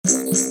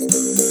But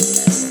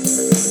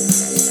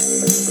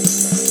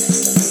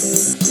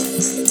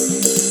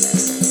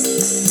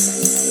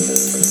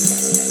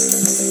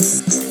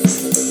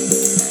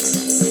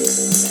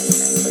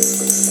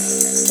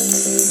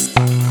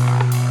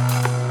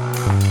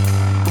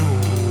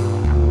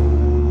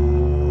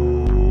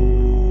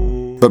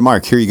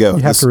Mark, here you go.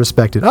 You have to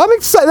respect it. I'm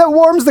excited. That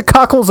warms the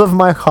cockles of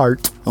my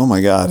heart. Oh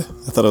my God. I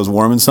thought I was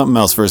warming something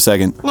else for a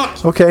second.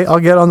 Okay, I'll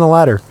get on the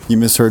ladder. You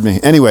misheard me.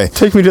 Anyway.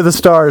 Take me to the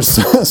stars.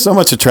 So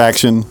much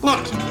attraction.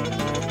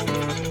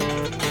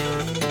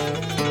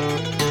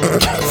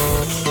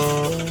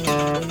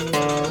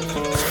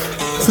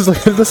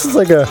 This is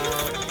like a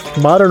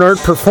modern art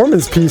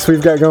performance piece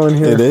we've got going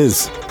here. It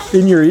is.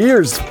 In your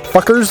ears,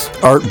 fuckers.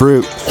 Art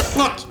brute.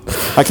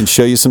 I can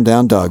show you some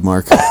down dog,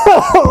 Mark.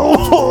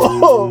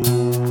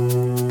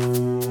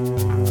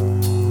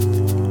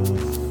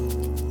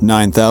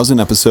 9,000,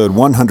 episode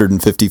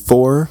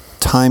 154,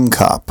 Time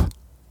Cop.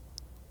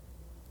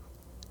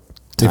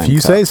 If you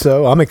say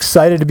so. I'm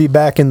excited to be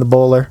back in the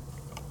bowler.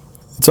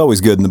 It's always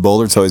good in the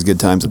bowler. It's always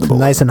good times in the bowler.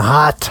 Nice and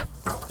hot.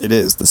 It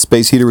is. The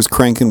space heater was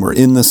cranking. We're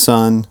in the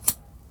sun.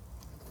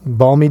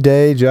 Balmy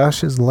day.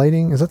 Josh is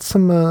lighting. Is that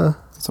some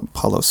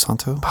Palo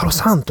Santo? Palo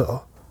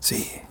Santo.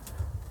 See.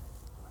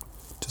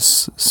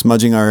 Just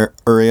smudging our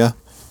area.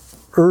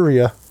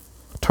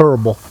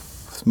 Terrible.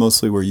 It's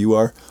mostly where you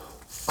are.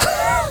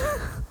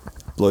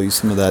 Blow you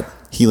some of that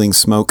healing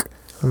smoke.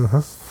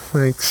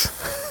 Thanks.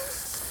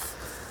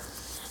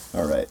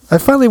 All right. I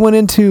finally went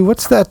into,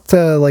 what's that,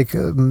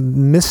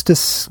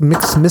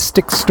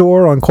 mystic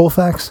store on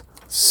Colfax?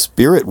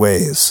 Spirit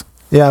Ways.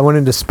 Yeah, I went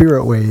into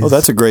Spirit Ways. Oh,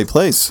 that's a great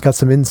place. Got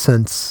some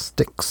incense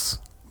sticks.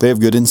 They have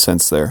good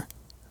incense there.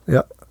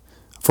 Yeah.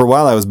 For a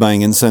while, I was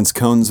buying incense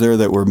cones there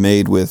that were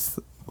made with,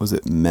 was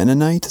it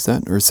Mennonite? Is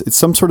that, or it's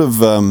some sort of...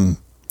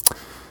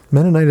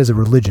 Mennonite is a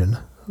religion.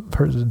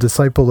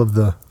 Disciple of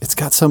the... It's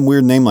got some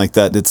weird name like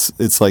that.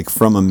 It's like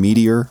from a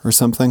meteor or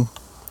something.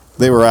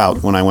 They were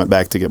out when I went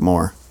back to get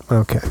more.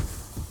 Okay.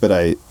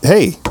 But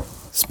hey,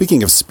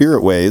 speaking of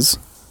Spirit Ways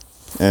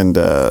and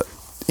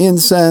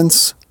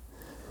incense,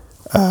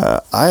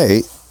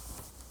 I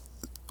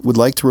would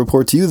like to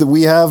report to you that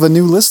we have a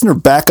new listener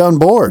back on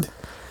board.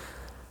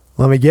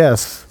 Let me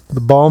guess.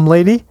 The Balm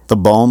Lady? The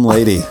Balm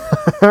Lady.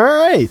 All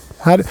right.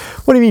 What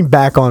do you mean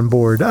back on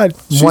board?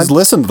 She's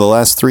listened to the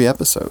last 3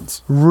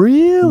 episodes.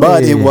 Really?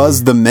 But it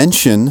was the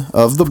mention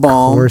of the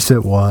balm. Of course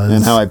it was.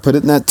 And how I put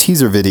it in that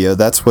teaser video.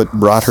 That's what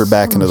brought her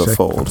back into the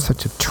fold.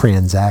 Such a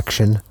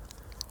transaction.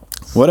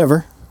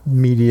 Whatever.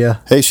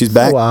 Media. Hey, she's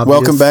back.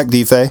 Welcome back,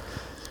 DFA.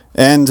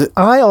 And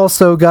I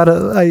also got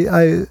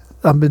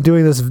I've been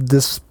doing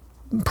this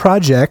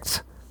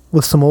project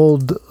with some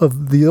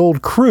of the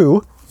old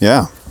crew.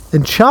 Yeah.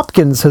 And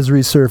Chopkins has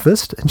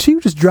resurfaced, and she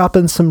was just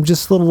dropping some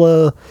just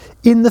little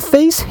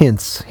in-the-face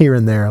hints here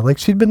and there. Like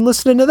she'd been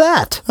listening to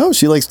that. Oh,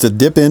 she likes to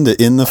dip into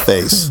in the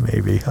face.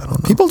 Maybe. I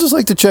don't know. People just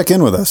like to check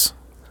in with us.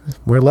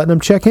 We're letting them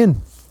check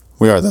in.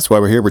 We are. That's why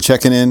we're here. We're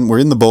checking in. We're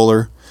in the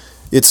bowler.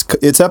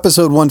 It's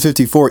episode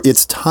 154.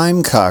 It's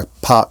Time Cop.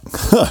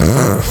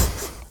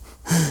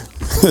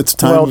 It's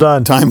time. Well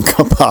done. Time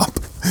Cop.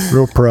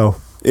 Real pro.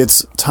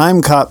 It's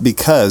Time Cop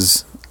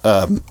because...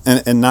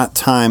 and not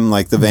time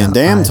like the Van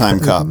Damme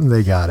Time Cop.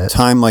 They got it.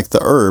 Time like the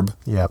herb.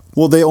 Yep.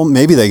 Well,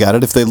 maybe they got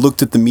it if they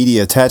looked at the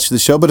media attached to the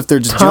show, but if they're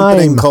just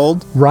jumping in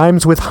cold.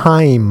 Rhymes with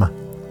Heim.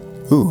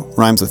 Ooh,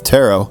 rhymes with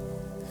tarot.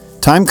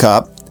 Time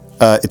Cop.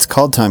 It's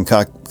called Time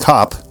Cop.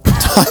 Time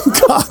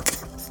Cock.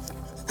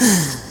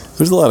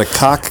 There's a lot of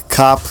cock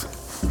cop.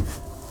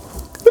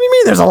 What do you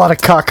mean there's a lot of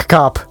cock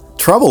cop?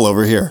 Trouble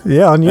over here.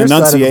 Yeah, on your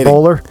side of the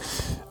bowler.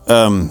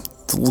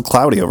 It's a little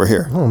cloudy over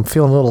here. Oh, I'm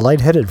feeling a little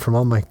lightheaded from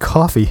all my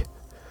coffee.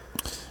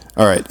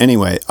 All right.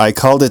 Anyway, I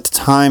called it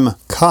Time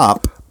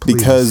Cop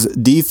because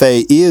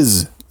DFA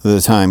is the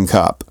Time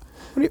Cop.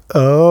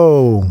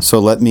 So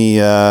let me...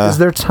 is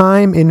there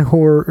time in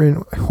horror?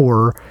 In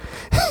horror.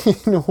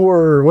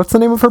 What's the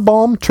name of her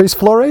balm? Tres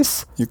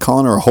Flores? You're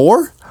calling her a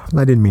whore?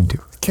 I didn't mean to.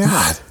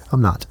 God.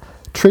 I'm not.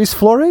 Tres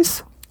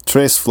Flores?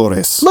 Tres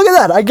Flores. Look at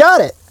that. I got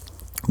it.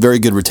 Very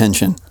good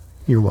retention.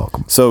 You're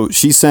welcome. So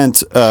she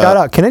sent... Shout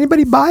out. Can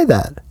anybody buy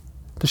that?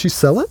 Does she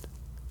sell it?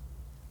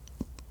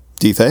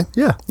 DFA?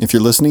 Yeah. If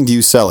you're listening, do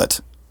you sell it?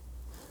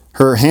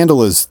 Her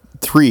handle is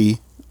 3,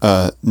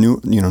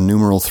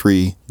 numeral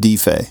 3,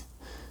 DFA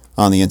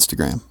on the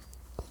Instagram.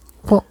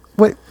 Well,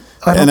 wait.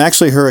 And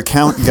actually her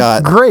account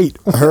got... Great.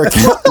 Her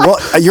account... Well,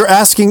 you're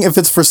asking if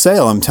it's for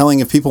sale. I'm telling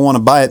if people want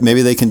to buy it,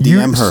 maybe they can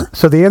DM her.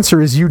 So the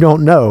answer is you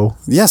don't know.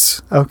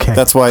 Yes. Okay.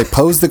 That's why I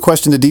posed the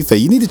question to DFA.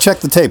 You need to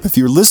check the tape. If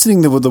you're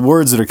listening to the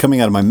words that are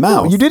coming out of my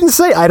mouth... You didn't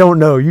say I don't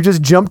know. You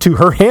just jumped to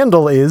her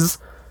handle is...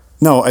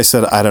 No, I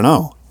said I don't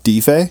know.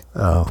 DFA?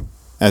 Oh.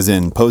 As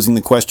in posing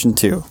the question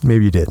to.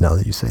 Maybe you did now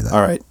that you say that.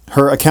 All right.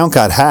 Her account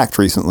got hacked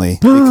recently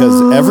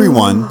because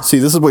everyone... See,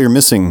 this is what you're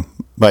missing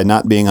by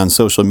not being on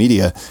social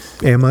media.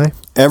 Am I?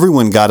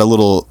 Everyone got a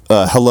little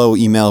hello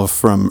email or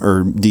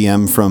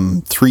DM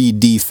from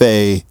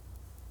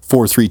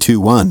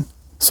 3DFA4321.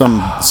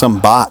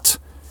 Some bot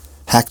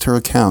hacked her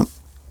account.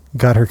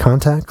 Got her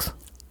contacts?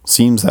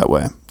 Seems that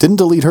way. Didn't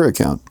delete her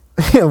account.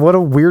 Yeah, what a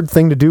weird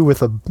thing to do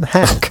with a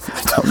hack.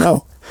 I don't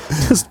know.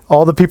 Just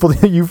all the people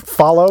that you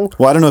follow.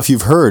 Well, I don't know if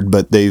you've heard,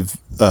 but they've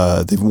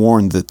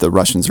warned that the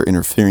Russians are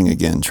interfering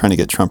again, trying to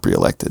get Trump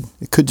reelected.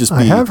 It could just be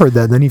I have heard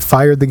that. And then he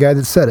fired the guy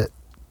that said it.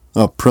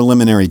 a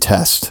preliminary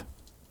test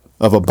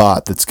of a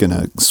bot that's going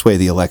to sway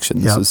the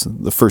election. Yep. This is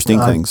the first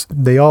inklings.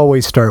 They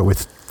always start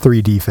with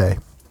 3D Faye.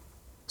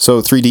 So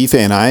 3D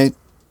Faye and I,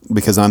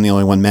 because I'm the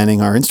only one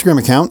manning our Instagram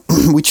account,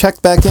 we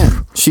checked back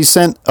in. She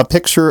sent a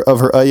picture of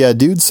her Yeah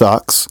Dude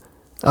socks.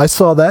 I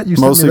saw that. You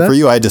sent Mostly me that? for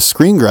you. I had to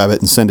screen grab it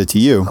and send it to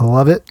you. I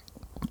love it.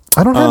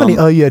 I don't have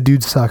any Yeah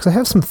Dude socks. I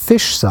have some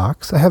fish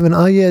socks. I have an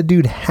Yeah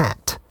Dude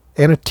hat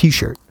and a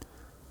t-shirt.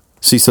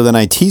 See, so then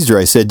I teased her.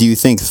 I said, do you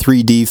think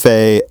 3D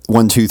Faye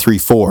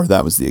 1234,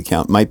 that was the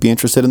account, might be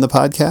interested in the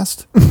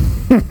podcast?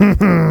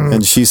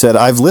 And she said,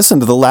 I've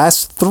listened to the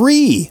last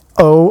 3.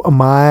 Oh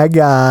my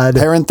God.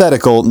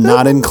 Parenthetical,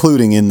 not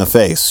including in the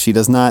face.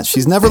 She's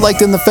never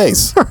liked in the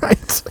face.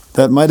 Right.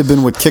 That might have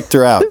been what kicked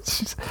her out.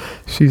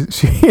 She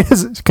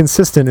is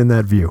consistent in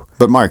that view.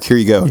 But Mark, here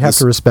you go. You have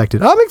to respect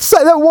it. I'm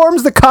excited. That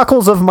warms the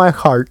cockles of my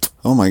heart.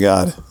 Oh my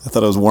God. I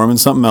thought I was warming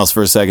something else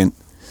for a second.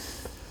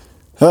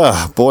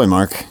 Ah, boy,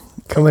 Mark.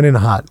 Coming in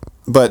hot.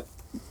 But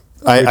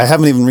I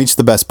haven't even reached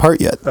the best part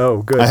yet.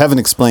 Oh, good. I haven't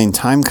explained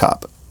Time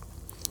Cop.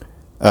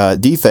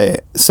 DFA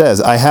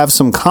says, I have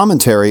some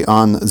commentary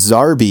on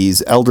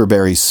Zarbee's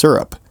elderberry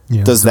syrup.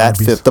 Yeah, Does that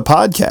Zarbee's. fit the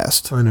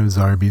podcast? I know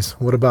Zarbee's.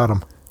 What about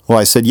them? Well,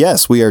 I said,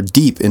 yes, we are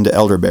deep into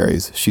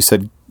elderberries. She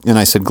said, and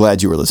I said,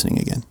 glad you were listening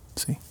again.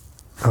 See?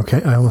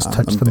 Okay, I almost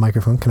touched the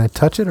microphone. Can I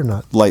touch it or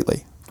not?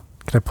 Lightly.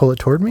 Can I pull it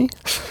toward me?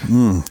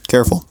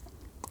 Careful.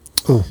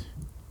 Oh.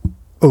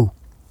 Oh.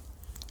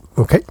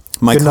 Okay.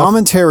 My Good enough.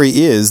 commentary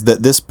is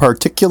that this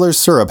particular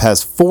syrup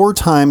has 4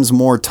 times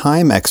more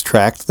thyme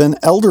extract than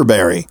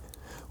elderberry,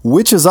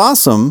 which is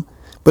awesome,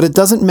 but it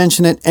doesn't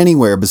mention it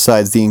anywhere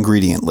besides the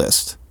ingredient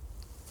list.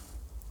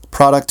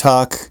 Product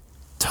talk,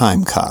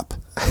 Time Cop.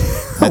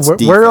 That's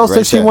Where else right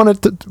does she there.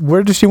 want to?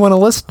 Where does she want to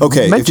list?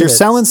 Okay, if mention you're it?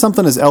 selling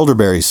something as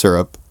elderberry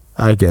syrup,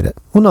 I get it.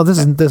 Well, no, this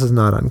is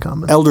not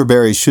uncommon.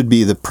 elderberry should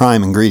be the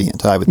prime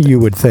ingredient, I would think. You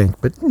would think,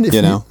 but if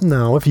You know?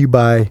 no, if you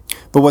buy,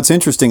 But what's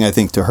interesting, I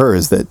think, to her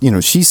is that,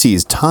 she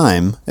sees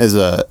thyme as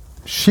a,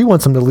 she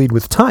wants them to lead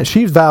with time.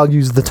 She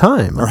values the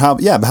time. or how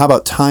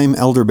about thyme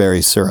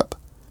elderberry syrup?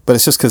 But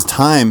it's just because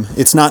thyme,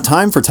 it's not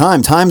time for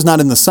thyme. Thyme's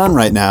not in the sun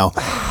right now.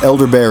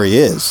 Elderberry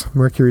is.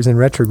 Mercury's in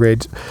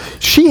retrograde.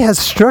 She has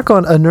struck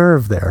on a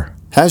nerve there,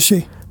 Has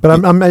she? but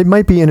it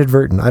might be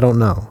inadvertent. I don't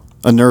know.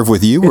 A nerve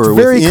with you It's or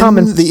very within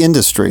common- the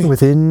industry?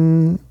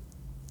 Within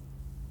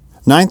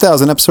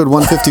 9,000, episode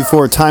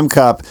 154, Time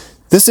Cop.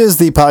 This is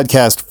the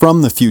podcast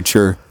from the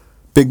future.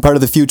 Big part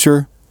of the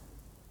future.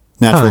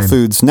 Natural Time.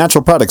 foods,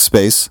 natural product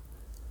space.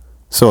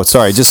 So,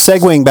 sorry, just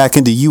segueing back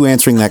into you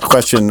answering that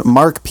question.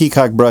 Mark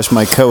Peacock Brush,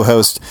 my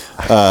co-host,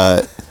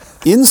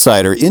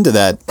 insider into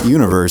that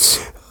universe.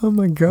 oh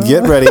my god,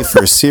 Get ready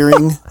for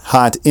searing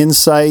hot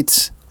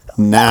insight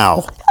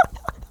now.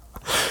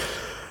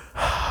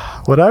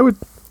 what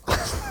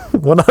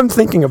I'm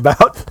thinking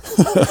about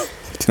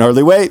Can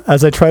hardly wait.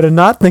 as I try to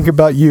not think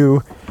about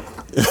you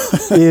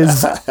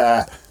is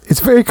it's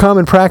very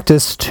common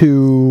practice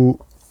to,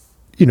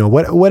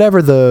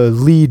 whatever the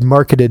lead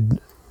marketed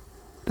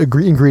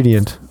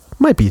ingredient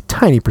might be a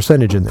tiny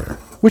percentage in there,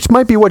 which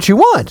might be what you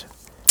want.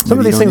 Some Maybe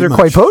of you these don't things are need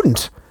quite much.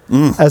 potent,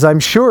 as I'm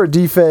sure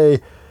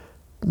DFA,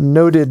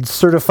 noted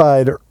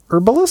certified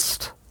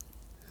herbalist.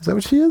 Is that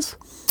what she is?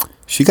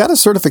 She got a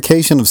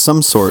certification of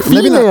some sort.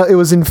 Maybe not. Female. It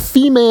was in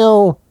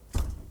female.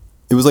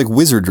 It was like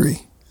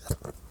wizardry.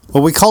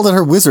 Well, we called it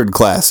her wizard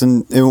class,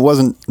 and it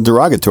wasn't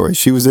derogatory.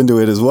 She was into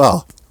it as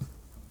well.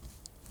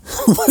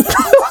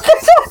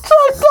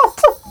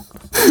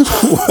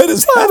 What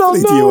is I don't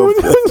happening to you? know.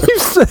 over there? When you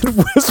said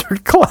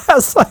wizard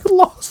class, I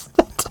lost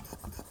it.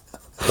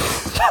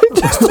 I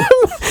don't.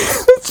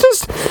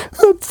 Just a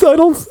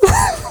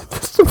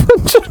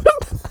bunch of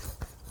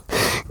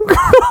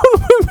grown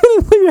women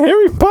in the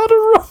Harry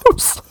Potter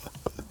robes.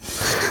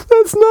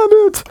 That's not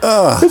it.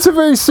 It's a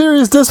very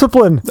serious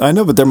discipline. I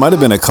know, but there might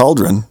have been a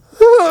cauldron.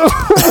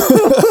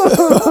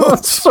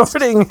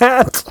 Sorting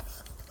hat.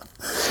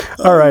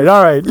 All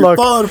right. Look,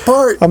 Falling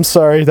apart. I'm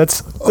sorry.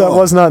 That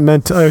was not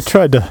meant to, I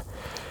tried to.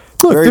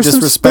 Look, Very there's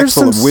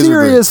disrespectful some of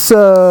wizardry. serious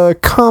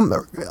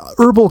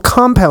herbal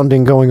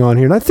compounding going on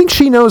here, and I think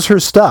she knows her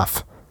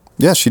stuff.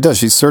 Yeah, she does.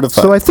 She's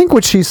certified. So I think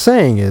what she's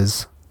saying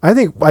is,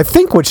 hey,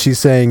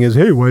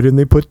 why didn't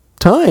they put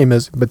thyme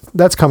as? But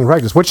that's common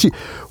practice. What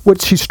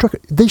she struck,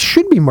 they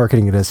should be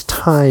marketing it as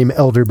thyme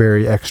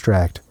elderberry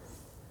extract.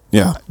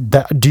 yeah.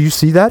 Do you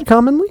see that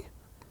commonly?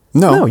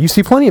 No, you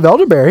see plenty of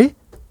elderberry.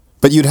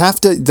 but you'd have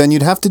to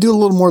do a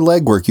little more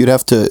legwork. You'd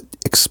have to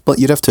explain.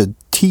 You'd have to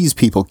tease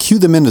people, cue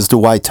them in as to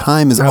why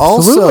thyme is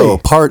also Absolutely.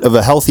 part of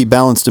a healthy,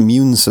 balanced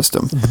immune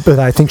system. But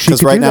I think she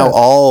Because could right do now, that.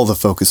 all the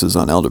focus is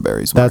on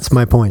elderberries. That's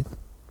my point.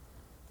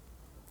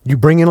 You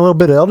bring in a little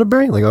bit of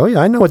elderberry, like, oh yeah,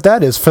 I know what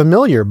that is,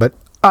 familiar, but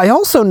I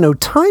also know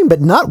thyme,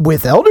 but not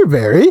with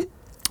elderberry.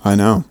 I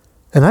know.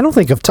 And I don't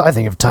think I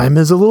think of time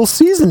as a little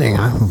seasoning.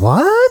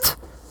 What?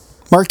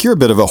 Mark, you're a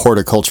bit of a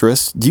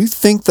horticulturist. Do you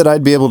think that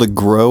I'd be able to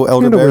grow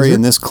elderberry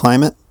in this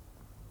climate?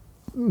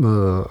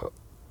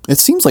 It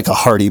seems like a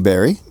hardy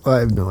berry. I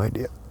have no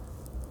idea.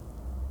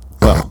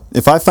 Well,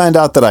 if I find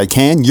out that I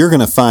can, you're going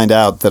to find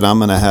out that I'm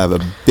going to have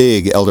a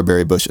big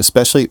elderberry bush.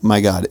 Especially,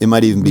 my God, it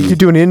might even be. You could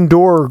do an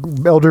indoor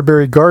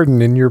elderberry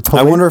garden in your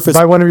I wonder if it's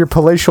by one of your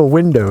palatial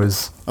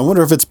windows. I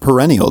wonder if it's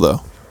perennial, though.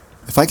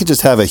 If I could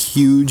just have a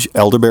huge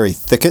elderberry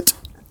thicket,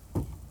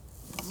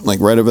 like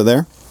right over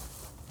there.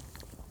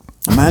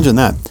 Imagine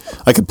that.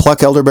 I could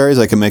pluck elderberries.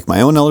 I could make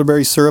my own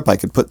elderberry syrup. I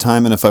could put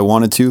thyme in if I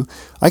wanted to.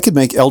 I could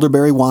make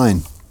elderberry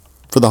wine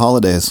for the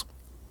holidays.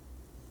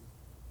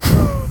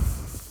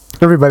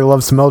 Everybody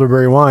loves some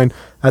elderberry wine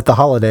at the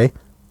holiday.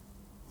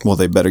 Well,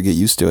 they better get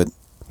used to it.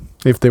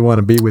 If they want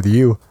to be with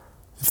you.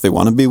 If they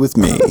want to be with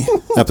me.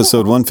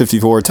 Episode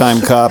 154,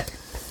 Time Cop.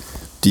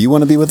 Do you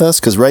want to be with us?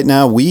 Because right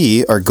now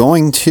we are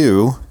going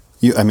to...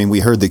 we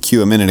heard the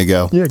cue a minute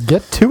ago. Yeah,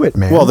 get to it,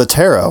 man. Well, the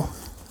tarot.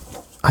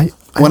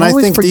 When I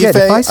think forget,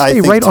 DFA, if I stay I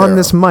think right tarot. on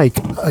this mic,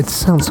 it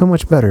sounds so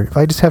much better. If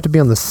I just have to be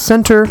on the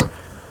center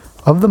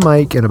of the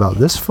mic and about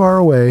this far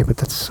away, but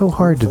that's so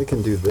hard to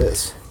can do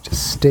this.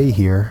 just stay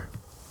here.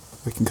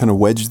 We can kind of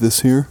wedge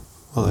this here.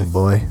 Oh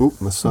boy.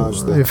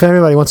 Massage that. If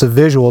anybody wants a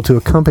visual to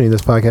accompany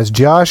this podcast,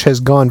 Josh has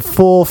gone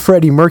full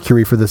Freddie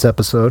Mercury for this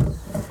episode.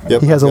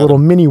 Yep, he has a little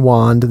mini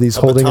wand that he's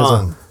holding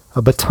baton. as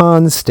a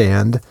baton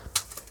stand.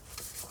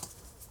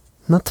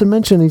 Not to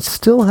mention, he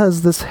still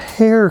has this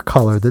hair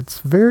color that's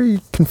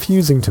very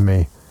confusing to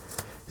me.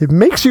 It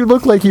makes you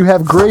look like you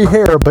have gray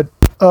hair, but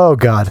oh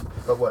god.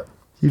 But what?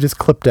 You just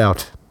clipped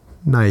out.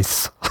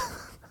 Nice.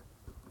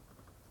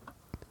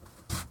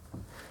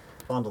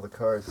 Fondle the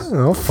cards.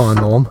 I'll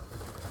fondle them.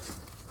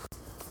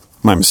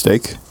 My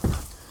mistake.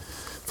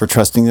 For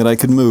trusting that I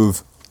could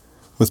move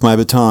with my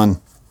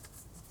baton.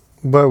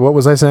 But what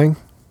was I saying?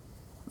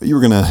 You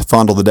were going to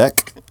fondle the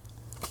deck.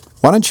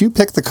 Why don't you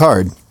pick the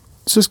card?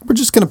 We're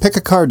just going to pick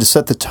a card to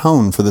set the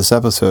tone for this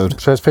episode.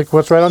 Should I just pick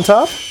what's right on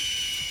top?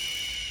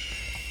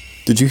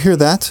 Did you hear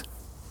that?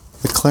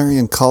 The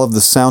clarion call of the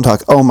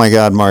Soundhawk. Oh my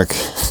God, Mark.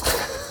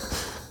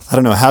 I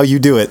don't know how you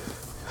do it,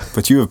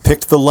 but you have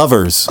picked the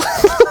Lovers.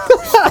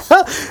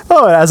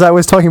 Oh, as I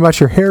was talking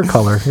about your hair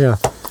color, yeah.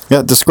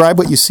 Yeah, describe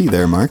what you see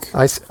there, Mark.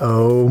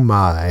 Oh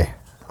my.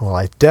 Well,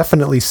 I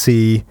definitely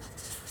see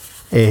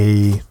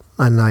a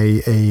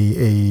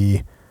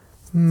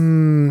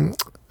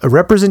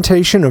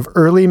representation of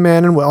early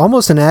man and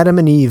almost an Adam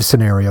and Eve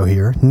scenario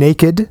here.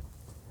 Naked,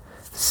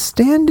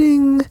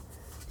 standing.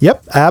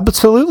 Yep,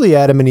 absolutely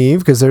Adam and Eve,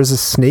 because there's a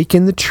snake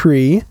in the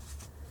tree.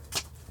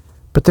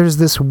 But there's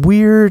this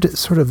weird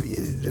sort of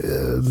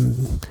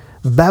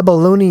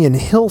Babylonian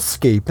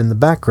hillscape in the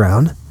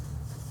background.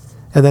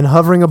 And then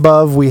hovering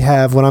above, we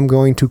have what I'm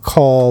going to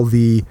call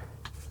the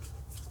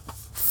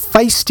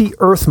feisty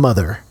Earth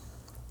Mother.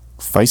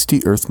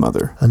 Feisty Earth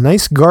Mother. A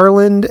nice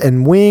garland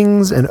and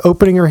wings and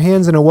opening her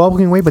hands in a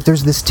welcoming way, but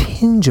there's this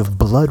tinge of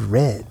blood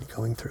red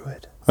going through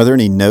it. Are there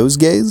any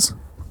nosegays?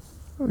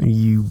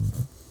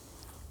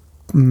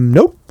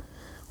 Nope.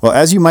 Well,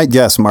 as you might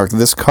guess, Mark,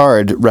 this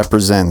card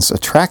represents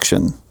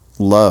attraction,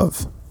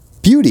 love,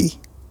 beauty,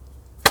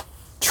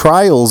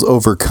 trials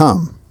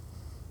overcome.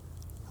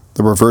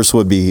 The reverse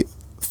would be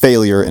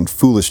failure and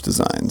foolish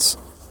designs.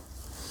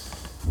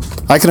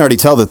 I can already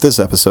tell that this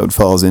episode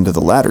falls into the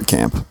latter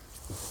camp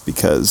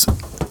because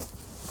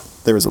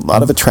there is a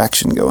lot of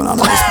attraction going on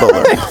in this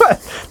bowler.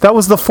 That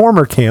was the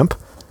former camp.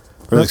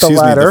 Or, Not excuse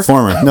the ladder. me, the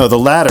former. No, the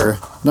ladder.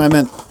 No, I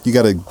meant you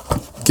got to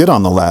get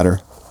on the ladder.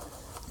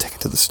 Take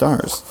it to the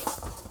stars.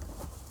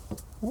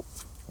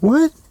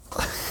 What?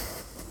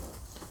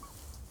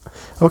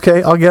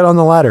 Okay, I'll get on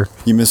the ladder.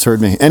 You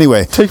misheard me.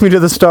 Anyway. Take me to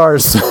the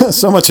stars.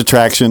 So much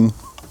attraction.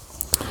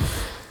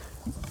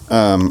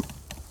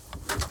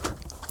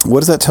 What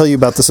does that tell you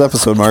about this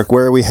episode, Mark?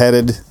 Where are we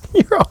headed?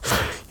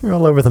 You're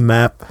all over the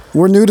map.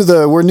 We're new to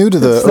the opening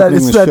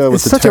the show with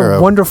it's the such tarot.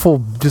 a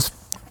wonderful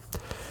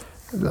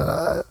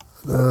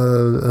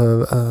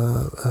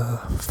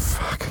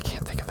fuck, I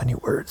can't think of any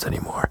words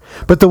anymore.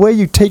 But the way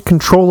you take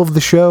control of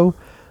the show,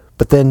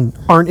 but then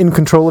aren't in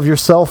control of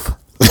yourself.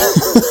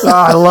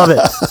 I love it.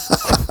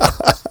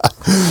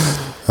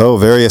 Oh,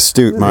 very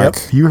astute, Mark.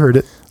 Yep, you heard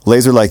it.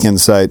 Laser-like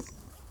insight.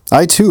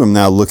 I, too, am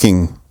now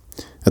looking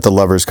at the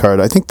Lover's card.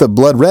 I think the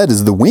blood red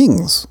is the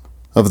wings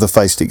of the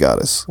feisty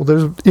goddess. Well,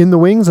 there's in the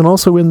wings and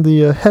also in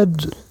the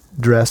head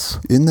dress.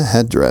 In the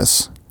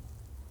headdress.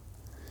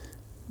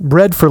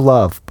 Red for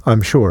love,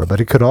 I'm sure, but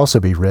it could also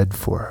be red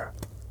for...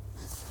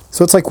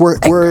 So it's like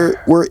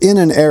we're in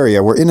an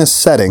area, we're in a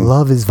setting.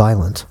 Love is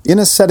violent. In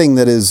a setting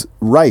that is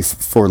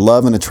rife for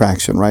love and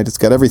attraction, right? It's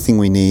got everything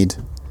we need.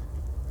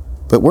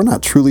 But we're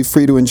not truly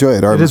free to enjoy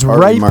it. It is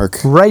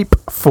ripe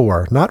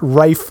for, not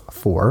rife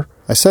for.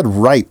 I said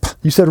ripe.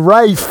 You said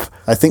rife.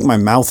 I think my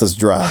mouth is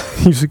dry.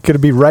 You said could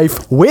it be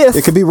rife with?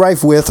 It could be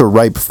rife with or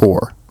ripe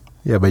for.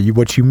 Yeah, but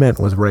what you meant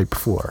was ripe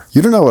for.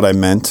 You don't know what I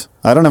meant.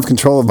 I don't have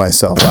control of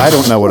myself. I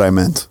don't know what I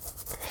meant.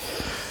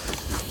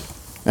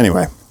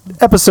 Anyway,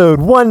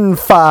 Episode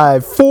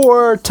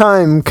 154,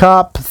 Time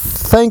Cop.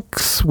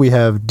 Thanks. We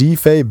have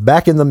D-Fay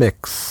back in the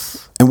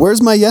mix. And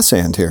where's my yes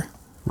and here?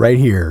 Right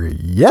here.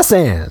 Yes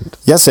and.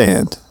 Yes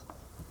and.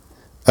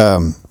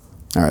 All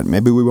right,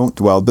 maybe we won't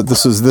dwell, but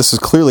this is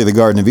clearly the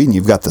Garden of Eden.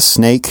 You've got the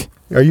snake.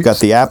 You've got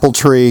the apple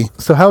tree.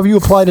 So how have you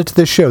applied it to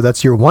this show?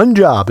 That's your one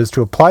job, is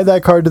to apply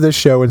that card to this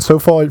show, and so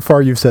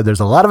far you've said there's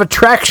a lot of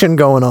attraction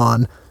going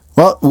on.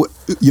 Well,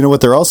 you know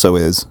what there also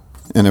is?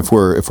 And if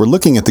we're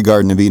looking at the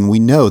Garden of Eden, we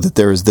know that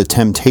there is the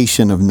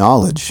temptation of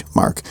knowledge,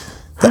 Mark.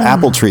 The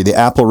apple tree, the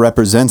apple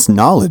represents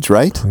knowledge,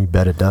 right? You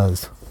bet it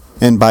does.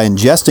 And by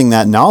ingesting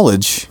that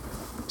knowledge,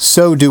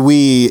 so do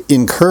we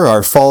incur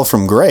our fall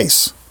from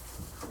grace.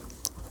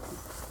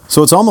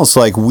 So it's almost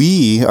like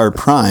we are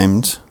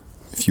primed,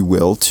 if you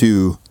will,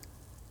 to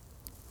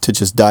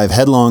just dive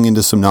headlong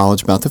into some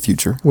knowledge about the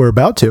future. We're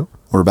about to.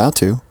 We're about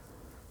to.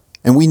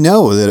 And we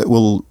know that it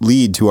will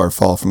lead to our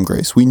fall from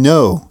grace. We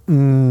know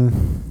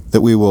that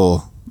we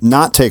will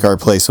not take our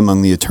place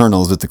among the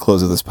eternals at the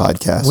close of this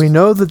podcast. We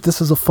know that this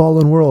is a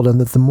fallen world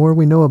and that the more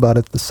we know about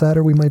it, the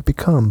sadder we might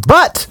become.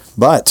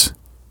 But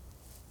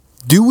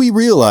do we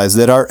realize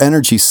that our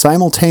energy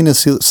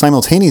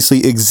simultaneously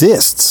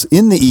exists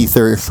in the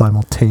ether?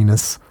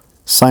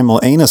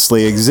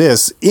 Simultaneously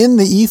exists in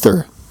the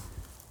ether.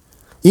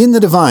 In the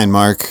divine,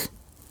 Mark.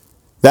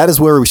 That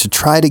is where we should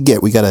try to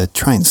get. We got to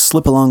try and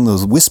slip along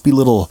those wispy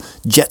little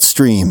jet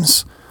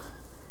streams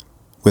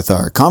with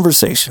our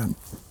conversation.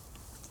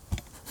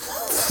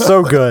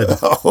 So good.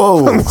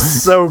 Oh.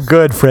 So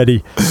good,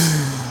 Freddie.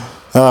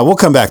 We'll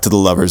come back to the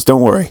lovers.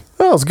 Don't worry.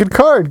 Oh, it's a good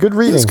card. Good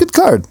reading. It's a good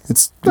card.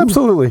 It's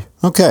absolutely.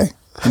 Okay.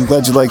 I'm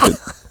glad you liked it.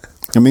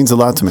 It means a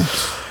lot to me.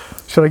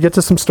 Should I get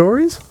to some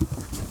stories?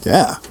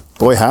 Yeah.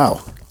 Boy,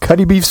 how?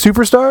 Cuddy Beef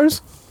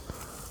Superstars?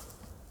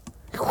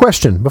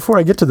 Question, before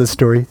I get to this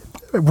story.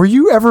 Were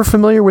you ever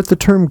familiar with the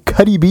term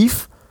Cuddy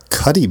Beef?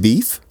 Cuddy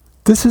Beef?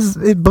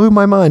 It blew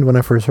my mind when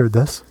I first heard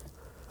this.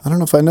 I don't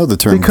know if I know the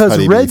term because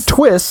Cuddy Red Beef.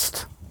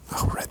 Twist.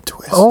 Oh, Red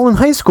Twist. All in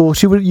high school,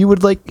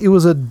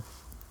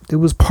 it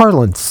was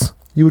parlance.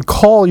 You would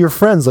call your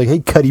friends like, "Hey,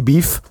 Cuddy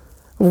Beef."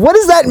 What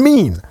does that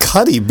mean?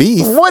 Cuddy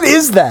Beef? What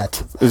is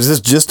that? Is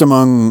this just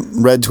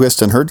among Red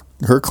Twist and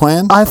her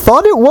clan? I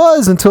thought it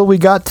was until we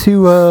got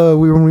to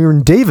when we were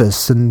in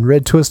Davis and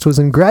Red Twist was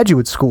in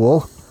graduate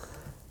school.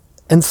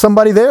 And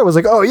somebody there was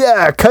like, "Oh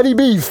yeah, Cuddy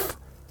Beef."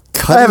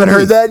 I haven't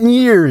heard that in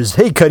years.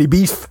 Hey, Cuddy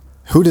Beef.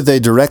 Who did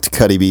they direct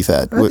Cuddy Beef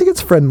at? I think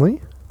it's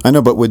friendly. I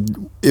know, but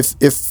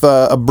if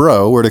a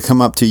bro were to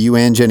come up to you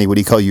and Jenny, would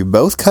he call you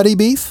both Cuddy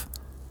Beef?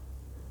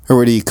 Or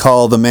would he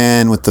call the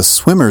man with the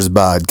swimmer's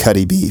bod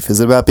Cuddy Beef?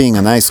 Is it about being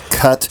a nice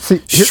cut,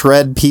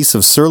 shred piece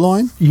of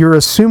sirloin? You're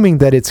assuming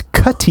that it's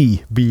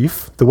Cutty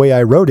Beef, the way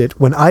I wrote it,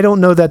 when I don't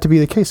know that to be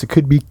the case. It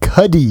could be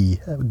Cuddy.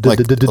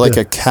 Like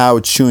a cow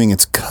chewing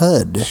its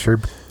cud. Sure.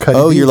 Beef.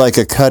 You're like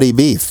a Cuddy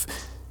Beef.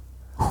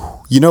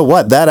 You know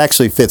what? That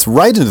actually fits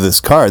right into this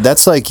card.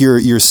 That's like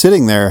you're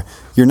sitting there.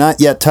 You're not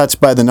yet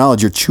touched by the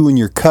knowledge. You're chewing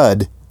your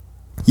cud.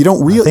 You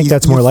don't really. I think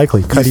that's more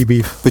likely. Cuddy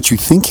Beef. But you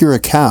think you're a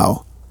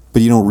cow.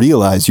 But you don't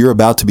realize you're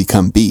about to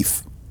become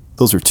beef.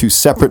 Those are two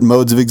separate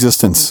modes of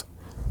existence.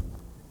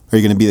 Are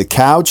you going to be the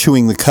cow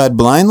chewing the cud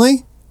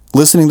blindly,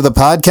 listening to the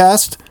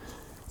podcast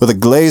with a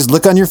glazed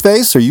look on your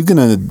face? Or are you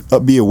going to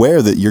be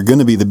aware that you're going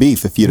to be the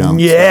beef if you don't?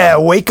 Yeah,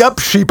 wake up,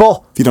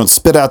 sheeple. If you don't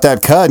spit out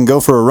that cud and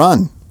go for a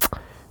run.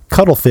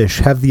 Cuttlefish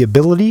have the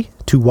ability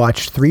to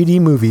watch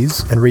 3D movies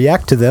and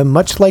react to them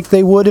much like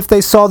they would if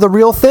they saw the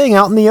real thing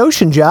out in the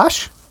ocean,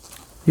 Josh.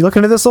 You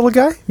looking at this little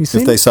guy? You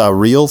seen If they saw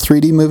real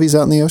 3D movies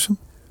out in the ocean?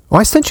 Oh,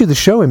 I sent you the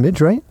show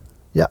image, right?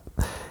 Yeah.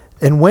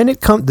 And when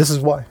it comes, this is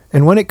why.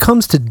 And when it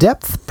comes to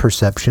depth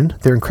perception,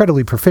 they're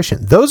incredibly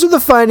proficient. Those are the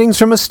findings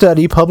from a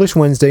study published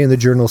Wednesday in the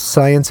journal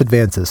Science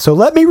Advances. So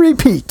let me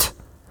repeat.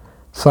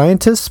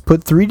 Scientists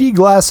put 3D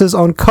glasses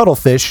on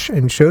cuttlefish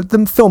and showed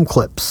them film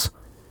clips.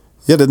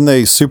 Yeah, didn't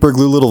they super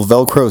glue little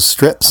Velcro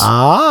strips?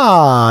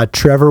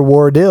 Trevor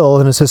Wardill,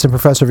 an assistant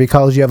professor of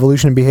ecology,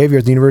 evolution, and behavior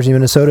at the University of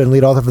Minnesota and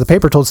lead author for the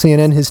paper, told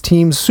CNN his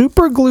team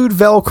super glued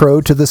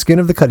Velcro to the skin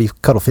of the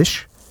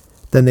cuttlefish.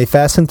 Then they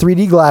fastened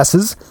 3D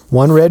glasses,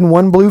 one red and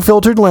one blue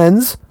filtered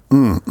lens.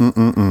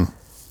 And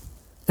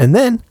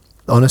then,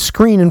 on a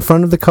screen in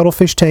front of the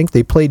cuttlefish tank,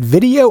 they played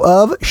video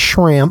of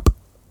shrimp.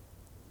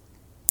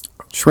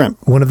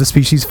 Shrimp. One of the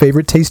species'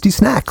 favorite tasty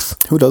snacks.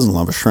 Who doesn't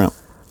love a shrimp?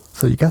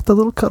 So you got the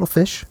little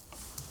cuttlefish.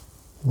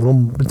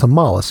 It's a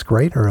mollusk,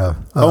 right? Or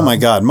oh my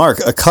God, Mark!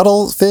 A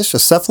cuttlefish, a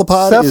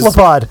cephalopod.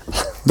 Cephalopod.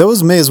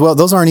 Those may as well.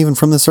 Those aren't even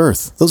from this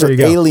earth. Those are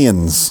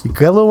aliens. You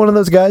got a little one of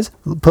those guys.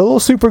 Put a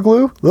little super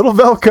glue, little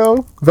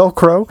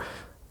Velcro.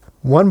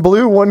 One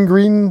blue, one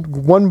green,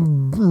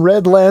 one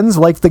red lens,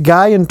 like the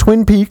guy in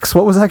Twin Peaks.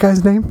 What was that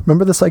guy's name?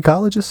 Remember the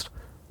psychologist,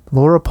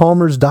 Laura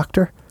Palmer's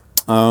doctor?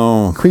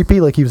 Oh,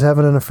 creepy! Like he was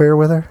having an affair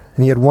with her,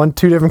 and he had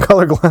two different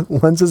color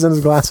lenses in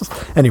his glasses.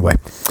 Anyway,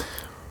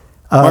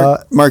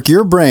 Mark,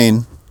 your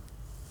brain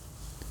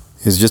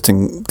is just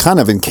kind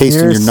of encased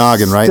in your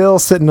noggin, right? Still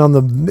sitting on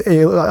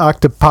the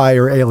octopi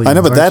or alien. I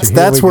know, but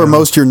that's where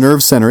most of your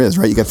nerve center is,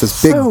 right? You got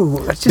this big,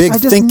 big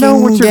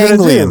thinking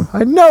ganglion.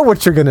 I know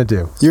what you're gonna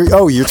do.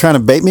 You're trying to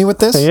bait me with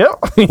this?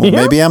 Yep. Well,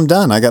 maybe I'm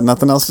done. I got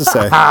nothing else to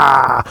say.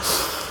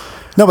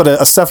 No, but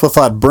a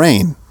cephalopod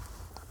brain.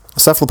 A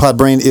cephalopod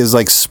brain is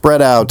like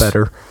spread out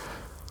better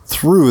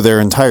through their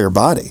entire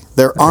body.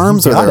 Their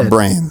arms are their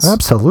brains.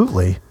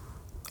 Absolutely.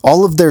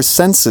 All of their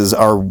senses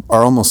are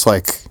almost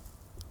like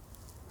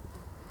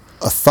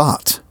a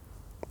thought.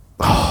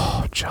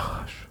 Oh,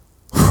 Josh.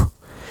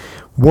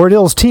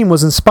 Wardell's team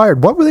was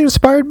inspired. What were they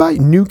inspired by?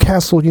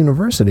 Newcastle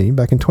University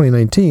back in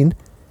 2019.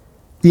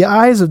 They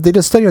did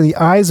a study on the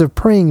eyes of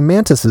praying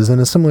mantises in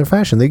a similar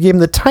fashion. They gave them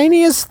the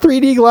tiniest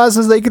 3D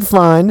glasses they could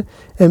find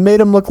and made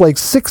them look like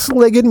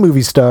six-legged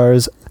movie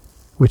stars,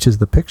 which is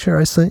the picture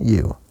I sent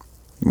you.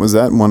 Was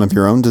that one of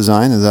your own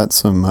design? Is that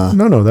some...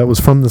 No, that was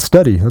from the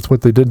study. That's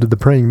what they did to the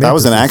praying mantis. That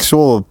was an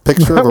actual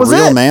picture of a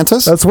real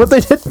mantis? That's what they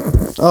did.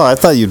 Oh, I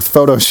thought you'd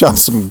Photoshop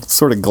some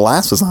sort of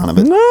glasses on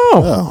it. No.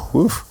 Oh,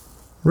 woof.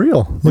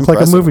 Real. Looks like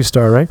a movie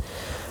star, right?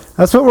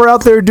 That's what we're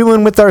out there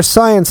doing with our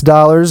science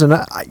dollars.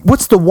 And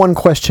what's the one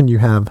question you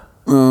have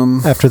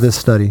after this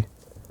study?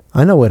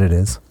 I know what it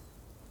is.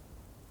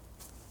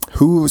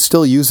 Who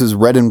still uses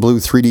red and blue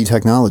 3D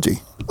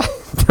technology?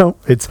 No,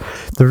 it's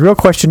the real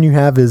question you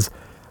have is,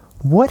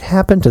 what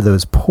happened to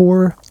those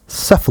poor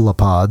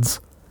cephalopods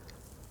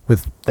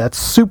with that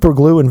super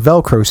glue and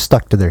Velcro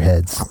stuck to their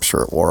heads? I'm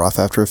sure it wore off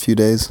after a few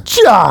days.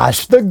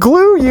 Josh, the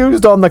glue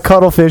used on the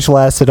cuttlefish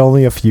lasted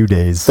only a few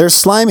days. They're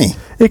slimy.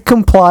 It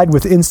complied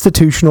with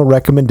institutional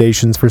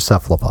recommendations for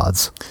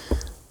cephalopods.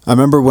 I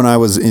remember when I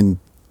was in...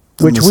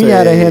 Which we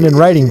had a hand in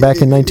writing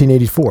back in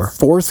 1984.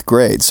 4th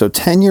grade, so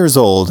 10 years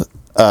old.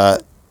 I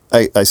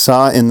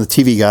saw in the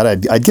TV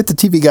guide, I'd get the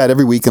TV guide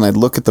every week and I'd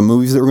look at the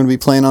movies that were going to be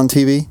playing on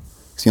TV.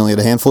 Because you only had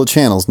a handful of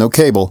channels, no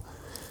cable.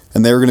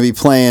 And they were going to be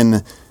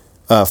playing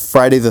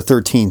Friday the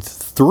 13th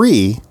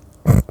 3,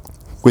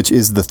 which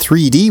is the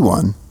 3D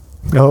one.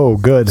 Oh,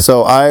 good.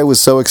 So I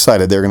was so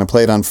excited. They were going to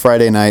play it on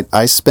Friday night.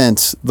 I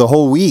spent the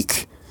whole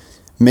week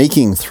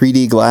making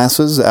 3D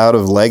glasses out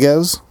of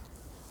Legos.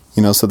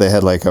 You know, so they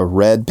had like a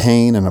red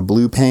pane and a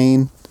blue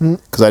pane.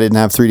 Because I didn't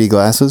have 3D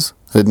glasses.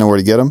 I didn't know where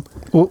to get them.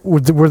 Well,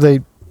 were they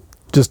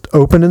just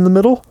open in the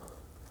middle?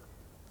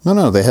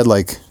 No. They had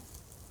like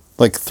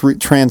 3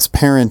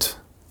 transparent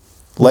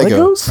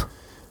Legos?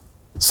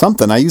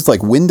 Something. I used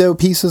like window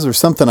pieces or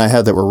something I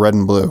had that were red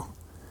and blue.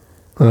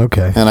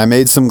 Okay. And I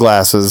made some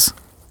glasses.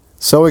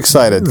 So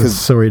excited. This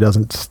story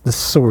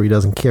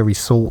doesn't carry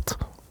salt.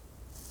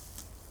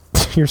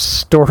 Your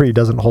story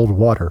doesn't hold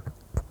water.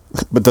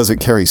 But does it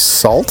carry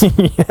salt?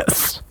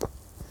 Yes.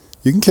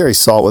 You can carry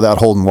salt without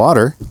holding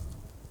water.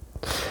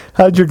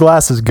 How'd your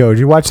glasses go? Did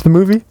you watch the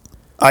movie?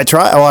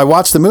 I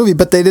watched the movie,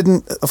 but they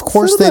didn't, of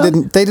course they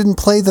didn't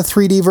play the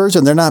 3D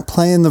version. They're not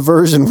playing the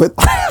version with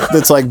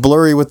that's like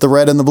blurry with the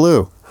red and the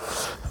blue.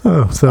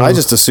 Oh, so I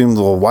just assumed,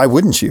 well, why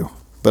wouldn't you?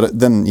 But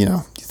then, you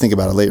think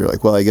about it later,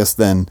 like, well, I guess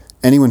then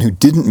anyone who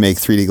didn't make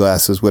 3D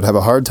glasses would have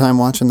a hard time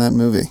watching that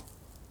movie.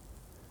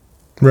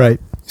 Right.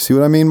 You see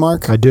what I mean,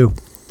 Mark? I do.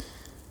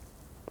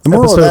 The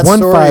moral Episode of that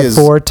story is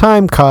 154,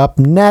 Time Cop,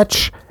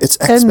 Natch, it's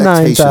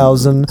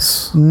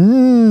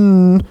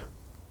N9000.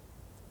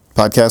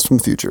 Podcast from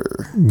the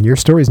future. Your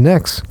story's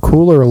next.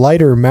 Cooler,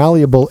 lighter,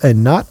 malleable,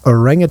 and not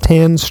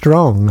orangutan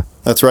strong.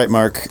 That's right,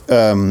 Mark.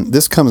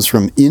 This comes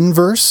from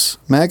Inverse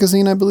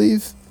magazine, I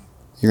believe.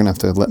 You're going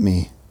to have to let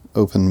me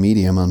open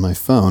Medium on my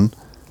phone.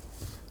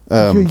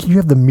 You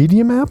have the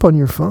Medium app on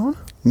your phone?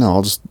 No,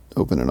 I'll just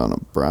open it on a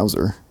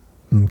browser.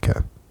 Okay.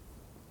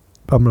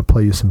 I'm going to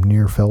play you some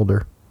Near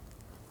Felder.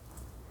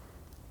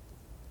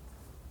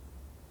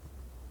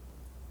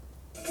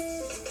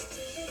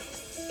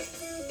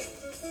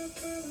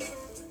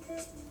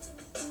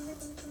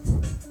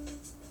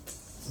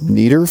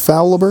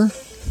 Niederfelder?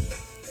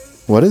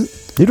 What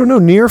is? You don't know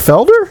Near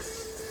Felder?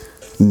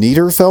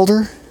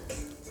 Niederfelder?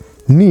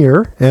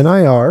 Near,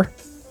 N-I-R,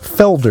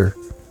 Felder.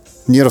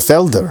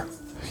 Niederfelder.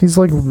 He's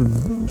like...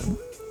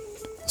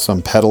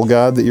 Some pedal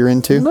god that you're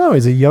into? No,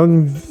 he's a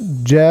young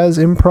jazz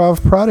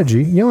improv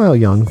prodigy. You know how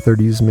young,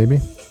 30s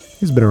maybe.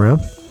 He's been around.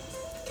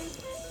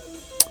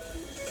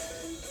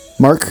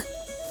 Mark,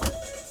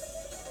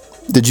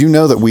 did you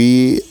know that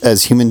we,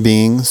 as human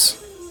beings,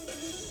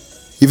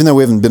 even though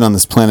we haven't been on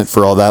this planet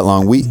for all that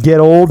long, we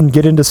get old and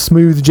get into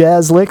smooth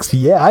jazz licks?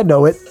 Yeah, I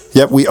know it.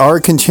 Yep, we are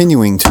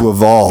continuing to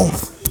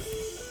evolve.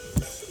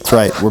 That's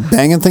right. We're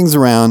banging things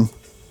around.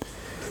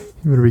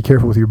 You better be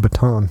careful with your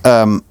baton.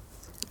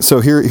 So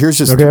here's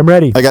just... Okay, I'm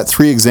ready. I got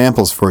 3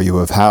 examples for you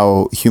of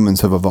how humans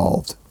have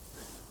evolved.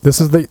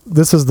 This is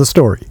the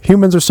story.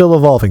 Humans are still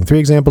evolving. 3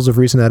 examples of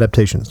recent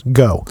adaptations.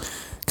 Go.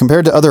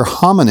 Compared to other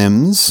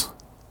hominins...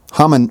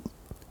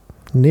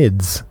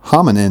 Nids.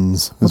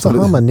 Hominins. What's a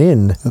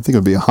hominin? I think it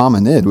would be a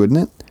hominid, wouldn't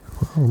it?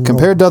 Oh,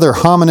 compared to other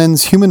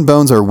hominins, human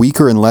bones are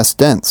weaker and less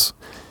dense.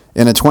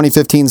 In a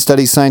 2015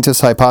 study,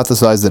 scientists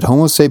hypothesized that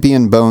Homo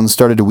sapien bones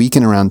started to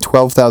weaken around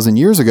 12,000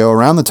 years ago,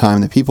 around the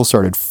time that people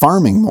started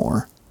farming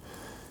more.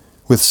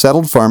 With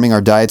settled farming, our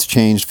diets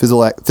changed,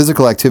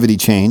 physical activity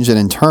changed, and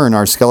in turn,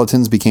 our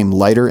skeletons became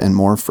lighter and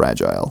more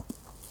fragile.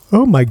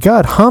 Oh my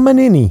God,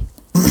 hominini.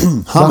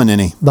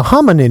 Hominini. The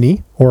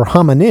hominini, or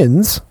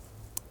hominins,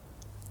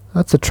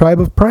 that's a tribe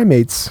of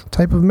primates,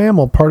 type of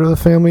mammal, part of the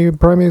family of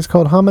primates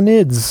called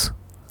hominids.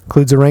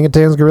 Includes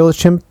orangutans, gorillas,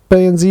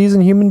 chimpanzees,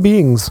 and human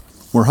beings.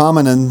 We're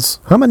hominins.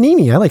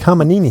 Hominini, I like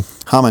hominini.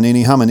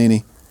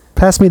 Hominini.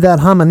 Pass me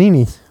that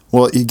hominini.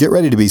 Well, you get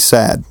ready to be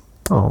sad.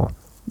 Oh.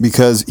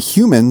 Because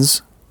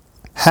humans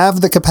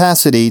have the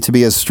capacity to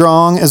be as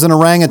strong as an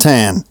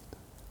orangutan.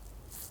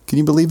 Can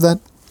you believe that?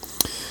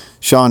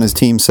 Shaw and his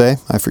team say.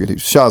 I forget who.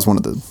 Shaw's one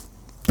of the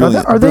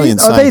brilliant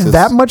scientists. Are they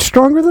that much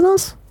stronger than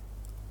us?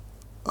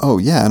 Oh,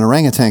 yeah. An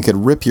orangutan could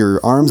rip your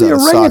arms out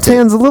of socket. The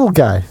orangutan's a little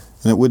guy.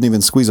 And it wouldn't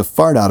even squeeze a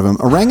fart out of him.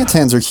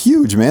 Orangutans are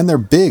huge, man. They're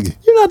big.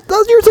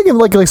 You're thinking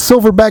like a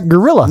silverback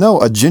gorilla. No,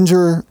 a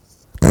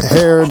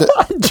ginger-haired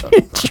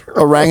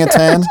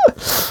orangutan.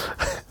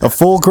 A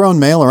full-grown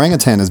male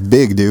orangutan is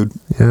big, dude.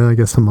 Yeah, I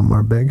guess some of them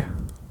are big.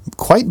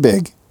 Quite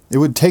big. It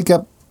would take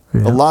up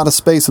a lot of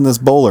space in this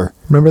bowler.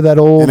 Remember that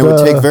old... And it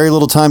would take very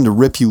little time to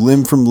rip you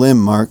limb from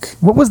limb, Mark.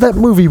 What was that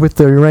movie with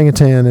the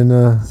orangutan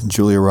and...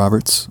 Julia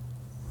Roberts?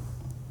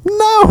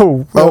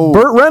 No!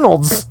 Burt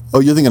Reynolds. Oh,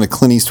 you're thinking of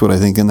Clint Eastwood, I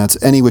think, and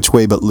that's Any Which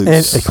Way But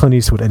Loose. And Clint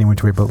Eastwood, Any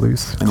Which Way But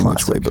Loose. Any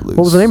Which Way But Loose.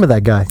 What was the name of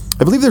that guy?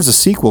 I believe there's a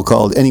sequel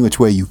called Any Which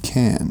Way You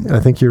Can. I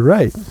think you're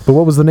right. But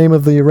what was the name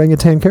of the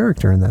orangutan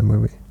character in that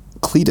movie?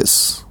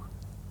 Cletus.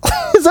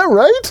 Is that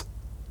right?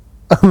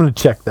 I'm going to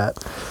check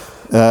that.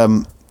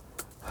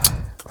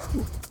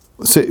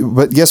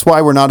 But guess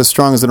why we're not as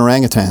strong as an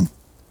orangutan?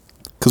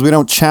 Because we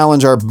don't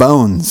challenge our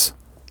bones.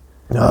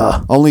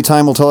 Only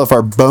time will tell if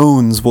our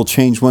bones will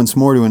change once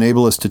more to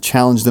enable us to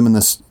challenge them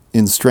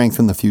in strength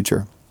in the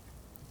future.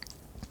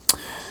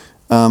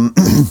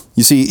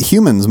 You see,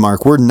 humans,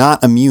 Mark, we're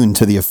not immune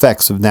to the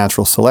effects of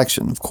natural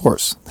selection, of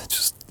course. That's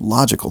just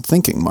logical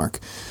thinking,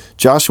 Mark.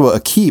 Joshua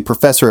Akey,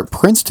 professor at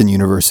Princeton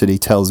University,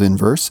 tells in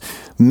verse,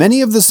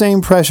 many of the same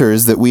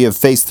pressures that we have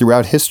faced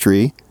throughout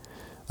history,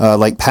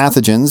 like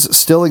pathogens,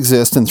 still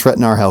exist and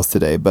threaten our health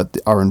today, but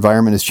our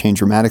environment has changed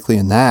dramatically,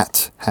 and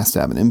that has to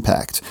have an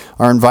impact.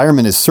 Our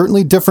environment is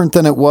certainly different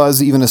than it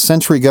was even a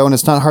century ago, and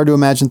it's not hard to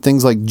imagine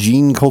things like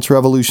gene culture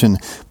evolution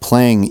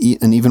playing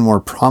an even more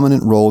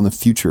prominent role in the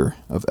future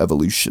of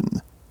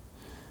evolution.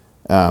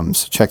 So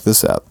check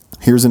this out.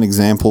 Here's an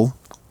example.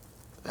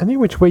 Any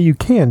Which Way You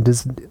Can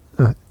does...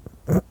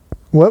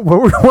 What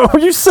were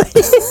you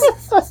saying?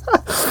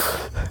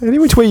 Any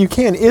Which Way You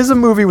Can is a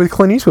movie with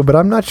Clint Eastwood, but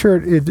I'm not sure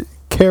it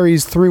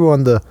carries through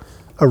on the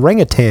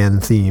orangutan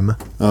theme.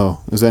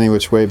 Oh, is Any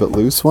Which Way But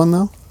Loose one,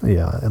 though?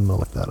 Yeah, I'm going to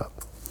look that up.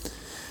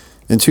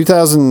 In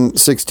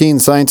 2016,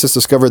 scientists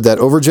discovered that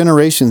over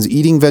generations,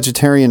 eating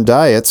vegetarian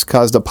diets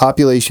caused a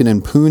population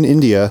in Pune,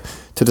 India,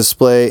 to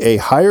display a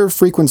higher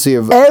frequency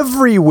of...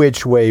 Every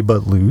Which Way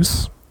But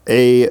Loose.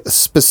 A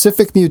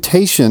specific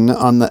mutation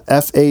on the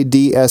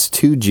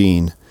FADS2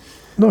 gene.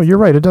 No, you're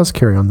right. It does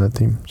carry on that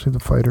theme. See the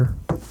fighter.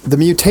 The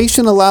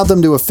mutation allowed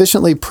them to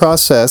efficiently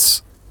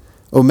process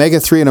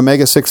omega-3 and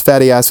omega-6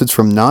 fatty acids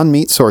from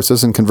non-meat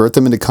sources and convert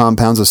them into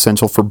compounds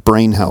essential for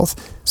brain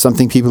health,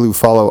 something people who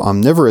follow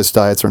omnivorous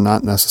diets are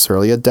not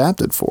necessarily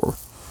adapted for.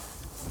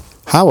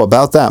 How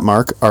about that,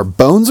 Mark? Our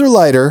bones are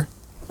lighter,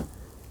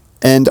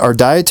 and our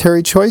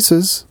dietary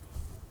choices,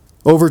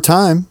 over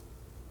time,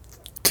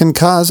 can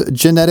cause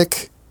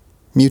genetic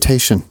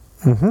mutation.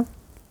 Mm-hmm.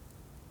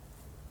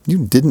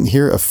 You didn't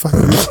hear a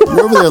fucking... You're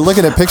over there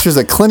looking at pictures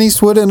of Clint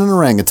Eastwood and an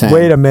orangutan.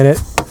 Wait a minute.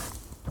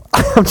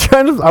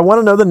 I want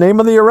to know the name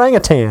of the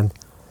orangutan.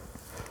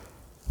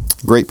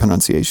 Great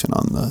pronunciation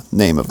on the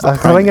name of the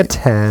primate.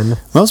 Orangutan.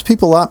 Most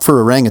people opt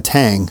for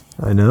orangutan.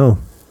 I know.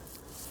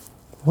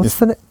 What's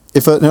the name?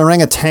 If an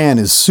orangutan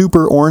is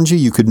super orangey,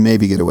 you could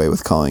maybe get away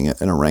with calling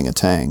it an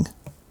orangutan.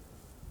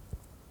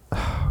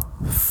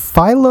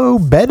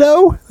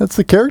 Philo-Bedo? That's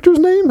the character's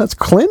name? That's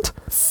Clint?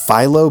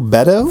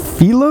 Philo-Bedo?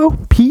 Philo?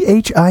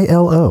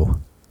 P-H-I-L-O.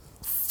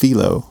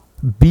 Philo.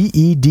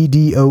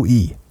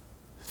 B-E-D-D-O-E.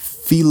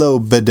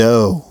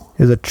 Philo-Bedo.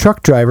 Is a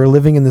truck driver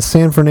living in the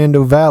San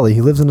Fernando Valley.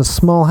 He lives in a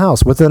small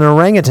house with an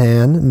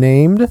orangutan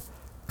named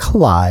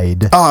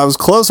Clyde. Oh, I was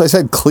close. I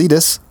said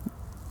Cletus.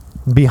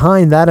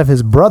 Behind that of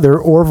his brother,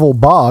 Orville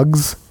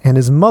Boggs, and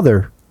his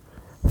mother.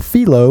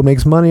 Philo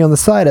makes money on the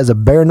side as a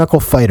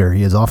bare-knuckle fighter.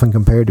 He is often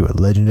compared to a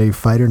legendary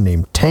fighter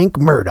named Tank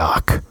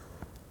Murdoch.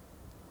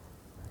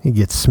 He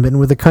gets smitten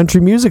with a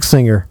country music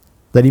singer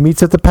that he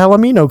meets at the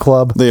Palomino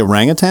Club. The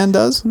orangutan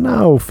does?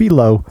 No,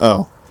 Philo.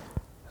 Oh.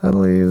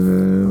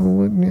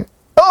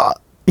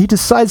 He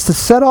decides to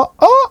set off.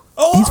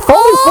 He's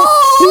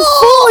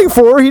falling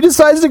for her. He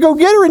decides to go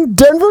get her in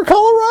Denver,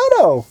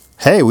 Colorado.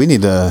 Hey, we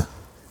need to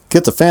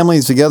get the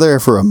families together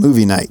for a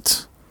movie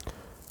night.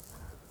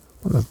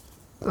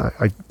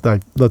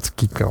 Let's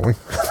keep going.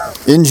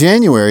 In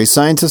January,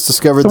 scientists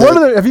discovered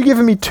that... have you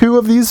given me 2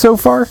 of these so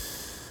far?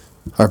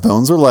 Our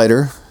bones are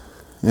lighter,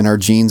 and our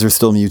genes are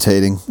still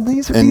mutating.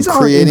 These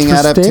creating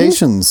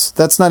adaptations.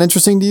 That's not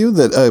interesting to you?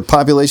 That a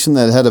population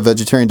that had a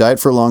vegetarian diet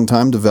for a long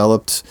time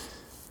developed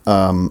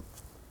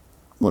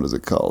what is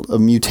it called? A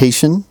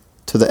mutation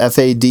to the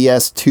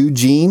FADS2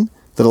 gene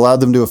that allowed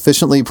them to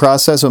efficiently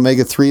process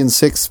omega-3 and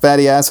 6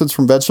 fatty acids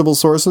from vegetable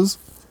sources.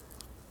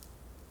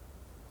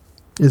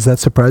 Is that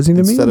surprising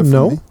to me? Instead of from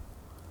No. me.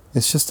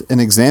 It's just an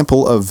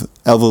example of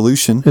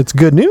evolution. It's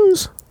good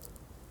news.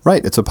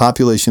 Right. It's a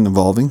population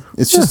evolving.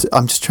 It's just,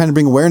 I'm just trying to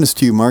bring awareness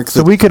to you, Mark. So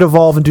that we could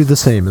evolve and do the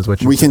same, is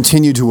what you're we saying.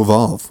 continue to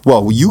evolve.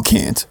 Well, you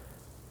can't.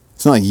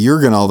 It's not like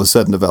you're going to all of a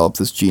sudden develop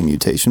this gene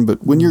mutation,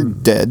 but when you're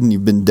dead and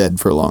you've been dead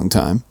for a long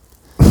time,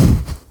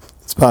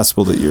 it's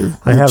possible that your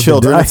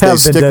children, if they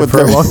stick with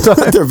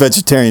their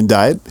vegetarian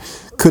diet,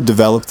 could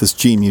develop this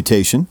gene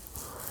mutation,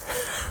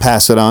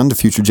 pass it on to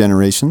future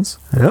generations.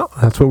 Yeah,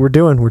 that's what we're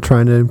doing. We're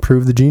trying to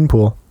improve the gene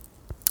pool.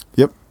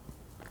 Yep.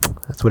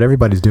 That's what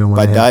everybody's doing. When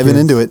By they have diving kids.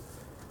 into it.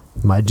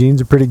 My genes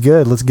are pretty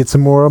good. Let's get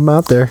some more of them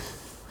out there.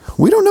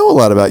 We don't know a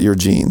lot about your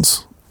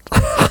genes,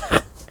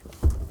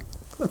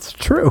 That's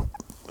true.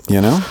 you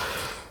know?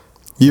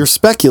 You're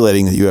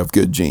speculating that you have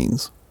good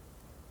genes.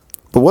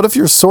 But what if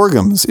your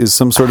sorghums is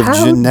some sort of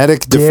How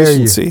genetic dare you.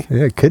 deficiency?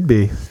 Yeah, it could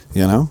be.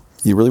 You know?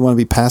 You really want to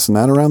be passing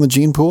that around the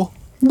gene pool?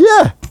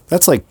 Yeah.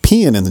 That's like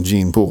peeing in the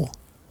gene pool.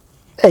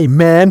 Hey,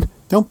 man.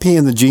 Don't pee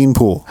in the gene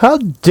pool. How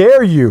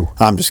dare you?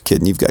 I'm just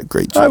kidding. You've got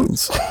great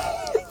genes.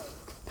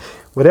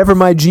 Whatever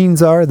my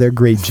genes are, they're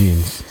great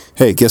genes.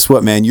 Hey, guess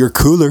what, man? You're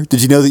cooler.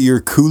 Did you know that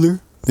you're cooler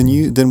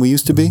than we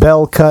used to be?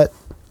 Bell cut.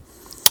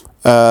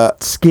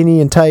 Skinny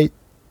and tight.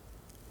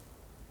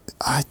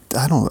 I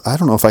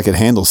don't know if I could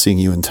handle seeing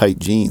you in tight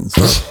jeans.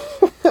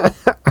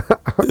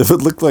 If it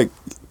looked like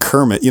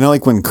Kermit, you know,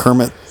 like when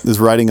Kermit is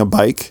riding a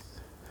bike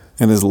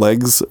and his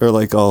legs are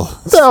like all.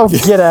 Oh,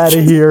 get out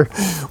of here.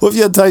 Well, if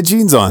you had tight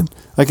jeans on,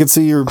 I could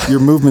see your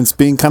movements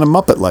being kind of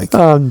Muppet-like.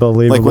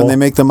 Unbelievable. Like when they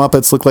make the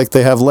Muppets look like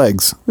they have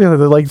legs. Yeah,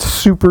 they're like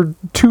super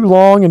too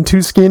long and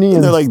too skinny.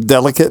 And They're like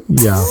delicate.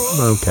 yeah,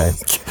 okay.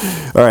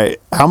 All right.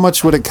 How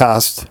much would it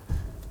cost?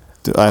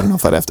 I don't know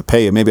if I'd have to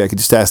pay you. Maybe I could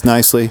just ask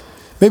nicely.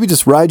 Maybe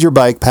just ride your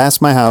bike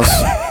past my house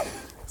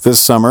this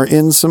summer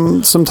in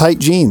some tight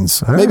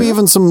jeans. All Maybe right.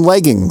 even some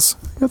leggings.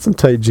 I got some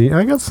tight jeans.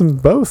 I got some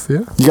both,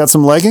 yeah. You got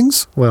some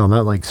leggings? Well,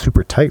 not like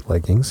super tight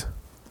leggings.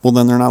 Well,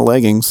 then they're not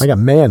leggings. I got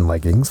man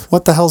leggings.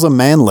 What the hell's a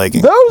man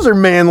legging? Those are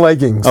man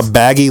leggings. A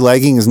baggy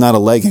legging is not a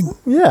legging.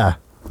 Yeah,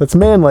 that's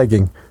man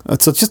legging.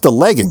 It's just a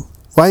legging.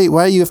 Why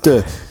do you have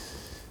to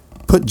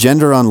put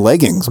gender on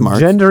leggings,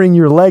 Mark? Gendering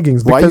your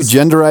leggings. Why are you Because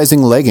genderizing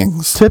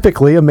leggings?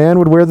 typically a man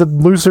would wear the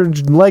looser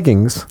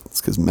leggings. It's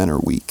because men are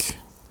weak.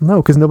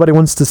 No, because nobody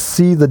wants to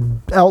see the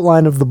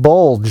outline of the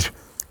bulge.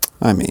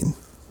 I mean,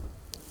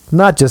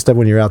 Not just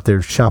when you're out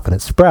there shopping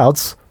at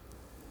Sprouts.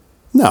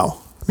 no.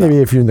 Maybe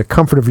if you're in the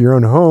comfort of your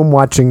own home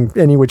watching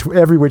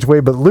every which way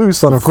but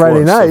loose on a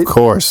Friday night, Of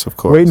course.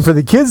 waiting for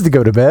the kids to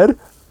go to bed.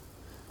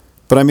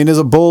 But I mean, is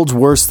a bulge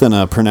worse than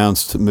a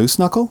pronounced moose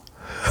knuckle?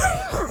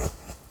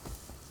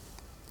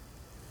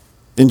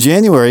 In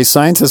January,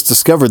 scientists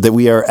discovered that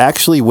we are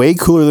actually way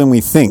cooler than we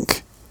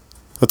think.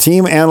 A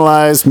team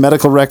analyzed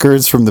medical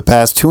records from the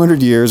past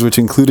 200 years, which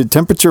included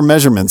temperature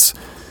measurements.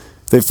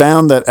 They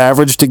found that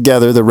averaged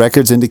together, the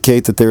records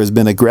indicate that there has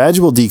been a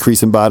gradual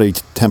decrease in body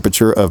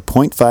temperature of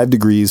 0.5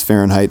 degrees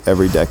Fahrenheit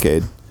every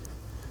decade.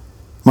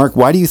 Mark,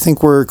 why do you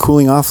think we're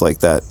cooling off like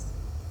that?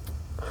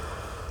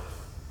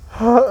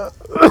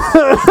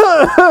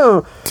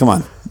 Come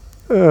on.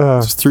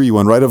 Just threw you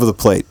one right over the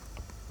plate.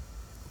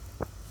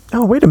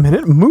 Oh, wait a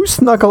minute.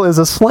 Moose knuckle is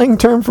a slang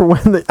term for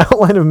when the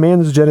outline of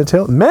men's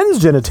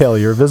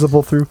genitalia are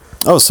visible through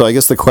Oh, so I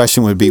guess the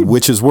question would be,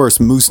 which is worse,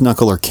 moose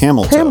knuckle or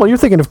camel toe? camel. You're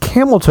thinking of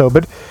camel toe,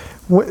 but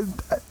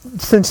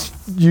since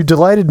you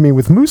delighted me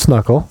with moose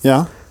knuckle,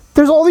 Yeah?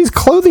 there's all these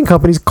clothing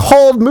companies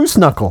called moose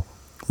knuckle.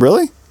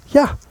 Really?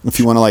 Yeah. If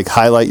you want to, like,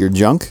 highlight your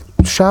junk?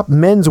 Shop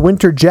men's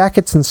winter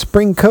jackets and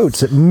spring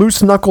coats at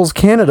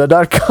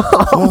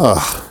mooseknucklescanada.com.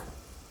 Ugh.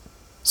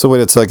 So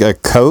wait, it's like a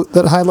coat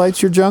that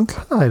highlights your junk?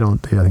 I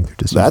think they're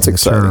just That's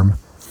using the exciting. term.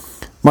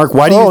 Mark,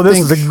 why do you This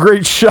think... is a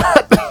great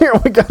shot. Here,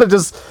 we got to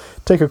just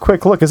take a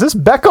quick look. Is this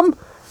Beckham?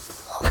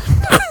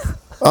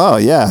 Oh,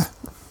 yeah.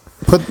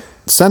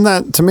 Send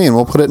that to me and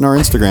we'll put it in our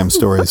Instagram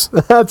stories.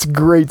 That's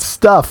great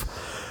stuff.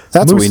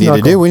 That's what Moose we need to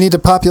knuckle. do. We need to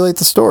populate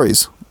the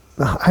stories.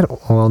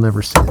 I'll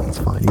never see it. It's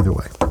fine either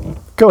way.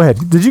 Go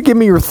ahead. Did you give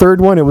me your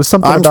third one? It was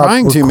something I'm about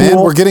trying we're to, man.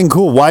 cool. We're getting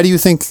cool. Why do you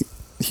think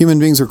human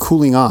beings are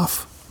cooling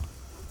off?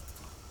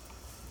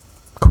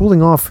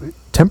 Cooling off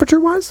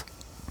temperature-wise?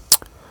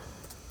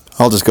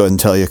 I'll just go ahead and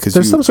tell you because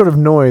There's some sort of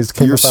noise.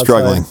 Came you're up outside.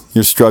 struggling.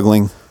 You're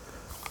struggling.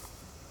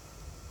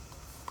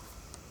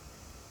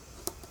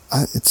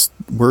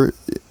 We're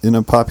in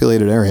a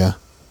populated area.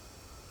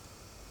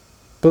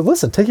 But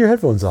listen, take your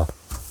headphones off.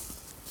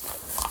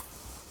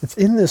 It's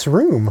in this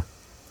room.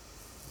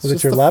 It's Is it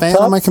just your the laptop?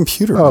 fan on my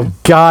computer. Oh, man.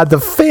 God, the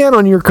fan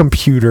on your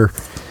computer.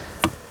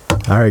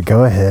 All right,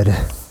 go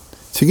ahead.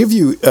 To give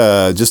you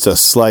just a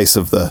slice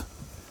of the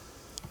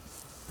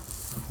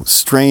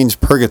strange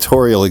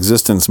purgatorial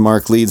existence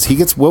Mark leads, he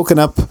gets woken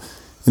up in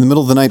the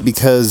middle of the night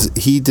because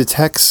he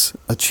detects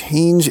a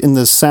change in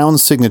the sound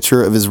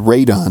signature of his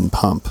radon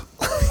pump.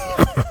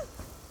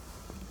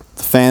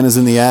 fan is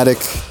in the attic,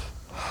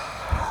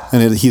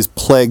 and he's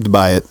plagued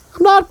by it.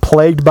 I'm not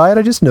plagued by it.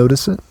 I just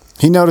notice it.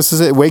 He notices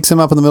it, wakes him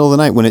up in the middle of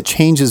the night. When it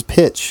changes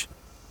pitch,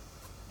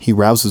 he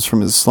rouses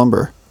from his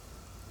slumber.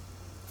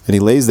 And he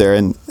lays there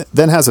and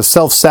then has a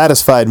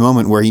self-satisfied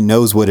moment where he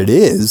knows what it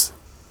is.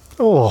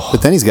 Oh,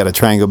 But then he's got to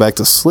try and go back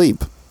to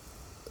sleep.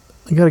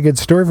 I got a good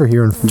story for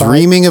here.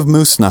 Dreaming of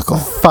moose knuckle.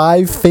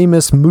 5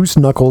 famous moose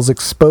knuckles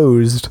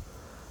exposed.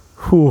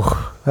 Whew,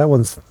 that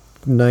one's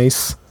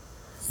nice.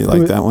 You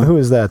like that one? Who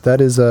is that?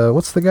 That is,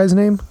 what's the guy's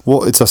name?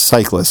 Well, it's a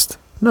cyclist.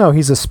 No,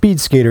 he's a speed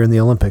skater in the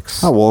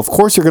Olympics. Oh, well, of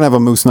course you're going to have a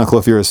moose knuckle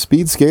if you're a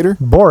speed skater.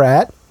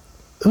 Borat.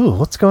 Ooh,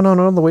 what's going on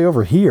all the way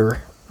over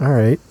here? All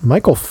right.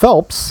 Michael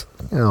Phelps.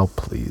 Oh,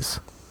 please.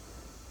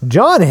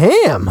 John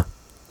Hamm.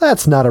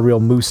 That's not a real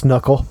moose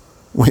knuckle.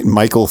 Wait,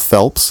 Michael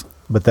Phelps?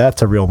 But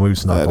that's a real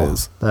moose knuckle. That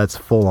is. That's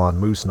full-on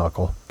moose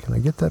knuckle. Can I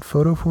get that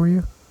photo for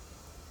you?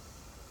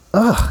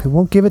 Ugh, it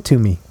won't give it to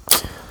me.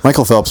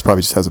 Michael Phelps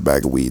probably just has a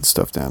bag of weed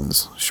stuffed down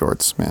his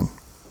shorts, man.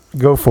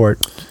 Go for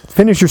it.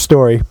 Finish your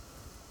story.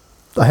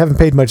 I haven't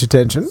paid much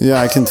attention. Yeah,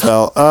 I can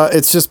tell.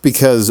 It's just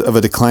because of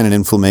a decline in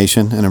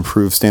inflammation and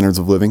improved standards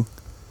of living.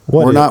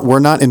 We're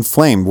not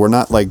inflamed. We're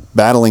not like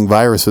battling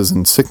viruses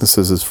and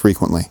sicknesses as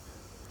frequently.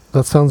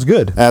 That sounds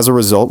good. As a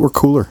result, we're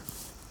cooler.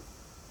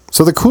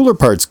 So the cooler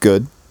part's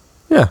good,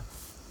 Yeah.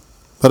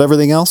 but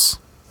everything else,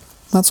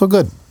 not so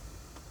good.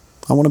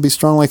 I want to be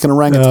strong like an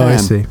orangutan. Oh, I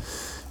see.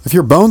 If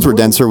your bones were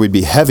denser, we'd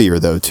be heavier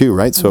though too,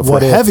 right? So if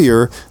What we're if?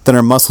 heavier, then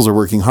our muscles are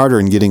working harder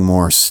and getting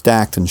more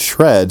stacked and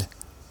shred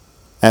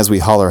as we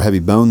haul our heavy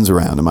bones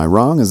around. Am I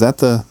wrong? Is that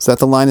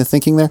the line of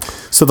thinking there?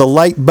 So the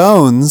light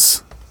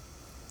bones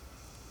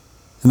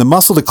and the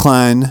muscle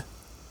decline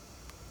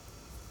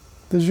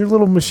Does your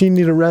little machine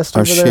need a rest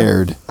are over there?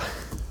 shared.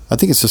 I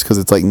think it's just because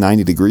it's like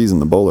 90 degrees in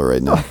the bowler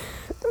right now.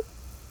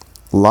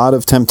 A lot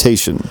of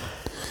temptation.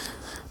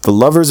 The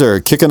lovers are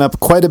kicking up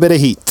quite a bit of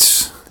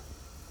heat.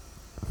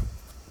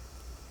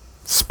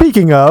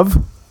 Speaking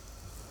of,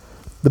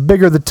 the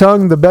bigger the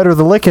tongue, the better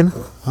the licking.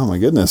 Oh my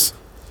goodness.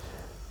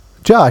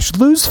 Josh,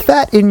 lose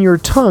fat in your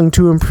tongue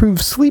to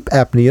improve sleep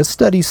apnea,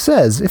 study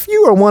says. If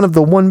you are one of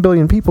the 1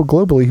 billion people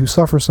globally who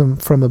suffer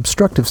from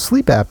obstructive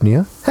sleep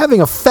apnea, having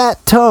a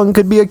fat tongue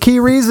could be a key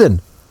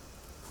reason.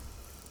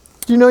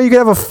 Do you know you could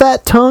have a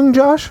fat tongue,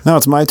 Josh? Now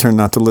it's my turn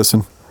not to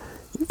listen.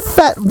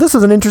 This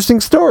is an interesting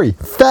story.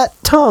 Fat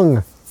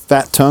tongue.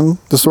 Fat tongue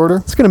disorder?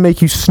 It's going to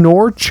make you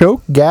snore,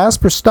 choke,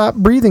 gasp, or stop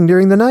breathing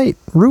during the night,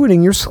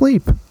 ruining your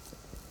sleep.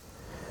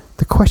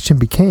 The question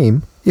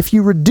became, if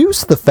you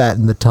reduce the fat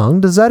in the tongue,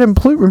 does that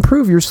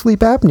improve your sleep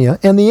apnea?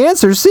 And the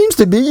answer seems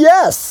to be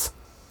yes.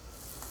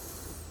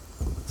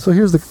 So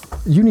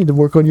you need to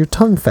work on your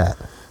tongue fat.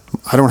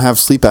 I don't have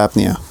sleep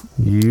apnea.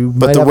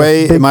 But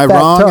am I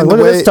wrong? Tongue. Look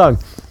at this tongue.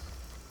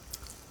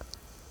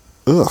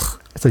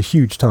 Ugh. It's a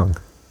huge tongue.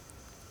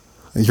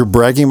 You're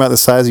bragging about the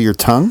size of your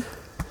tongue?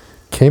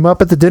 Came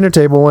up at the dinner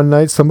table one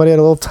night. Somebody had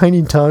a little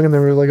tiny tongue, and they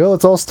were like, "Oh,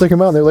 let's all stick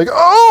them out." And they're like,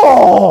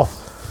 "Oh!"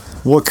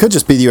 Well, it could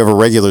just be you have a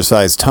regular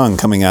sized tongue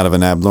coming out of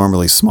an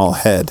abnormally small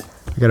head.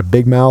 I got a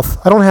big mouth.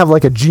 I don't have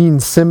like a Gene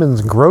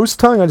Simmons gross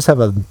tongue. I just have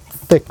a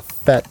thick,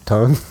 fat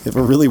tongue. You have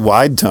a really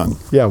wide tongue.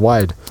 Yeah,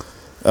 wide.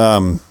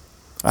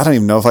 I don't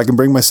even know if I can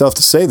bring myself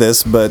to say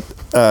this, but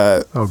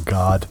Oh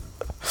God.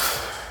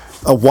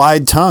 a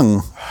wide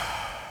tongue,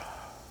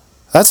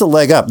 that's a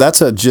leg up. That's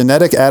a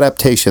genetic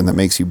adaptation that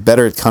makes you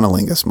better at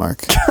cunnilingus,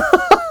 Mark.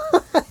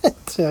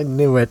 I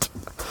knew it.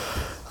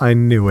 I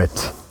knew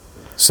it.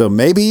 So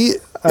maybe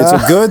it's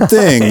a good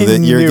thing I that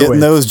you're knew getting it.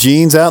 those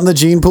genes out in the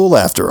gene pool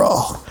after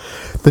all.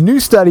 The new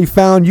study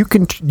found you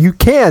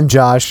can,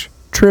 Josh,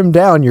 trim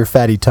down your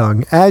fatty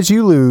tongue as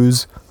you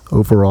lose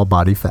overall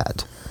body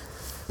fat.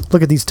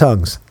 Look at these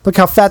tongues. Look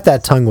how fat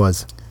that tongue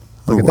was.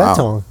 Look at that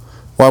tongue.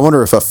 Well, I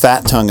wonder if a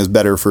fat tongue is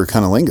better for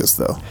cunnilingus,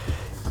 though.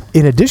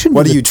 In addition to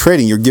What are you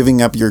trading? You're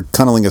giving up your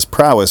cunnilingus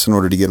prowess in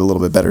order to get a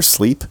little bit better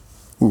sleep?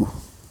 Ooh.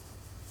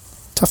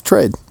 Tough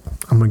trade.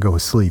 I'm going to go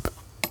with sleep.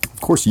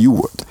 Of course you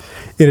would.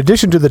 In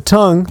addition to the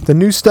tongue, the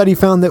new study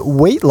found that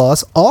weight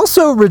loss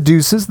also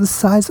reduces the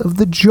size of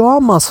the jaw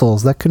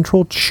muscles that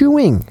control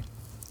chewing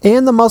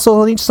and the muscle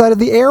on each side of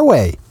the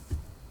airway.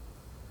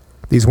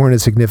 These weren't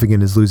as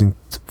significant as losing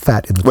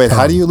fat in the tongue. Wait,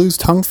 how do you lose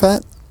tongue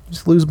fat?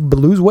 Just lose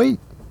weight,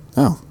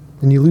 Oh.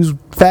 and you lose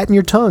fat in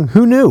your tongue.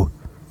 Who knew?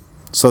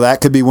 So that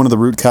could be one of the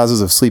root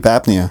causes of sleep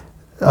apnea.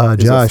 Is a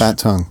Josh, fat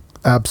tongue.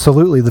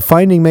 absolutely. The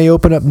finding may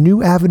open up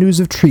new avenues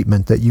of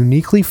treatment that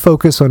uniquely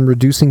focus on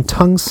reducing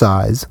tongue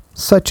size,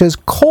 such as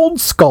cold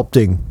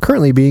sculpting,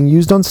 currently being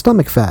used on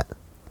stomach fat.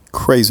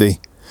 Crazy.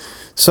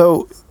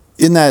 So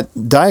in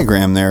that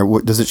diagram there,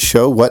 does it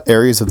show what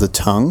areas of the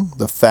tongue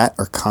the fat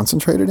are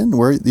concentrated in?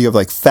 Where you have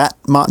like fat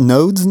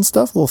nodes and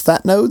stuff, little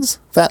fat nodes,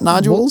 fat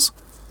nodules?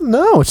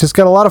 No, it's just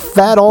got a lot of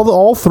fat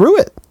all through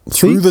it.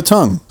 Through See? the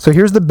tongue. So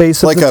here's the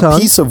base Like of the a tongue.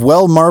 piece of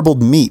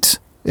well-marbled meat.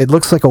 It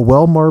looks like a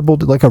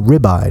well-marbled, like a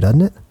ribeye,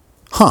 doesn't it?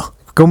 Huh.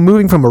 Go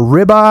moving from a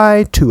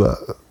ribeye to a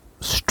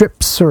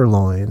strip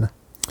sirloin.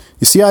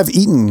 You see, I've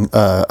eaten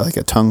like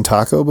a tongue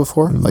taco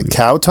before, like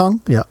cow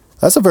tongue. Yeah.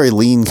 That's a very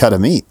lean cut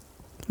of meat.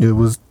 It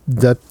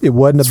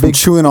wasn't a From big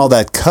chewing all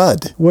that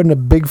cud. wasn't a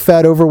big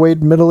fat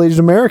overweight middle-aged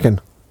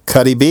American.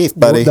 Cuddy beef,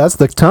 buddy. Well, that's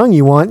the tongue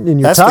you want in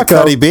your That's taco.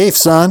 the cuddy beef,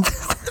 son.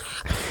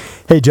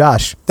 Hey,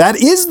 Josh. That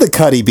is the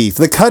cuddy beef.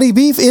 The cuddy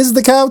beef is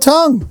the cow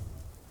tongue.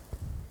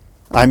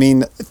 I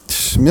mean,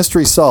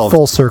 mystery solved.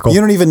 Full circle. You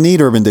don't even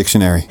need Urban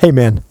Dictionary. Hey,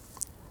 man.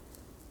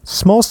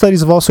 Small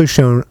studies have also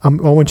shown, I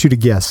want you to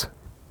guess,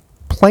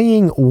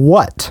 playing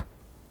what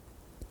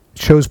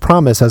shows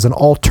promise as an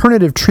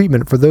alternative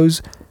treatment for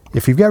those,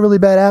 if you've got really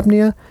bad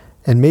apnea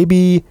and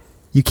maybe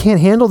you can't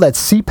handle that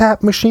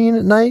CPAP machine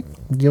at night,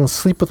 you don't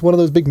sleep with one of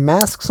those big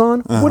masks on,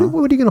 what are you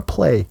going to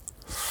play?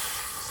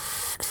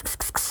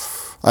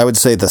 I would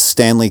say the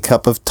Stanley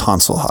Cup of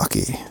tonsil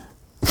hockey.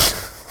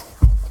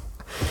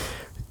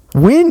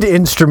 Wind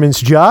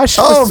instruments, Josh.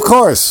 Oh, of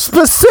course.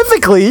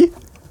 Specifically,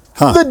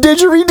 the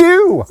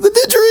didgeridoo. The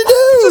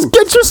didgeridoo. Just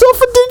get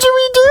yourself a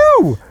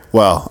didgeridoo.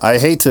 Well, I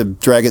hate to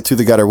drag it through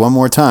the gutter one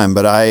more time,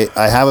 but I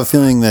have a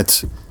feeling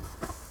that,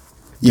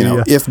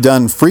 if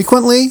done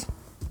frequently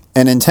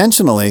and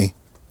intentionally,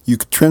 you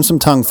could trim some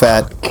tongue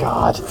fat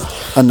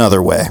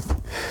another way.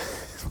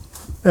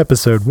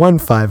 Episode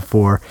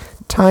 154,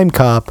 Time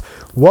Cop.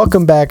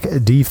 Welcome back,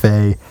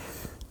 D-Fay.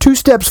 2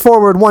 steps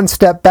forward, 1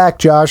 step back,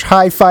 Josh.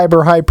 High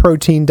fiber, high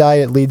protein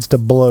diet leads to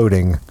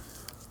bloating.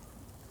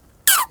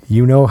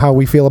 You know how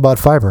we feel about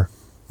fiber.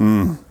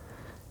 I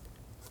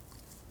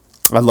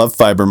love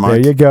fiber, Mark.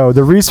 There you go.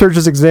 The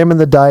researchers examined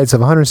the diets of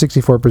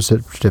 164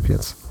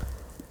 recipients.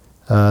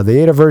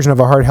 They ate a version of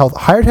a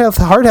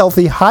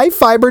heart-healthy,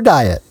 high-fiber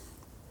diet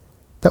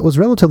that was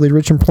relatively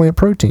rich in plant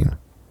protein.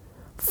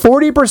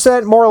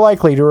 40% more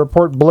likely to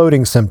report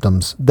bloating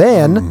symptoms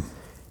than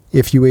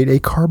if you ate a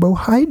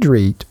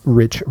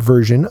carbohydrate-rich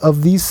version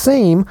of the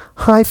same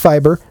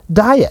high-fiber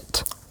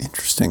diet.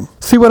 Interesting.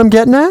 See what I'm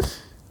getting at?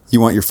 You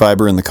want your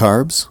fiber in the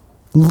carbs?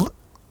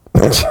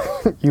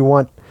 You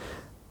want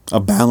a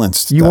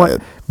balanced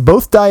diet.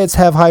 Both diets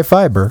have high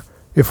fiber.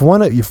 If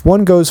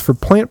one goes for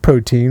plant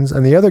proteins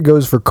and the other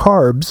goes for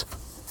carbs,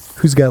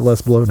 who's got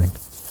less bloating?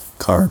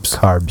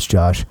 Carbs,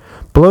 Josh.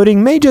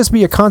 Bloating may just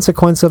be a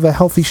consequence of a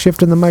healthy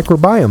shift in the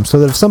microbiome, so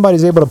that if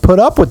somebody's able to put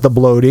up with the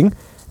bloating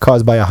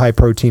caused by a high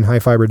protein, high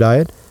fiber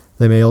diet,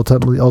 they may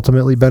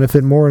ultimately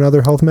benefit more in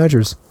other health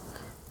measures.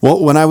 Well,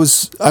 when I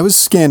was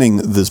scanning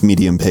this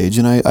Medium page,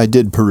 and I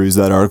did peruse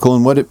that article,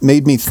 and what it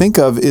made me think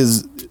of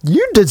is...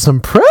 You did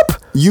some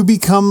prep? You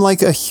become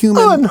like a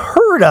human...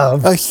 Unheard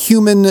of. A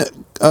human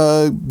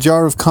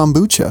jar of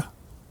kombucha.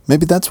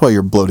 Maybe that's why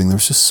you're bloating.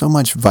 There's just so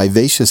much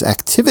vivacious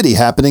activity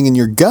happening in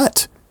your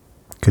gut.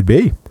 Could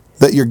be.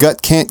 That your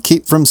gut can't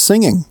keep from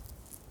singing.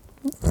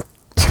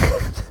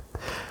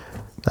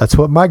 That's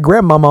what my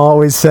grandmama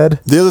always said.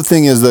 The other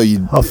thing is, though,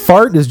 a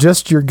fart is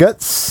just your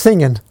gut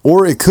singing.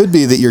 Or it could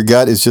be that your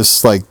gut is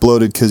just like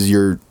bloated because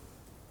you're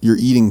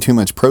eating too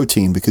much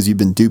protein because you've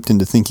been duped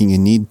into thinking you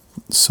need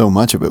so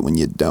much of it when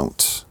you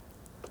don't.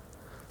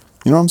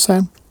 You know what I'm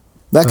saying?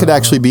 That could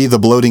actually be the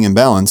bloating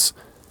imbalance.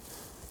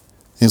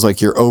 It's like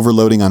you're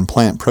overloading on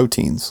plant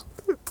proteins.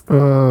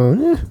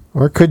 Or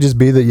it could just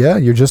be that,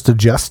 you're just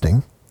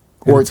adjusting.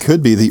 Or it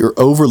could be that you're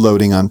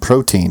overloading on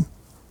protein.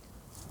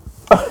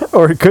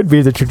 Or it could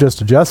be that you're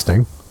just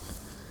adjusting.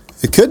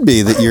 It could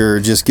be that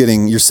you're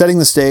setting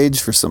the stage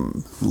for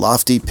some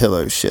lofty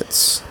pillow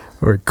shits.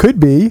 Or it could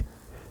be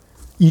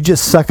you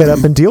just suck it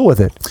up and deal with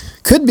it.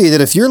 Could be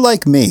that if you're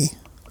like me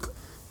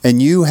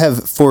and you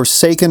have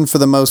forsaken, for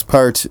the most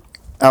part,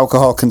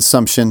 alcohol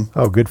consumption.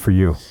 Oh, good for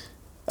you.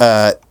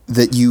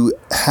 That you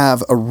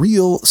have a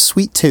real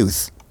sweet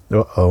tooth.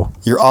 Uh-oh.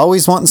 You're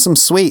always wanting some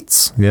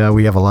sweets. Yeah,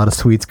 we have a lot of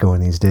sweets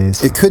going these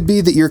days. It could be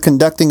that you're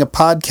conducting a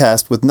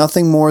podcast with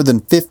nothing more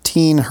than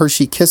 15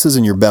 Hershey Kisses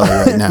in your belly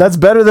right now. That's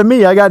better than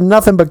me. I got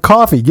nothing but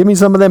coffee. Give me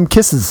some of them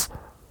kisses.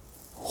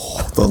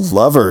 Oh, the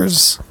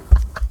lovers.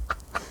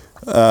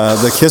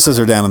 The kisses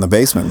are down in the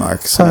basement, Mark.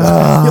 So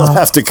you'll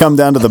have to come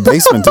down to the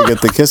basement to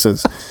get the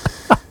kisses.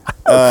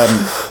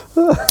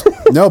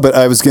 No, but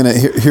I was going to...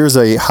 Here's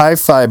a high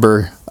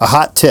fiber, a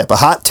hot tip, a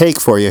hot take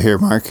for you here,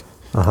 Mark.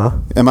 Uh-huh.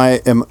 Am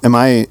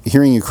I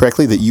hearing you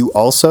correctly that you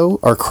also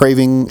are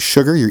craving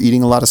sugar? You're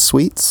eating a lot of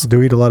sweets?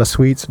 Do eat a lot of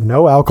sweets.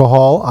 No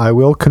alcohol. I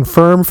will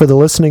confirm for the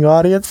listening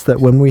audience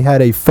that when we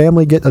had a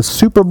family get a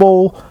Super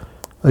Bowl,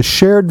 a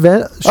shared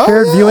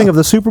viewing of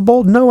the Super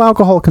Bowl, no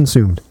alcohol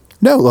consumed.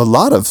 No, a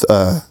lot of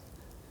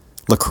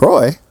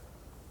LaCroix.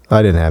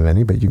 I didn't have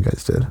any, but you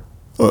guys did.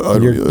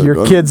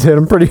 Your kids hit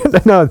them pretty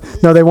good. No,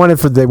 they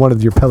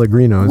wanted your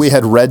Pellegrinos. We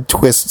had Red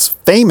Twist's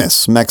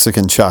famous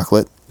Mexican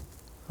chocolate.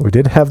 We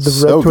did have the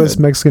Red Twist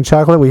Mexican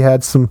chocolate. We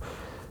had some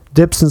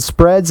dips and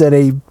spreads and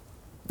a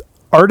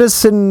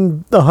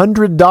artisan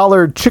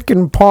 $100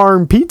 chicken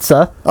parm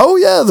pizza. Oh,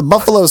 yeah, the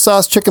buffalo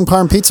sauce chicken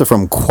parm pizza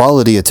from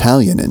Quality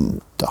Italian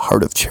in the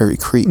heart of Cherry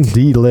Creek.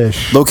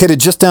 Delish. Located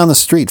just down the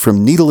street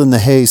from Needle in the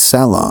Hay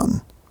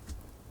Salon.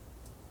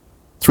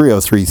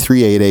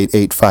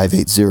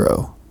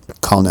 303-388-8580.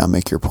 Call now,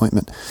 make your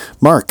appointment.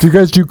 Mark. Do you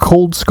guys do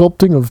cold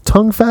sculpting of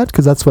tongue fat?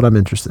 Because that's what I'm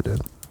interested in.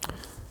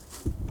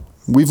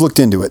 We've looked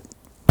into it.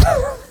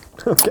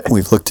 Okay.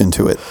 We've looked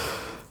into it.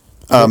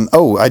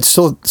 I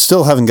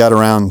still haven't got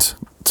around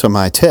to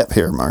my tip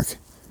here, Mark.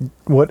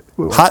 What?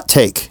 Hot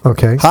take.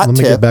 Okay. Hot Let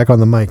me tip. get back on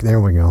the mic. There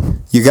we go.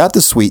 You got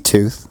the sweet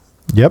tooth.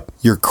 Yep.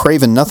 You're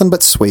craving nothing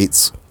but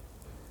sweets.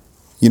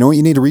 You know what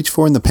you need to reach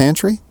for in the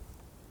pantry?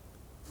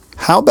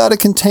 How about a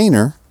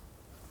container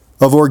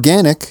of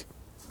organic,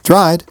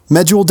 dried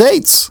medjool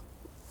dates?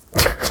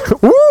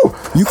 Woo!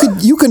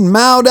 You can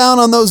mow down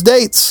on those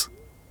dates.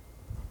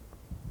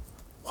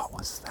 What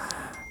was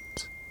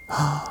that?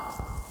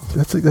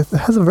 That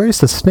has a very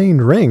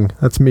sustained ring.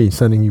 That's me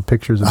sending you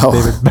pictures of Oh.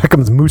 David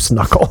Beckham's moose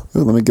knuckle.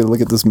 Ooh, let me get a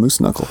look at this moose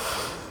knuckle.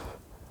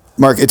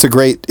 Mark, it's a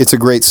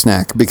great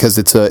snack because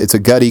it's a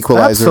gut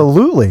equalizer.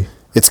 Absolutely.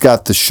 It's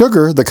got the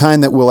sugar, the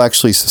kind that will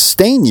actually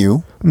sustain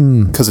you,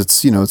 because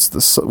it's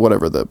the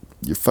whatever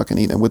you're fucking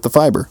eating with the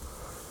fiber,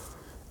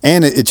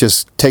 and it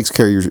just takes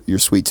care of your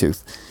sweet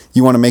tooth.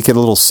 You want to make it a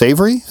little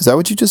savory? Is that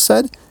what you just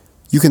said?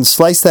 You can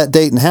slice that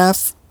date in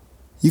half.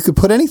 You could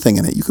put anything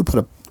in it. You could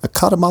put a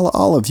Kalamata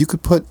olive. You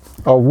could put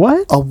A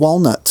what? a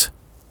walnut.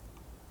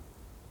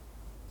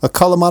 A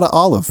Kalamata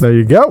olive. There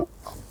you go.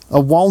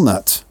 A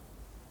walnut.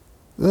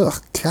 Ugh,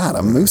 God,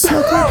 a moose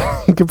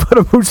knuckle? You can put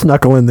a moose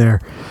knuckle in there.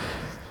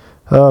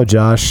 Oh,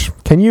 Josh.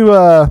 Can you,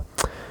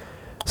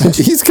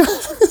 He's got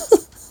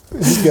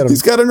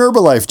he's got an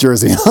Herbalife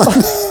jersey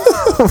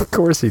on. of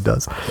course he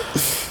does.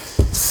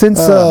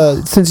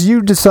 Since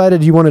you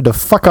decided you wanted to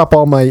fuck up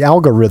all my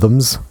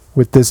algorithms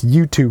with this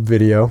YouTube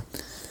video.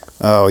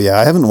 Oh, yeah.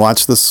 I haven't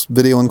watched this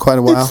video in quite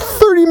a while. It's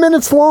 30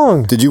 minutes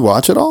long. Did you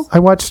watch it all? I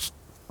watched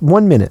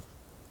 1 minute.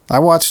 I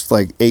watched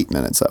like 8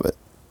 minutes of it.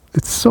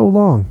 It's so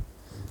long.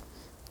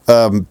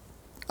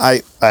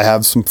 I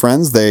have some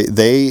friends.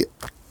 They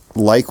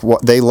like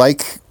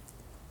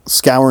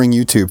scouring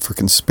YouTube for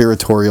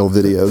conspiratorial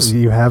videos.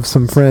 You have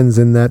some friends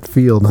in that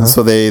field, huh?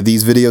 So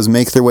these videos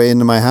make their way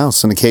into my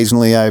house, and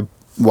occasionally I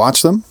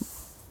watch them.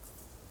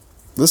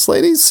 This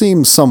lady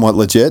seems somewhat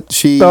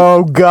legit.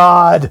 Oh,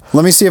 God.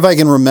 Let me see if I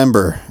can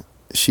remember.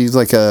 She's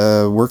like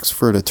works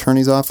for an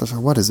attorney's office, or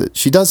what is it?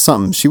 She does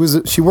something.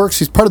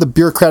 She's part of the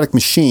bureaucratic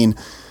machine,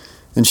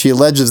 and she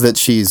alleges that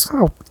she's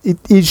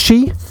Is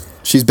she?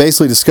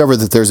 basically discovered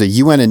that there's a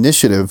UN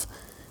initiative,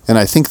 and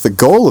I think the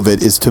goal of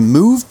it is to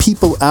move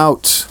people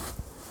out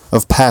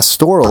of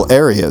pastoral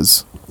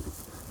areas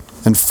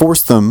and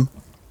force them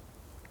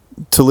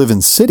to live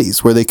in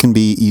cities where they can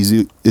be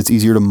easy. It's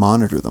easier to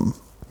monitor them.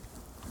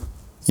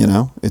 You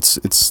know, it's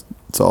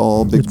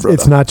all big brother.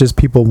 It's not just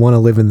people want to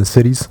live in the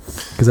cities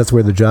because that's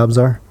where the jobs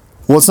are.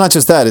 Well, it's not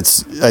just that.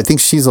 I think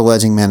she's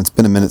alleging, man, it's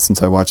been a minute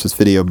since I watched this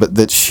video, but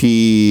that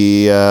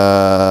she...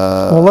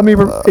 that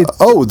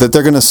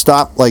they're going to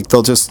stop,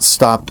 they'll just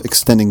stop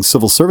extending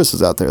civil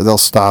services out there. They'll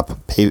stop,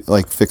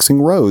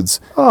 fixing roads.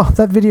 Oh,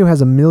 that video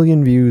has 1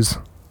 million views.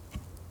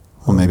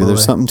 Well, maybe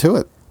there's something to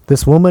it.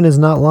 This woman is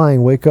not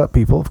lying. Wake up,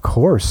 people. Of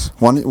course.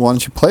 Why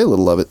don't you play a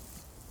little of it?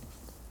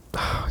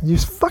 You're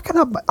fucking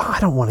up. I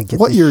don't want to get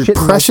What, this your shit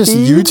in my precious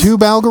feeds.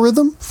 YouTube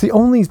algorithm? It's the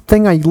only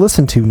thing I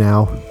listen to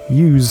now.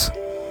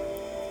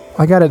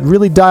 I got it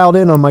really dialed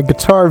in on my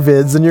guitar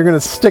vids, and you're going to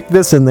stick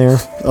this in there.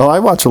 Oh, I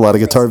watch a lot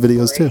of guitar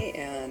videos, too.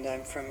 And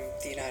I'm from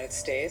the United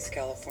States,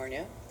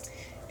 California.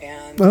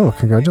 And Oh,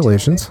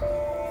 congratulations.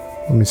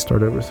 Let me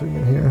start over so you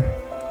can hear.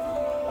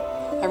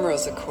 I'm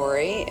Rosa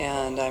Corey,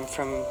 and I'm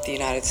from the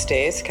United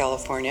States,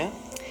 California.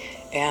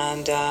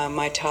 And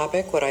my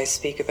topic, what I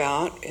speak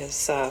about,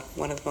 is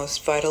one of the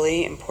most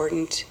vitally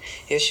important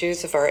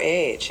issues of our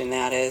age, and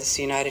that is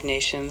United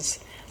Nations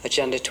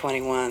Agenda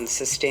 21,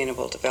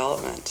 Sustainable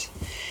Development.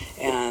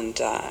 And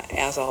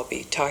as I'll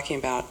be talking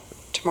about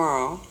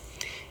tomorrow,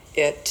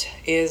 it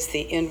is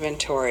the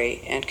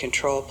inventory and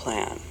control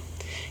plan.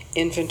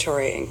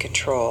 Inventory and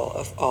control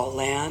of all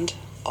land,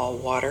 all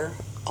water,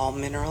 all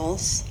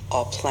minerals,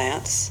 all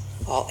plants,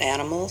 all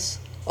animals,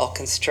 all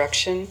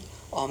construction,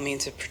 all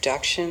means of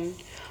production,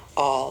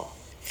 all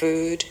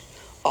food,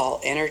 all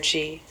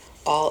energy,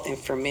 all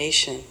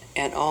information,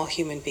 and all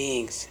human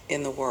beings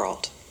in the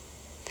world.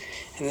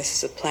 And this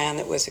is a plan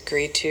that was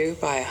agreed to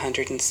by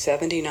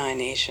 179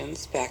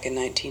 nations back in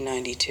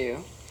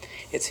 1992.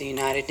 It's a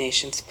United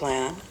Nations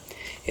plan.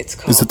 It's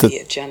called the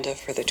Agenda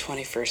for the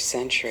 21st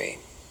Century.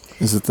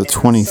 Is it the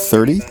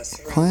 2030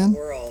 plan?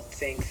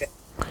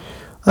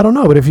 I don't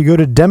know, but if you go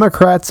to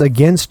Democrats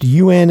Against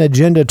UN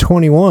Agenda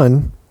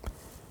 21,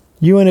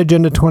 UN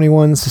Agenda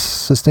 21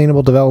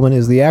 Sustainable Development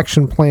is the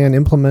action plan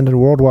implemented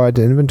worldwide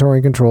to inventory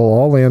and control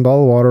all land,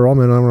 all water, all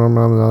men,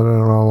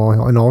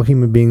 and all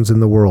human beings in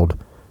the world.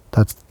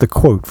 That's the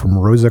quote from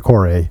Rosa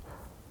Corey.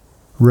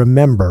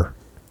 Remember,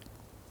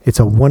 it's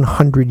a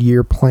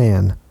 100-year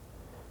plan.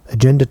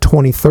 Agenda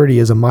 2030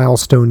 is a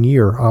milestone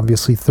year,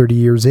 obviously 30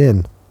 years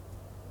in.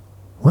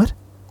 What?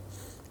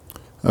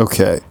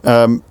 Okay.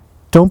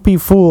 Don't be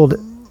fooled.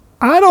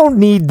 I don't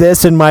need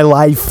this in my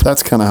life.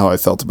 That's kind of how I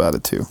felt about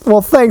it, too.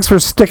 Well, thanks for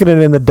sticking it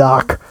in the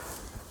doc.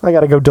 I got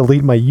to go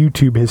delete my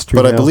YouTube history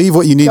But now. I believe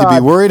what you need to be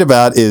worried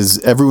about is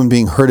everyone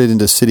being herded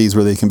into cities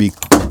where they can be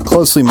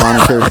closely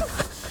monitored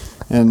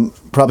and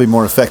probably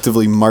more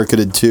effectively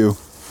marketed, too.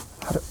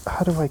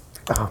 How do I...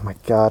 Oh, my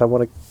God. I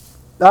want to...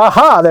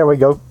 Aha! There we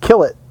go.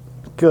 Kill it.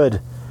 Good.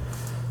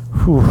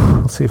 Whew.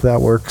 Let's see if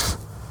that works.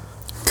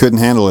 Couldn't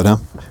handle it, huh?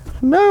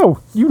 No,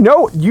 you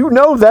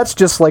know that's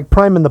just like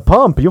priming the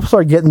pump. You'll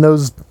start getting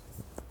those.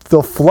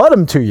 They'll flood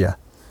them to you.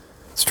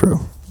 It's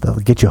true. They'll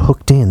get you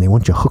hooked in. They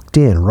want you hooked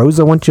in.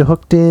 Rosa wants you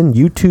hooked in.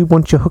 YouTube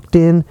wants you hooked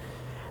in.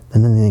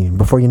 And then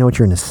before you know it,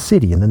 you're in a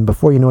city. And then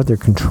before you know it, they're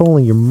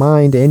controlling your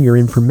mind and your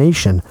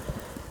information.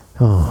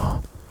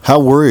 Oh, How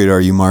worried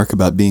are you, Mark,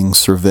 about being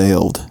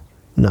surveilled?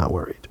 not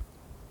worried.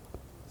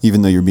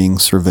 Even though you're being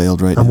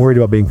surveilled right I'm now. worried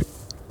about being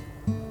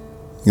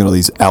You got all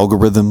these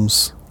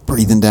algorithms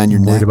breathing down your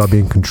worried neck. about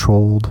being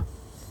controlled.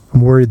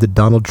 I'm worried that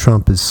Donald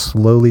Trump is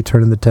slowly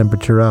turning the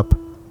temperature up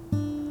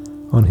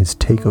on his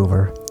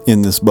takeover.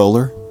 In this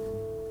bowler?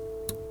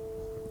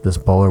 This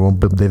bowler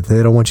won't. If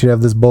they don't want you to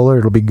have this bowler,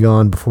 it'll be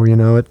gone before you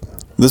know it.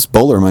 This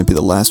bowler might be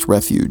the last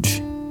refuge.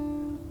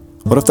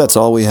 What if that's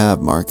all we have,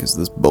 Mark, is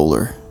this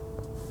bowler?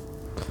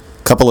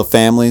 Couple of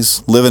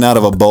families living out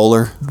of a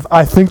bowler.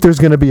 I think there's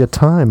going to be a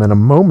time and a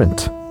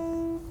moment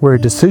where a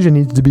decision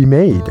needs to be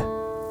made.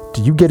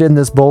 Do you get in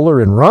this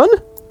bowler and run?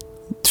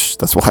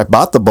 That's why I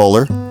bought the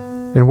bowler.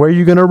 And where are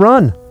you going to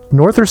run?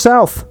 North or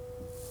south?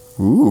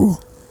 Ooh.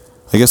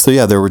 I guess,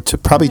 yeah, there were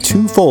probably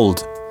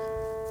twofold.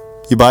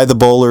 You buy the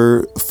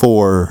bowler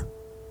for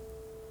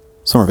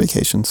summer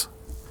vacations,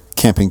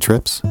 camping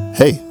trips.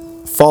 Hey,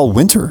 fall,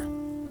 winter,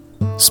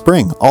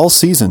 spring, all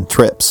season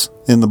trips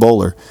in the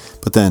bowler.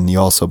 But then you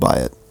also buy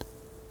it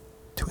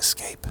to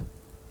escape.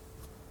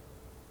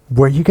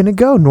 Where are you going to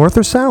go? North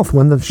or south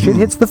when the shit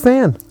hits the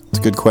fan? It's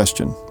a good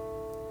question.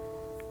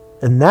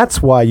 And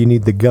that's why you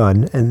need the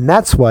gun. And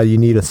that's why you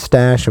need a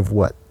stash of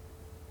what?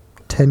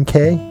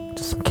 10K?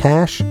 Just some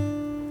cash?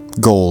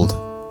 Gold.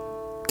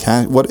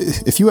 Cash, what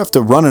if you have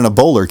to run in a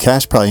bowler?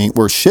 Cash probably ain't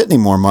worth shit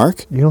anymore,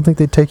 Mark. You don't think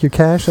they'd take your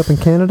cash up in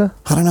Canada?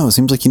 I don't know. It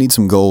seems like you need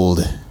some gold.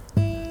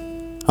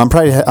 I'm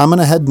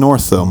gonna head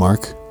north though,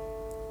 Mark.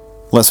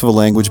 Less of a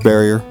language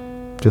barrier.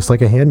 Just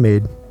like a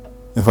handmaid.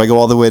 If I go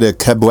all the way to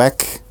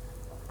Quebec.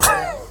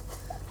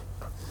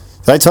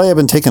 Did I tell you I've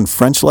been taking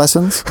French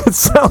lessons? It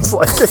sounds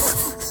like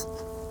it.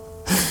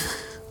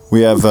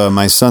 We have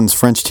my son's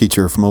French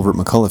teacher from over at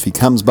McCullough. He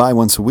comes by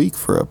once a week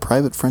for a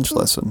private French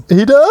lesson.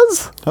 He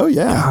does? Oh,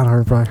 yeah.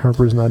 God,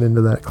 Harper's not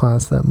into that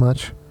class that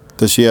much.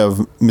 Does she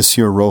have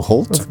Monsieur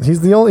Roholt?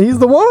 He's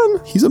the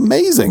one. He's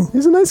amazing.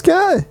 He's a nice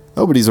guy.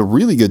 Oh, but he's a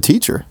really good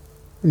teacher.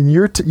 And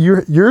you're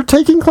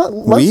taking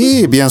lessons?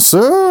 Oui, bien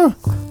sûr.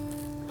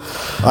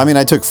 I mean,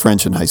 I took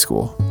French in high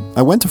school.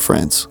 I went to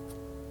France.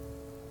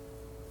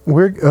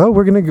 We're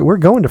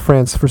going to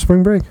France for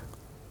spring break.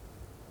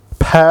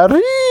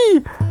 Paris.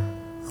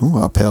 Ooh,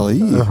 à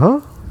Paris.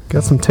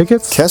 Got some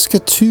tickets. Qu'est-ce que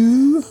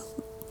tu...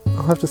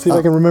 I'll have to see if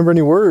I can remember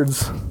any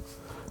words.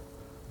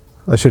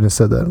 I shouldn't have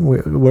said that.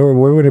 We're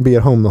going to be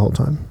at home the whole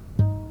time,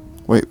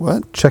 Wait,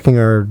 what? checking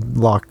our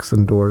locks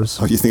and doors.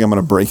 Oh, you think I'm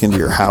going to break into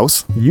your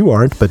house? You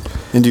aren't, but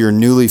Into your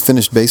newly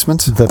finished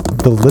basement?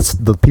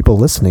 the people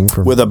listening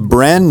from With a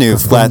brand new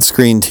flat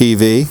screen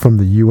TV. from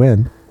the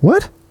UN.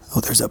 What? Oh,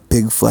 there's a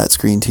big flat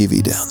screen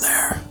TV down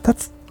there.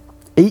 That's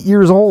 8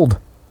 years old.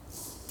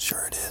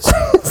 Sure it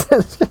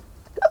is.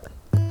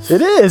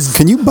 It is.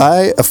 Can you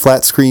buy a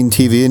flat screen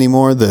TV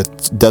anymore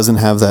that doesn't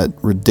have that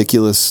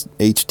ridiculous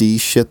HD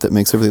shit that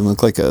makes everything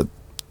look like a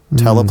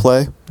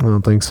teleplay? I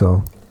don't think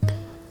so.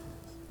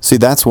 See,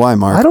 that's why,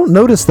 Mark. I don't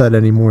notice that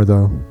anymore,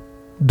 though.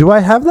 Do I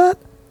have that?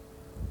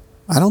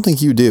 I don't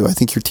think you do. I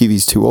think your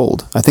TV's too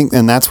old.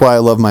 And that's why I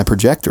love my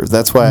projectors.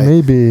 That's why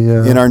Maybe.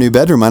 in our new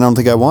bedroom, I don't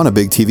think I want a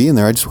big TV in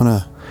there. I just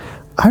want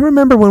I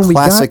remember when a we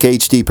got... classic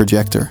HD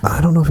projector.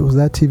 I don't know if it was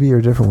that TV or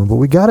a different one, but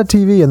we got a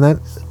TV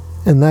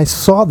and I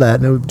saw that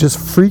and it just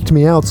freaked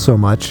me out so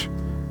much.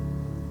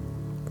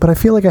 But I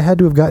feel like I had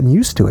to have gotten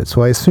used to it,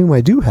 so I assume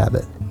I do have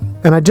it.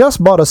 And I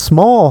just bought a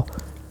small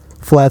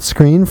flat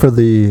screen for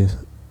the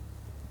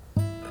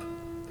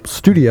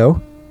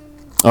studio,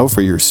 Oh,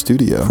 for your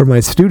studio. for my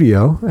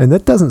studio, and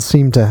that doesn't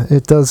seem to...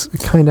 It does...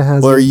 It kind of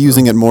has... Well, are you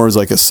using it more as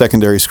like a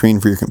secondary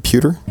screen for your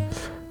computer?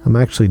 I'm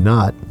actually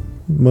not.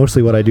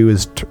 Mostly what I do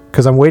is...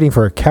 Because I'm waiting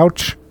for a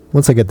couch.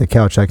 Once I get the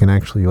couch, I can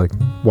actually like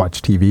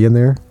watch TV in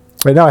there.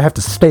 Right now I have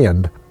to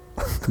stand.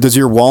 Does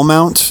your wall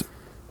mount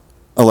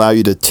allow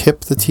you to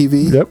tip the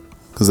TV? Yep.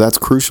 Because that's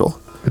crucial.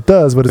 It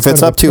does, but it's If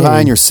it's kind of up a too high pain.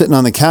 and you're sitting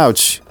on the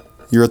couch,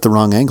 you're at the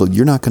wrong angle.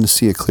 You're not going to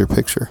see a clear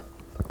picture.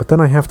 But then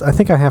I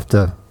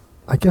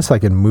guess I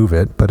can move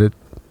it, but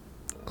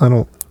I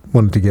don't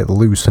want it to get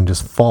loose and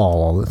just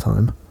fall all the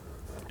time.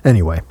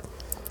 Anyway.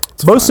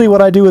 Mostly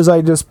what I do is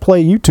I just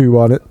play YouTube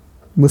on it.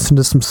 Listen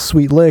to some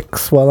sweet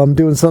licks while I'm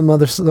doing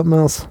something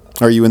else.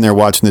 Are you in there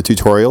watching the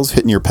tutorials,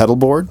 hitting your pedal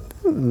board,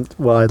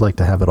 Well, I'd like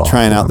to have it all.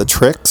 trying out the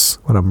tricks?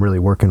 when I'm really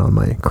working on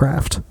my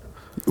craft.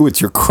 Ooh,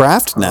 it's your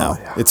craft now.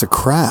 yeah. It's a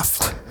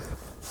craft.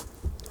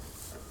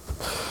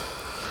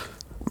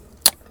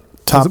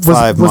 Top Was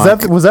five,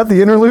 Mark. was that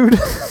the interlude?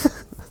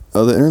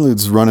 Oh, the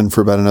interlude's running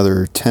for about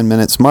another 10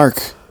 minutes.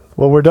 Mark,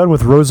 Well, we're done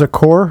with Rosa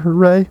Core,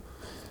 Ray.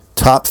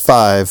 top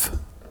five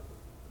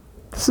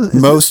This is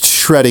most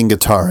shredding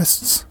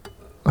guitarists.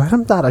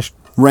 I'm not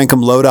Rank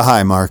them low to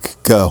high, Mark.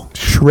 Go.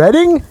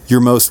 Shredding? Your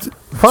most...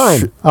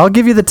 Fine. I'll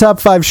give you the top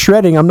 5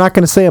 shredding. I'm not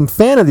going to say I'm a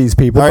fan of these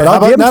people, All right,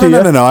 but I'll give them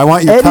to you. No. I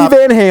want your Eddie top...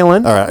 Van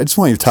Halen. All right, I just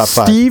want your top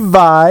 5. Steve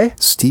Vai.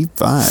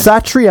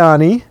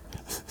 Satriani.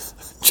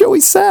 Joey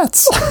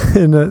Sats.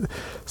 And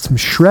some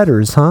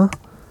shredders, huh?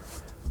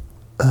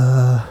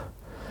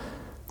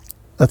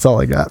 That's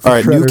all I got. All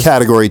right, shredders. new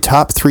category,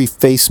 top 3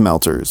 face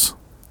melters.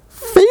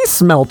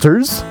 Face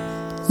melters?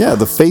 Yeah,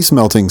 the face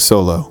melting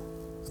solo.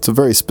 It's a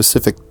very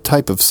specific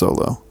type of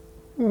solo.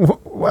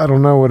 I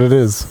don't know what it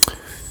is.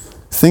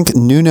 Think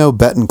Nuno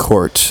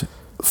Betancourt,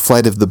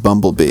 Flight of the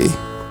Bumblebee.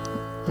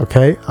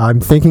 Okay, I'm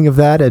thinking of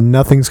that and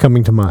nothing's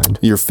coming to mind.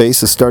 Your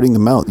face is starting to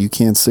melt. You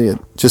can't see it.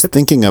 Just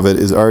thinking of it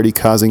is already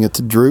causing it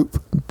to droop.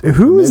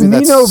 Who is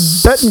Maybe Nino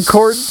that's-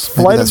 Betancourt's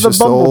Flight of That's the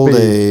just old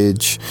Bumblebee?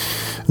 age.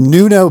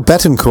 Nuno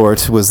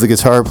Betancourt was the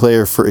guitar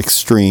player for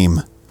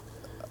Extreme.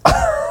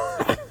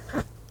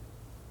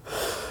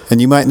 And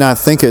you might not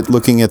think it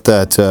looking at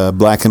that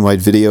black and white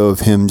video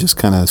of him just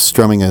kind of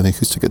strumming an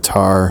acoustic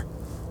guitar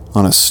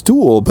on a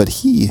stool, but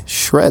he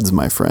shreds,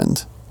 my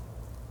friend.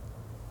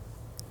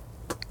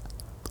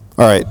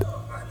 All right.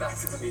 Back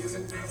to the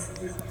music.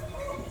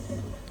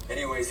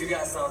 Anyways, you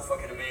guys sound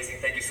fucking amazing.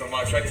 Thank you so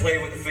much. I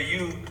play with, for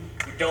you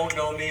who don't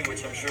know me,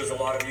 which I'm sure is a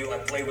lot of you, I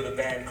play with a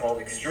band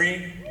called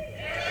Extreme.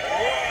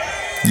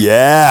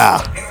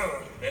 Yeah.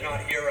 They're not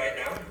here right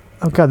now.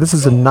 Oh god, this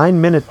is a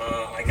 9-minute.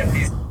 I got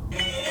these.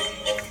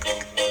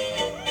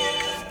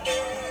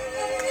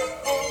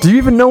 Do you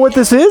even know what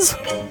this is?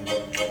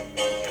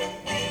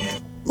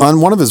 On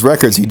one of his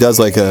records, he does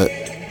like a...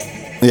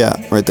 Yeah,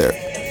 right there.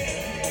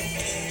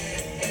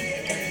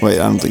 Wait,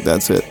 I don't think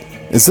that's it.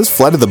 Is this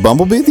Flight of the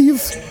Bumblebee that you've...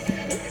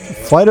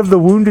 Flight of the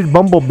Wounded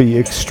Bumblebee,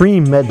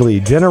 Extreme Medley,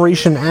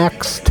 Generation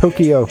Axe,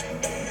 Tokyo.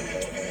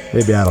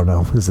 Maybe, I don't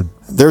know. Is it?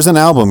 There's an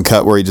album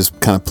cut where he just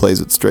kind of plays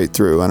it straight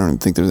through. I don't even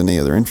think there's any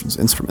other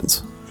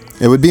instruments.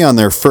 It would be on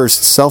their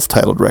first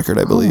self-titled record,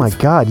 I Oh believe. my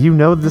god, you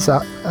know this.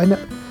 I know.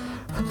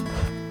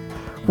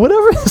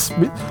 Whatever this.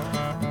 I'm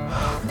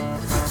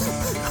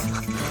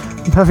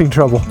having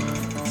trouble.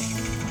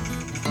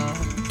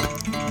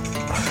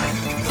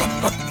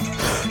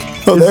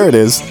 Oh, there it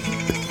is.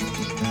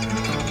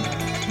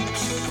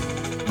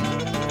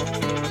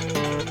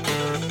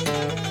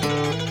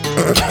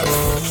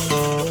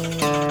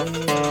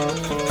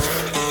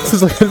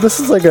 This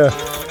is like a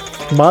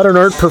modern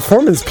art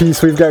performance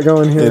piece we've got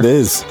going here. It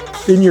is.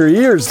 In your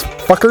ears,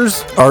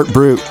 fuckers. Art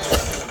Brute.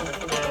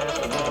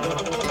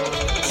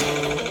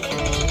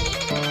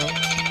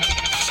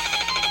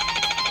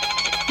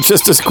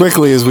 Just as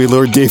quickly as we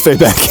lured Defe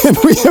back in,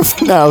 we have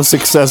now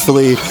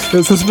successfully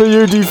This is for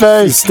you,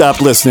 D-Face.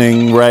 stopped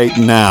listening right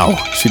now.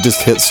 She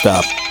just hit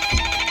stop.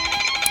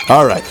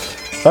 All right.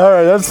 All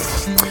right,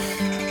 that's.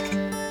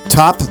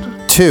 Top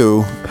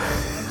 2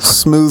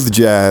 smooth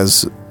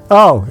jazz.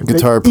 Oh,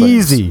 Guitar players.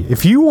 easy.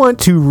 If you want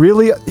to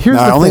really, here's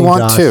No, the I only thing,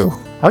 want Josh. 2.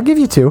 I'll give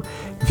you 2.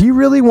 If you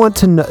really want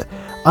to know,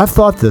 I've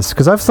thought this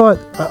because I've thought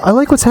I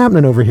like what's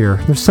happening over here.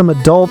 There's some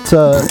adult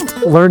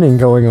learning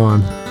going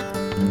on.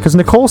 Because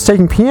Nicole's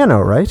taking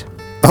piano, right?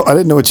 Oh, I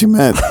didn't know what you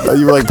meant.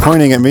 You were like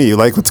pointing at me. You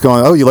like what's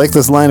going on? Oh, you like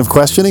this line of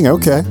questioning?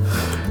 Okay.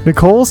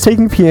 Nicole's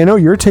taking piano.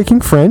 You're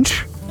taking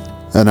French.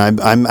 And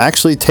I'm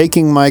actually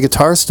taking my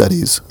guitar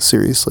studies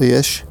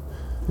seriously-ish.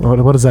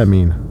 What does that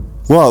mean?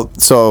 Well,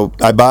 so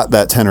I bought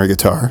that tenor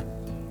guitar.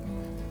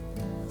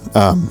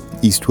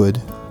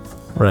 Eastwood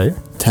Right.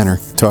 tenor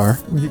guitar.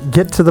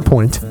 Get to the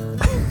point.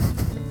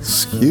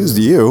 Excuse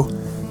you.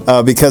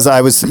 Because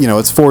I was,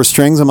 it's 4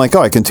 strings. I'm like,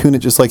 oh, I can tune it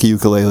just like a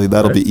ukulele.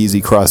 That'll Right. be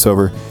easy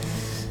crossover.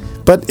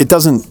 But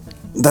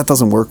that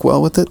doesn't work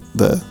well with it,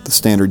 the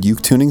standard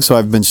uke tuning. So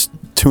I've been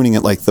tuning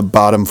it like the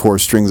bottom 4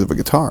 strings of a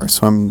guitar.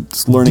 So I'm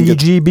just learning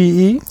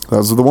DGBE.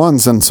 those are the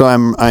ones. And so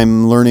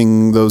I'm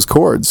learning those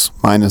chords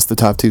minus the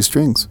top 2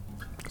 strings.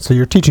 So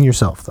you're teaching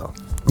yourself, though.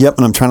 Yep,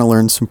 and I'm trying to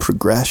learn some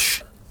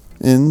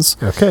progressions.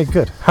 Okay,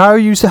 good. How are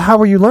you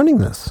learning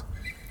this?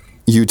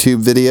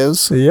 YouTube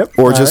videos. Yep.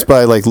 Or All just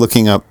by like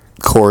looking up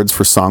chords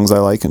for songs I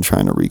like and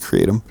trying to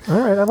recreate them. All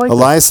right, I like that.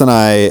 Elias and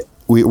I,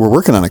 we're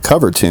working on a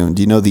cover tune.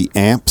 Do you know the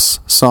Amps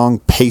song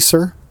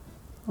Pacer?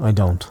 I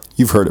don't.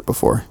 You've heard it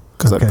before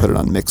because Okay. I put it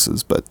on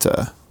mixes, but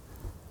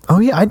Oh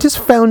yeah, I just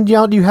found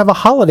out you have a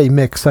holiday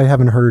mix I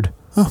haven't heard.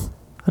 Oh.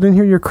 I didn't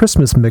hear your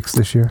Christmas mix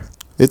this year.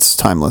 it's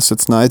timeless.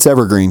 It's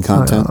evergreen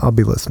content. I'll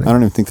be listening. I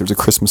don't even think there's a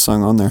Christmas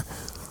song on there.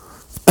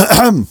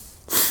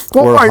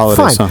 Well, or a all right, holiday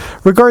fine. song.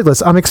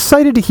 Regardless, I'm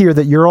excited to hear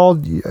that you're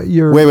Wait.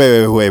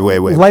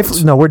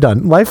 No, we're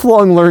done.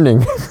 Lifelong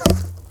learning.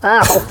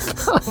 Ow.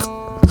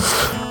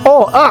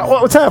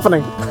 What's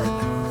happening?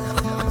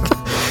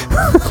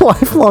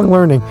 Lifelong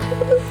learning.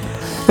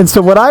 And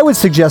so what I would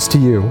suggest to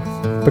you,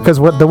 because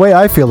the way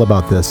I feel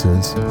about this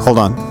is, Hold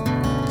on.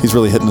 He's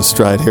really hitting a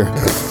stride here.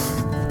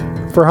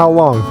 for how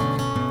long?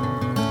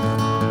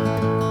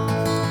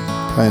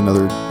 Probably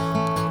another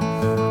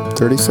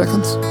 30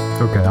 seconds.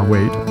 Okay, I'll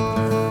wait.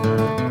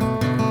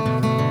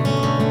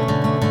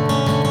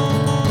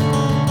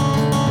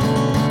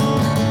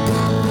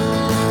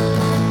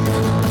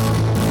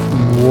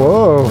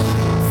 Whoa.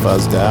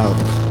 fuzzed out.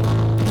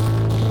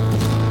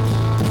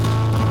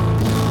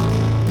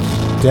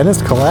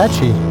 Dennis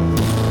Kalachi.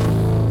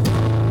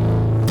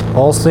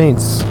 All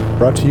Saints,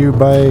 brought to you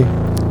by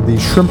the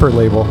Shrimper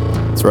label.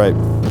 That's right.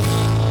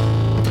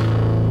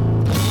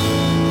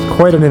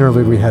 Quite an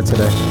interlude we had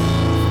today.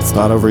 It's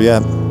not over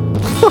yet.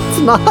 It's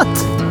not.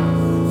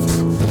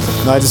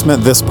 No, I just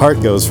meant this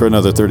part goes for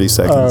another 30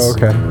 seconds. Oh,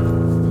 okay.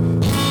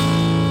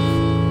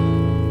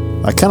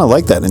 I kind of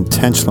like that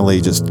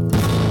intentionally just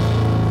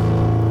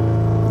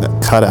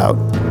that cut out.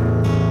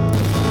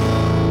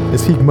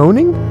 Is he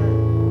moaning?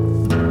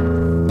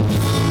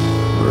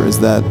 Or is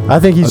that I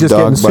think he's a just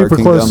dog getting super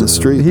barking close. down the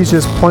street? He's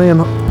just playing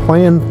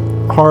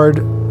hard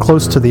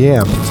close to the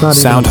amp. It's not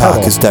even a Soundhawk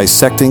pedal. is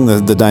dissecting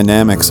the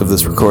dynamics of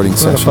this recording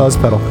It's not a session. fuzz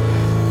pedal.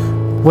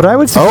 What I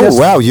would suggest...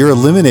 Oh, wow, you're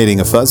eliminating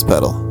a fuzz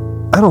pedal.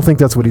 I don't think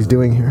that's what he's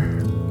doing here.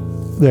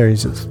 There,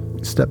 he's just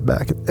stepped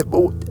back.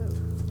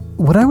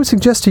 What I would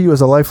suggest to you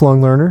as a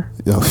lifelong learner,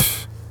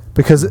 Oh,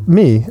 because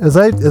me, as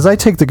I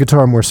take the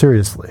guitar more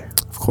seriously,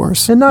 of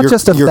course. and not Your-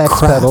 just your effects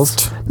craft.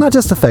 pedals, not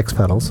just effects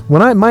pedals.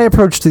 My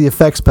approach to the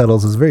effects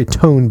pedals is very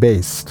tone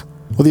based.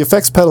 Well, the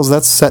effects pedals,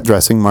 that's set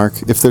dressing, Mark.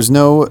 If there's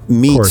no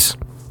meat, course.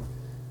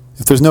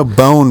 if there's no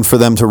bone for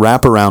them to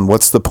wrap around,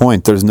 what's the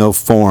point? There's no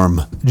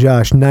form.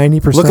 Josh,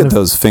 90%. Look at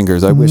those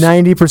fingers. I wish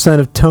 90%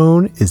 of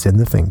tone is in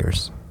the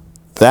fingers.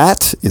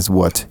 that is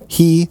what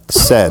he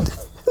said.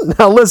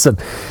 Now listen.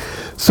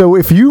 So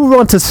if you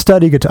want to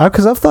study guitar,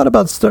 because I've thought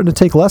about starting to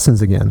take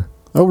lessons again,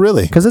 Oh,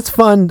 really? because it's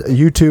fun, a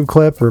YouTube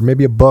clip or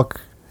maybe a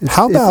book.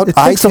 How about it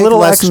I takes a take little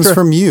lessons extra.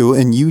 from you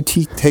and you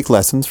take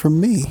lessons from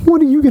me?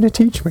 What are you going to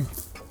teach me?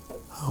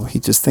 Oh, he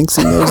just thinks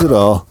he knows it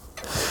all.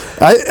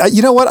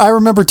 You know what? I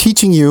remember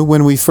teaching you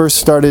when we first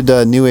started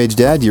New Age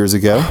Dad years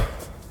ago.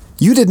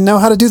 You didn't know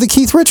how to do the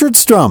Keith Richards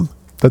strum.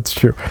 That's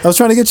true. I was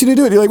trying to get you to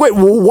do it. You're like, wait,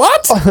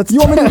 what? You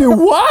want me to do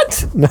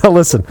what? Now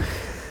listen.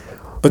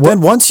 But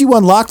then once you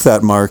unlocked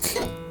that, Mark,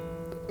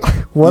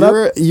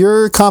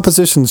 your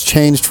compositions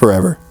changed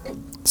forever.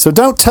 So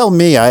don't tell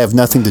me I have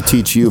nothing to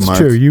teach you, It's Mark.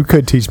 true. You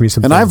could teach me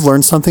some And things. I've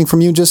learned something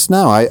from you just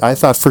now. I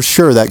thought for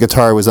sure that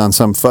guitar was on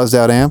some fuzzed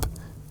out amp.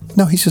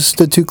 No, he just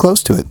stood too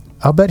close to it.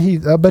 I'll bet you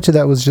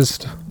that was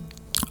just...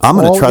 I'm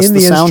going all to trust in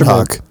the the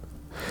Soundhawk.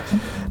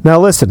 instrument. Now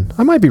listen.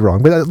 I might be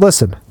wrong, but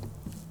listen.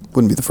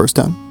 Wouldn't be the first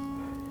time.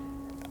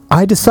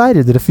 I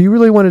decided that if you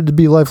really wanted to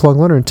be a lifelong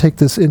learner and take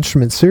this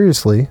instrument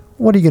seriously,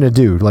 what are you going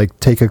to do? Like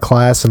take a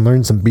class and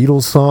learn some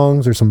Beatles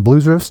songs or some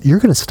blues riffs? You're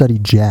going to study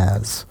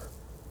jazz.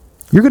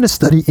 You're going to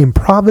study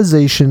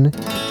improvisation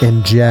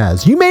and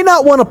jazz. You may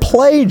not want to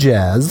play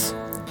jazz,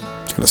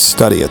 I'm going to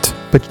study it.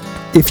 but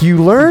if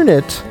you learn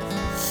it,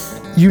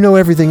 you know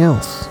everything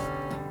else.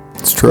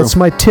 It's true. That's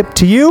my tip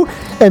to you.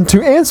 And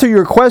to answer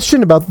your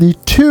question about the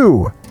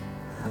two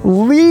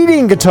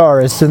leading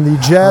guitarists in the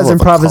jazz love a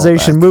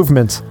improvisation callback.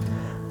 movement,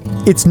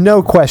 it's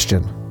no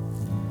question.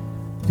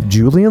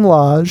 Julian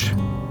Lage,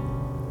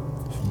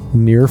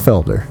 Nir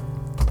Felder.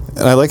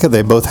 And I like how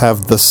they both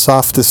have the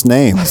softest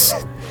names.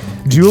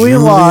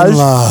 Julian Lage,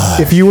 Lage.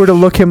 if you were to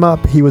look him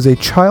up, he was a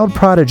child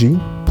prodigy,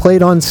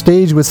 played on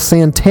stage with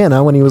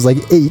Santana when he was like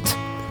 8.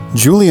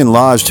 Julian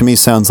Lage to me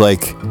sounds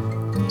like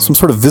some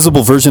sort of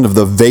visible version of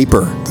the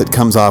vapor that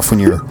comes off when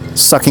you're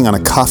sucking on a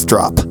cough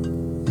drop.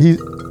 He.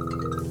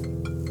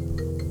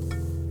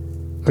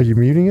 Are you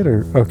muting it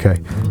or okay?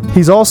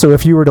 He's also,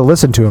 if you were to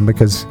listen to him,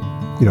 because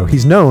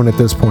he's known at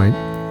this point.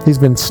 He's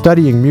been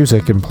studying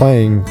music and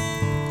playing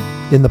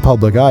in the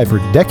public eye for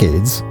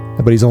decades,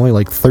 but he's only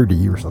like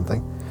 30 or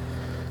something.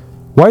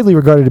 Widely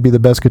regarded to be the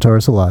best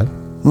guitarist alive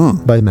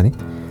by many.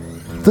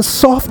 The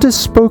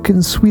softest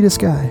spoken, sweetest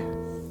guy.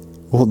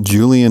 Well,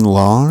 Julian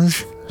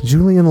Lage?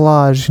 Julian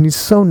Lage, and he's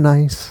so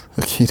nice.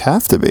 He'd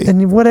have to be.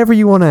 And whatever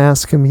you want to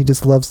ask him, he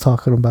just loves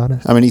talking about it.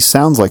 I mean, he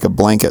sounds like a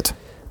blanket.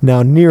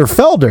 Now, Nir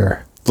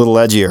Felder, A little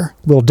edgier.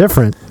 a little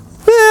different.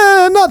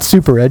 Not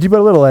super edgy, but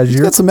a little edgier.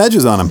 He's got some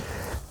edges on him.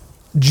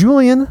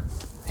 Julian,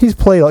 he's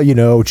played,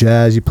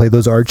 jazz. You play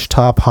those arch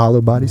top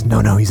hollow bodies.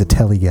 No, he's a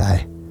telly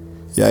guy.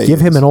 Yeah, Give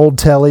him an old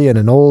telly and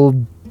an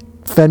old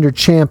Fender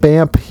Champ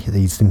amp.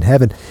 He's in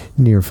heaven.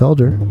 Nir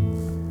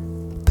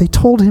Felder. They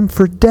told him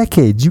for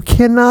decades, you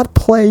cannot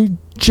play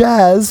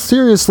jazz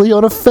seriously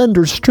on a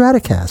Fender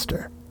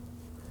Stratocaster.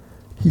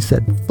 He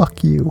said,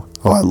 fuck you.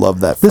 Oh, I love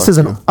that. This Fuck is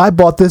you. I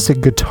bought this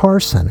at Guitar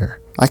Center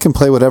I can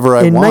play whatever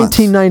I in want.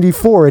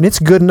 1994, and it's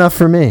good enough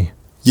for me.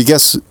 You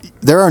guess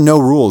there are no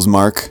rules,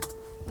 Mark.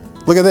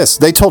 Look at this.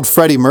 They told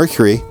Freddie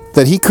Mercury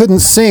that he couldn't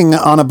sing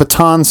on a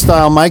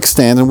baton-style mic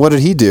stand, and what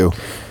did he do?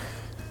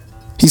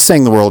 He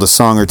sang the world a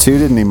song or two,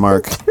 didn't he,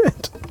 Mark?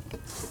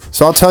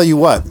 So I'll tell you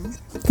what.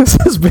 This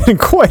has been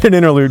quite an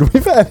interlude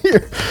we've had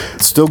here.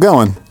 It's still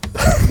going.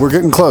 We're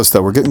getting close,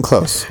 though. We're getting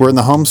close. We're in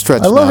the home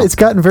stretch I love now. it. It's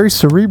gotten very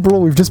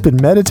cerebral. We've just been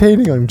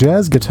meditating on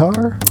jazz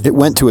guitar. It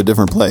went to a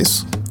different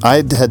place. I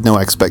had no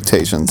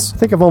expectations. I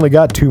think I've only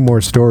got 2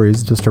 more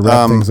stories just to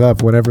wrap things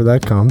up whenever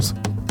that comes.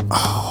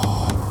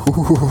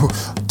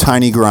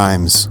 Tiny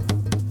Grimes.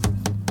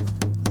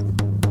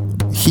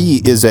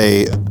 He is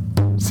a...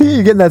 See,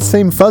 you're getting that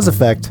same fuzz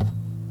effect.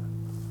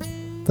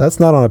 That's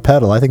not on a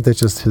pedal. I think that's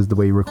just the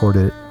way he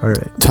recorded it. All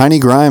right. Tiny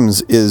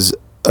Grimes is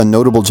a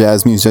notable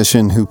jazz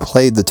musician who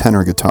played the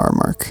tenor guitar,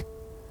 Mark.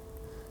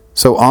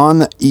 So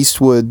on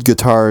Eastwood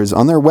Guitars,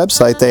 on their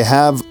website, they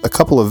have a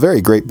couple of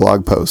very great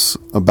blog posts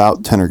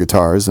about tenor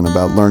guitars and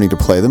about learning to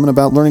play them and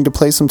about learning to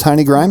play some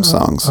Tiny Grimes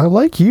songs. I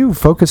like you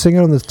focusing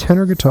on the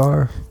tenor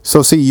guitar.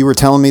 So see, you were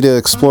telling me to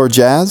explore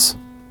jazz?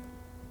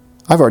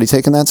 I've already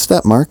taken that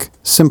step, Mark.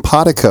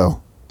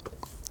 Simpatico.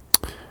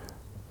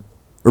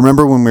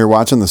 Remember when we were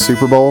watching the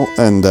Super Bowl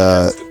and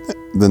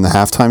then the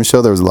halftime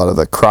show, there was a lot of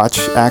the crotch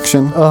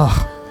action?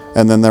 Ugh.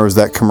 And then there was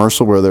that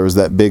commercial where there was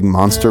that big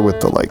monster with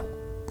the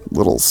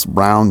little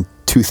round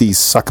toothy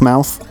suck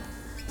mouth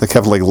that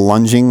kept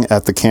lunging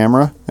at the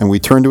camera, and we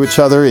turned to each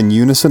other in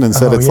unison and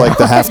said, like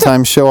the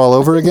halftime show all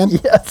over again.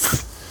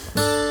 Yes.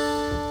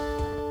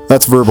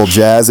 That's Verbal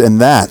Jazz, and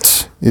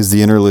that is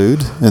the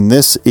interlude, and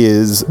this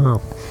is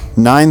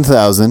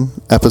 9000,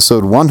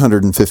 episode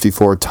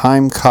 154,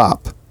 Time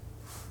Cop.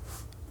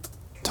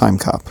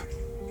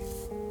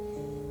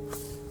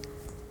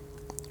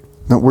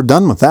 No, we're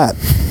done with that.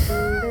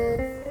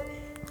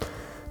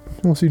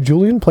 You want to see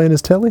Julian playing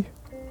his telly?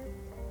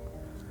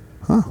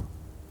 Huh.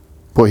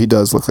 Boy, he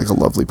does look like a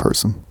lovely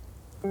person.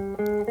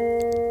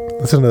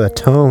 Listen to that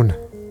tone.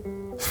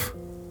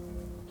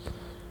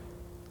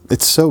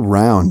 It's so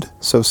round,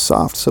 so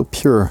soft, so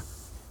pure.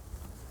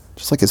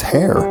 Just like his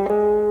hair.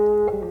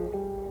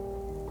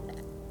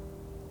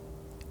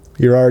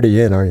 You're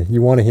already in, aren't you?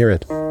 You want to hear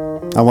it.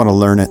 I want to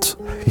learn it.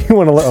 You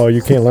want to oh,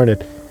 you can't learn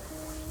it.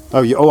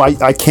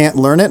 I can't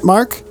learn it,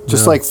 Mark?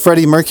 Just like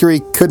Freddie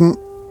Mercury couldn't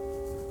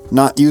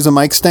not use a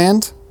mic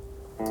stand?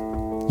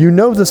 You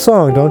know the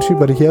song, don't you?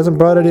 But he hasn't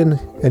brought it in,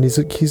 and he's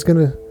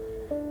gonna...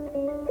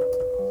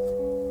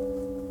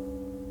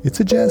 It's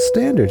a jazz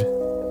standard.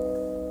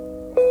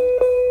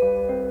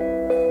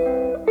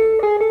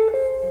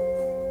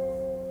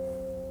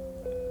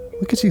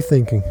 Look at you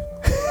thinking.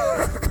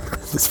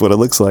 That's what it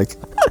looks like.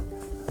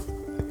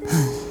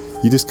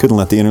 You just couldn't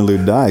let the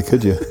interlude die,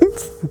 could you?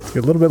 It's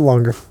a little bit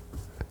longer.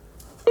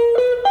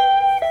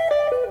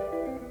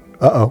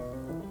 Uh-oh.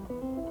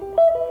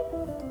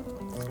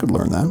 I could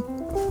learn that.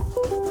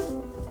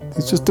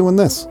 He's just doing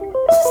this.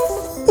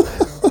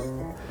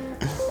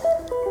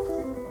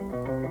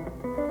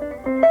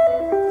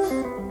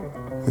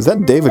 Is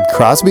that David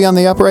Crosby on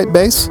the upright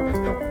bass?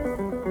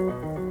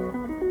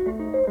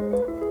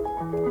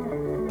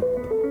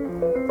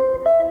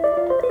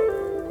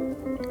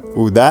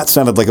 Ooh, that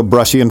sounded like a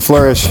brushy and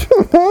flourish.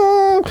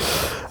 All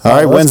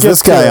right, when's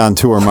this guy on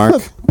tour,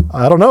 Mark?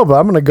 I don't know, but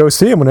I'm going to go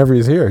see him whenever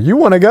he's here. You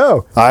want to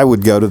go? I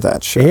would go to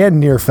that show.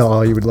 And Neerfelder.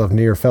 Oh, you would love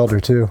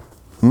Neerfelder, too.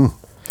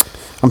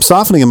 I'm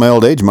softening in my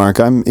old age, Mark.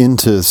 I'm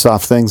into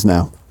soft things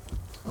now.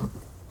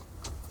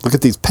 Look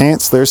at these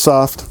pants. They're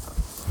soft.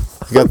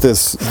 You got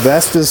this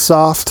vest is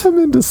soft. I'm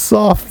into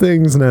soft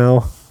things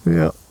now.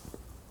 Yeah.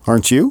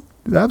 Aren't you?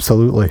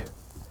 Absolutely.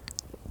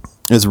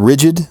 As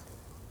rigid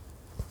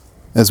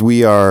as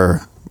we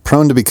are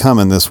prone to become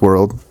in this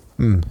world,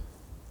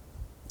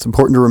 it's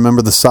important to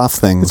remember the soft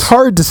things. It's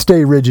hard to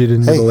stay rigid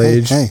in middle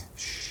age. Hey,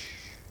 shh.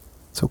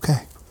 It's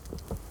okay.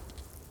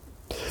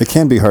 It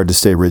can be hard to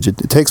stay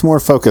rigid. It takes more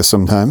focus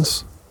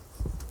sometimes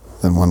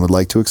than one would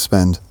like to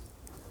expend.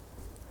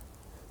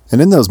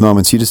 And in those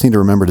moments, you just need to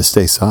remember to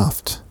stay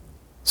soft.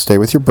 Stay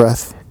with your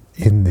breath.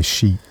 In the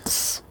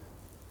sheets.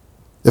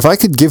 If I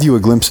could give you a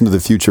glimpse into the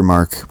future,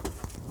 Mark,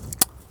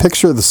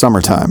 picture the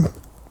summertime.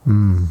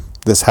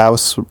 This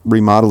house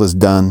remodel is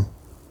done.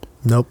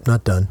 Nope,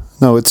 not done.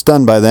 No, it's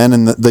done by then,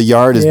 and the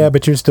yard is... Yeah,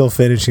 but you're still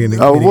finishing it.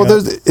 Oh, well,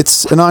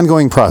 it's an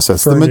ongoing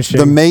process.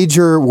 The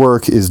major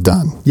work is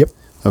done. Yep.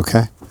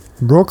 Okay.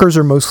 Brokers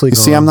are mostly gone.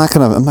 You see, I'm not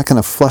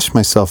gonna flush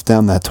myself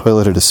down that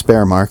toilet of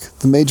despair, Mark.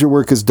 The major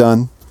work is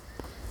done.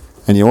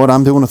 And you know what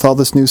I'm doing with all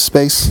this new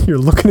space? You're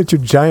looking at your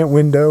giant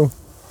window.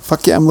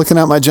 Fuck yeah, I'm looking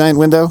out my giant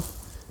window.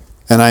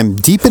 And I'm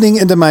deepening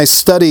into my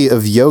study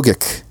of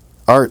yogic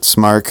arts,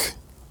 Mark.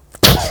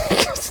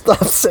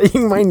 Stop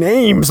saying my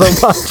name so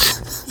much.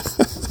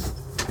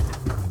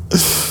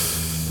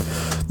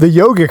 The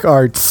yogic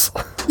arts.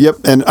 Yep,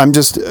 and I'm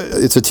just,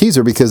 it's a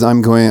teaser because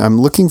I'm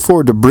looking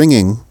forward to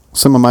bringing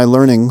some of my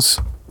learnings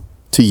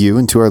to you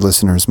and to our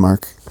listeners,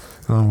 Mark.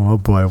 Oh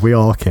boy, we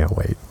all can't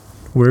wait.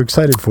 We're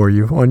excited for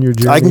you on your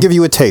journey. I can give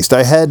you a taste.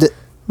 I had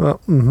a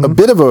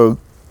bit of a,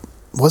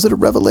 was it a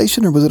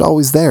revelation or was it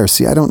always there?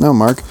 See, I don't know,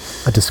 Mark.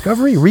 A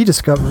discovery?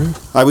 Rediscovery?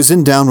 I was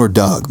in Downward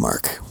Dog,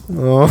 Mark.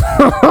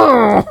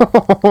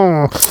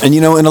 And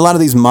you know, in a lot of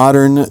these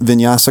modern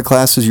vinyasa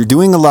classes, you're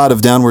doing a lot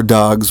of downward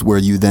dogs where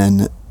you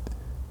then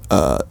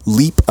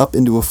leap up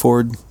into a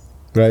forward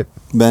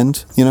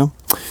bend, you know,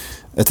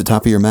 at the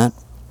top of your mat.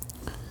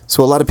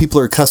 So a lot of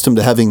people are accustomed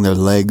to having their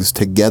legs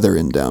together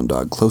in down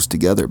dog, close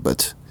together,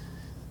 but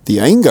the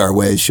Iyengar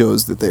way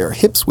shows that they are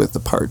hips width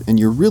apart, and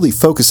you're really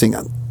focusing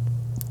on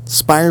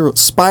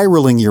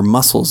spiraling your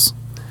muscles,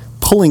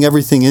 pulling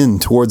everything in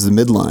towards the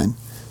midline,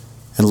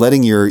 and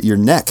letting your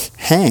neck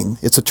hang.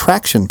 It's a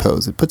traction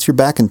pose. It puts your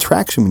back in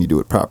traction when you do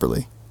it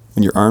properly.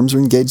 When your arms are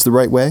engaged the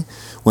right way,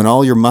 when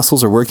all your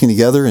muscles are working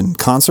together in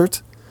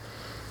concert,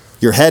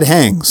 your head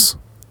hangs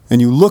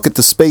and you look at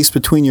the space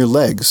between your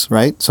legs,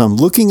 right? So I'm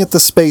looking at the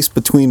space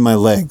between my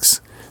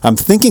legs. I'm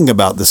thinking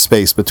about the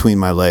space between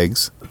my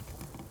legs,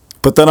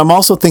 but then I'm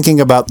also thinking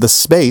about the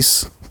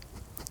space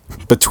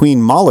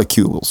between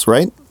molecules,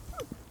 right?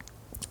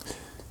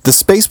 The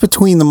space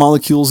between the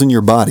molecules in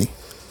your body.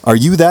 Are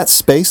you that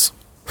space?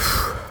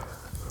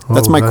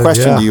 That's my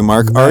question to you,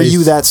 Mark. Are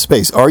you that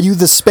space? Are you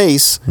the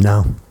space?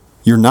 No.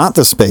 You're not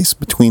the space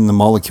between the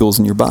molecules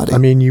in your body. I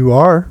mean, you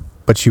are,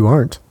 but you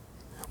aren't.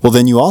 Well,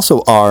 then you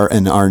also are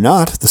and are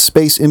not the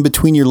space in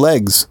between your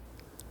legs.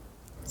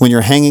 When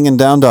you're hanging in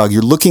down dog,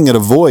 you're looking at a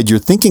void. You're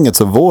thinking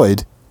it's a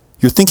void.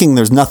 You're thinking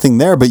there's nothing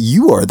there, but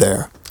you are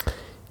there.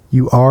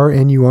 You are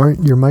and you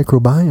aren't your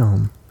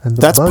microbiome. And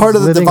That's part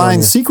of the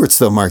divine secrets,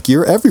 though, Mark.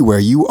 You're everywhere.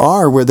 You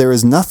are where there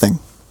is nothing.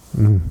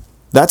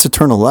 That's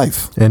eternal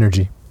life.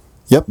 Energy.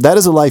 Yep, that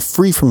is a life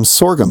free from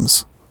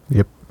sorghums.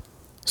 Yep.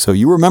 So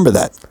you remember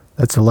that.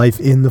 That's a life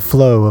in the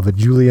flow of a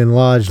Julian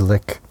Lodge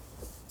lick.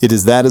 It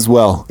is that as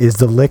well. Is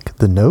the lick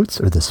the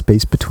notes or the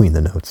space between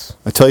the notes?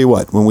 I tell you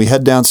what, when we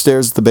head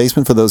downstairs to the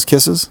basement for those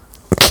kisses,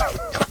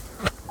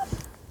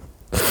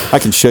 I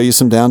can show you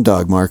some down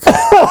dog, Mark.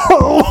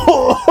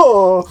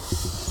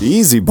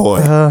 Easy, boy.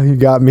 You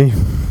got me.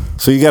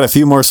 So you got a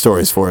few more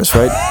stories for us,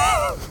 right?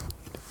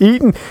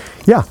 Eating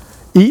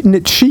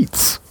at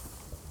Sheets.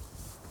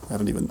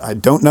 I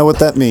don't know what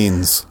that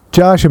means.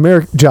 Josh,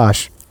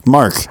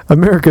 Mark.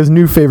 America's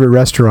new favorite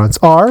restaurants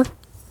are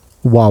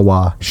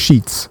Wawa,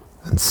 Sheets,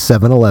 and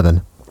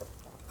 7-Eleven.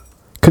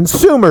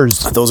 Consumers,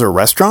 Those are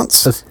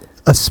restaurants?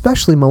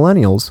 especially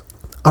millennials,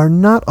 are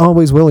not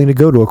always willing to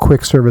go to a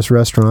quick service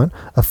restaurant,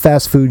 a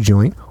fast food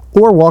joint,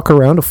 or walk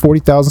around a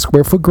 40,000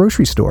 square foot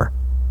grocery store.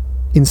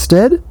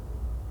 Instead,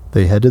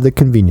 they head to the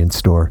convenience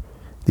store.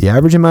 The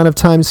average amount of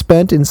time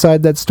spent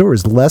inside that store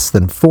is less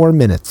than 4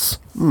 minutes.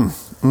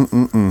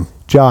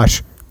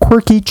 Josh,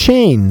 quirky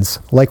chains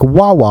like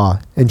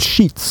Wawa and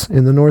Sheets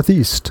in the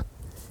Northeast.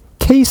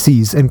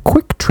 Casey's and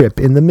Quick Trip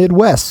in the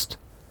Midwest.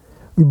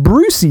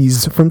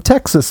 Brucey's from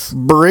Texas.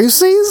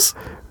 Brucey's?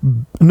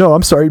 No,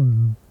 I'm sorry.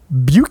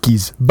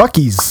 Buc-ee's.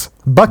 Buc-ee's.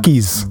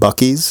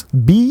 Buc-ee's?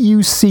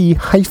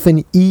 B-U-C-E-E''S.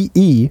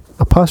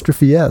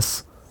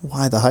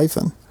 Why the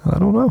hyphen? I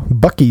don't know.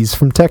 Buc-ee's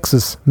from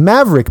Texas.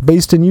 Maverick,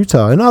 based in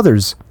Utah, and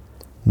others.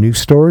 New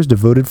stores,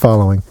 devoted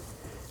following.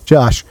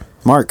 Josh,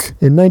 Mark.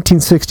 in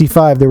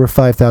 1965, there were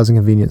 5,000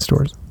 convenience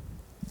stores.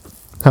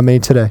 How many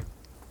today?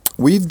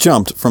 We've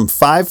jumped from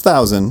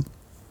 5,000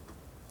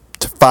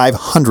 to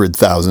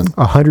 500,000.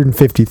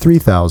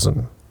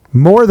 153,000.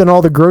 More than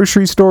all the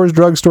grocery stores,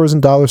 drugstores,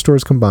 and dollar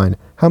stores combined.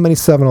 How many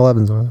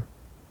 7-Elevens are there?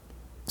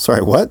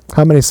 Sorry, what?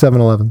 How many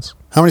 7-Elevens?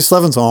 How many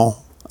 7s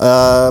all?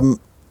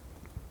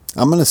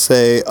 I'm going to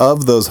say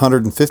of those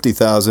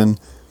 150,000,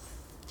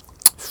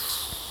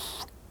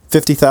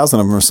 50,000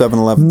 of them are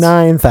 7-Elevens.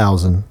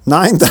 9,000.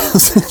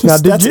 9,000? Now,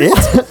 That's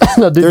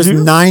it? There's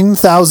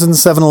 9,000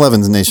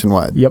 7-Elevens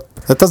nationwide. Yep.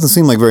 That doesn't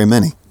seem like very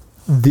many.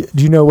 Do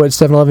you know what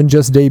 7-Eleven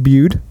just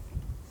debuted?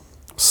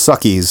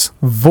 Suckies.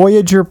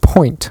 Voyager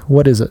Point.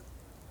 What is it?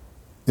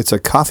 It's a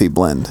coffee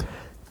blend.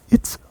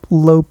 It's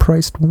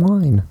low-priced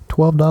wine.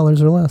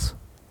 $12 or less.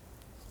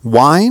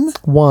 Wine?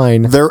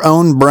 Wine. Their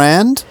own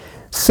brand?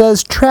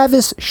 Says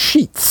Travis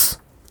Sheets,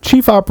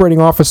 Chief Operating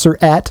Officer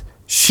at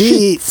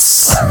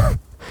Sheets.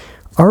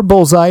 Our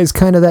bullseye is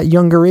kind of that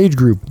younger age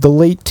group, the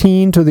late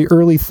teen to the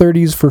early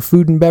 30s for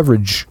food and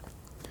beverage.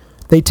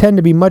 They tend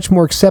to be much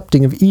more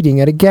accepting of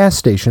eating at a gas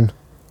station.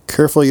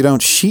 Careful you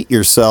don't sheet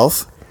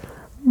yourself.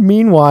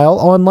 Meanwhile,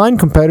 online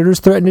competitors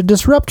threaten to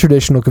disrupt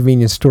traditional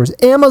convenience stores.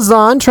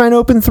 Amazon trying to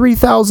open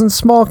 3,000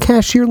 small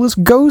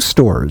cashierless Go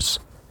stores.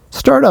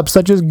 Startups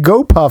such as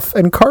GoPuff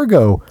and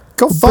Cargo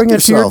Go fuck bring it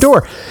to your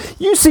yourself. door.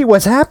 You see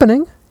what's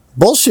happening.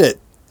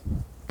 Bullshit.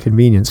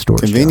 Convenience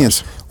stores.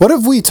 Convenience. Josh. What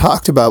have we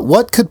talked about?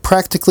 What could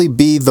practically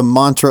be the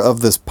mantra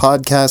of this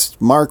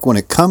podcast, Mark, when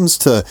it comes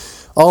to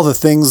all the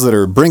things that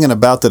are bringing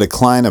about the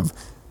decline of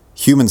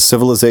human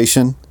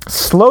civilization?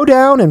 Slow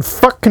down and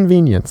fuck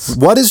convenience.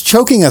 What is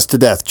choking us to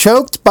death?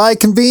 Choked by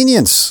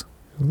convenience.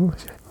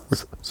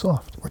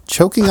 Soft. We're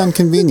choking on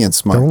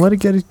convenience, Mark. Don't let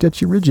it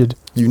get you rigid.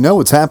 You know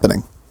what's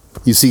happening.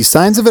 You see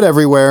signs of it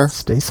everywhere.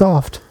 Stay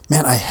soft.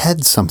 Man, I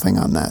had something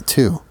on that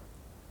too.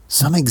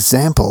 Some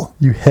example.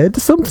 You had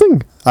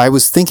something? I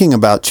was thinking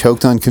about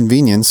choked on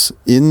convenience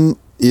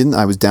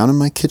I was down in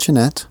my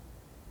kitchenette.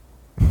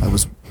 I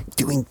was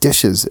doing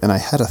dishes and I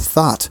had a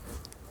thought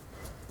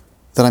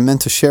that I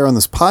meant to share on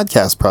this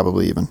podcast,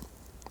 probably even.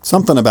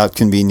 Something about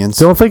convenience.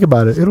 Don't think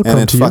about it. It'll come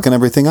and it's to you. fucking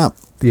everything up.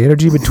 The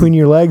energy between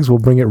your legs will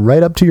bring it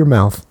right up to your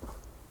mouth.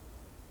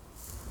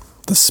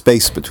 The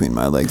space between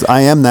my legs.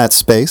 I am that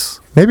space.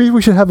 Maybe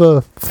we should have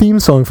a theme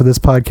song for this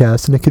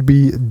podcast, and it could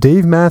be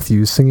Dave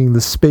Matthews singing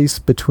The Space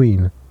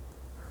Between.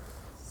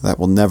 That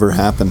will never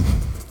happen.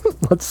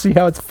 Let's see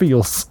how it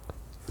feels.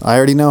 I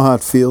already know how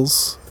it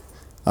feels.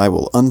 I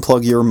will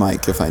unplug your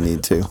mic if I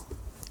need to.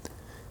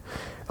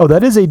 Oh,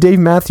 that is a Dave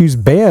Matthews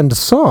Band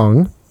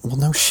song. Well,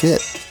 no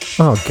shit.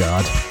 Oh,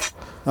 God.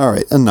 All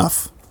right,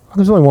 enough.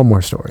 There's only one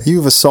more story.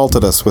 You've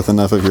assaulted us with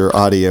enough of your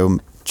audio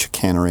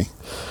chicanery.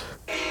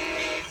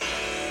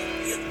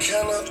 You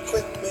cannot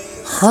quit me.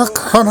 Here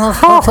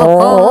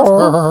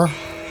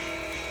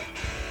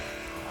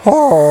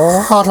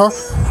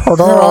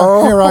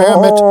I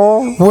am at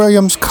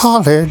Williams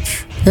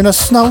College in a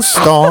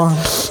snowstorm,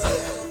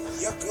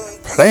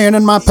 playing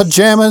in my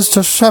pajamas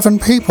to 7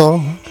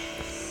 people.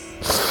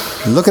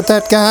 Look at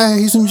that guy,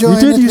 he's enjoying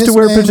it. You did used to His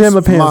wear name's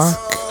pajama pants. Mark.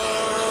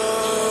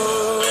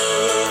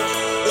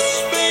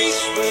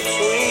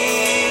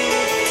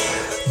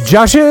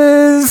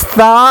 Josh's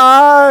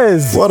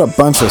thighs. What a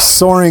bunch of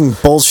soaring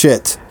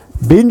bullshit.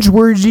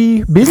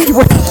 Binge-worthy,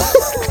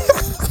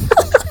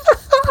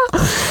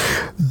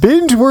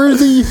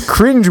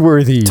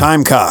 cringe-worthy.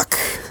 Timecock.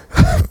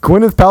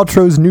 Gwyneth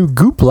Paltrow's new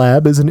Goop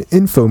Lab is an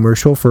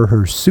infomercial for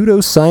her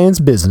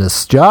pseudoscience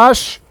business.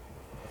 Josh,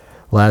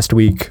 last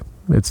week,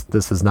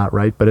 this is not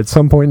right, but at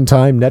some point in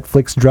time,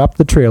 Netflix dropped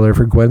the trailer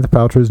for Gwyneth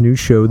Paltrow's new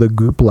show, The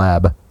Goop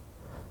Lab.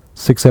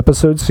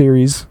 6-episode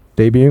series,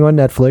 debuting on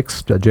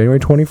Netflix, January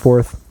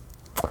 24th.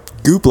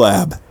 Goop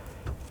Lab.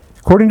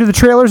 According to the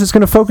trailers, it's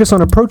going to focus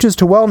on approaches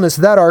to wellness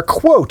that are,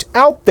 quote,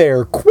 out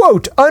there,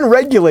 quote,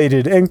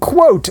 unregulated, and,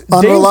 quote,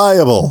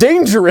 Unreliable.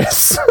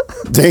 Dangerous.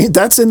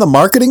 That's in the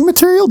marketing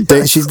material?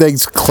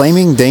 She's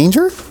claiming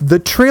danger? The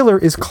trailer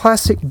is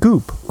classic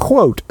Goop.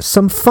 Quote,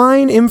 some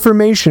fine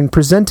information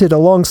presented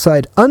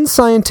alongside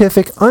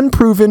unscientific,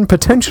 unproven,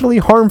 potentially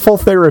harmful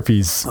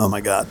therapies. Oh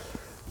my God.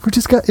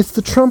 It's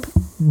the Trump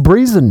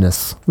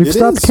brazenness. We've It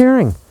stopped is.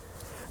 caring.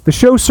 The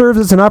show serves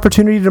as an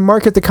opportunity to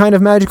market the kind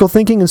of magical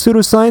thinking and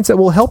pseudoscience that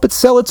will help it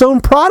sell its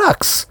own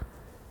products.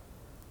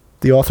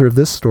 The author of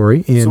this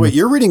story in... So wait,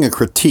 you're reading a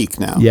critique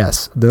now?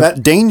 Yes.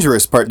 That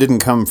dangerous part didn't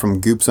come from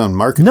Goop's own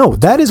marketing. No,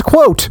 that is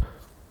quote.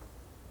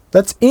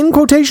 That's in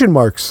quotation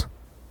marks.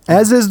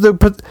 As is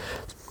the...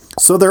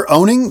 So they're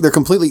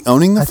completely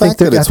owning the fact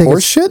that it's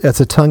horse shit? That's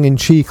a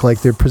tongue-in-cheek,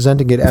 like they're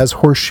presenting it as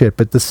horse shit,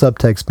 but the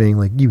subtext being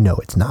like,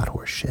 it's not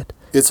horse shit.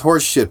 It's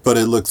horse shit, but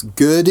it looks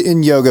good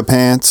in yoga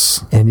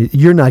pants. And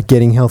you're not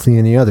getting healthy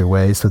any other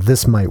way, so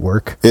this might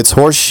work. It's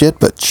horse shit,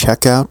 but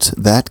check out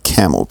that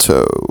camel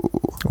toe.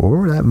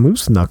 Or that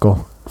moose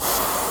knuckle.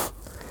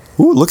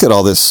 Ooh, look at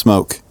all this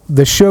smoke.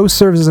 The show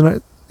serves as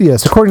an...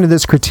 Yes, according to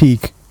this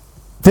critique,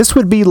 this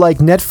would be like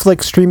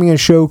Netflix streaming a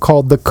show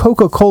called The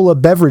Coca-Cola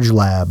Beverage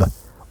Lab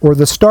or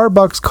The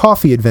Starbucks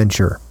Coffee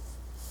Adventure.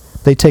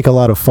 They take a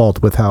lot of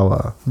fault with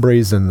how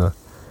brazen the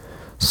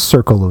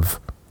circle of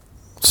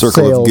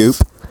Circle of Goop.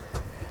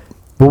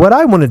 But what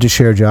I wanted to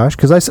share, Josh,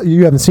 because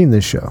you haven't seen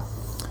this show.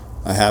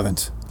 I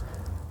haven't.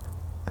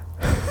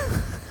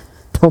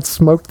 Don't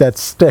smoke that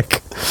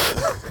stick.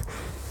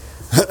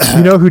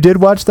 You know who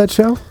did watch that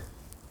show?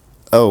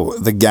 Oh,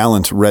 the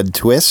gallant Red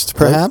Twist,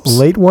 perhaps?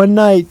 Late one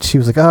night, she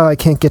was like, I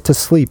can't get to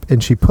sleep.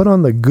 And she put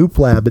on the Goop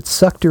Lab. It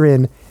sucked her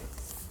in.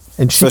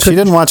 And she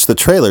didn't watch the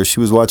trailer. She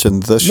was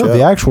watching the show. No,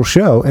 the actual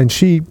show. And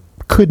she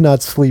could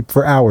not sleep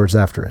for hours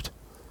after it.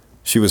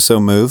 She was so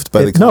moved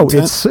by the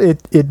content? No,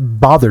 it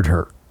bothered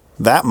her.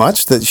 That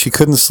much that she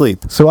couldn't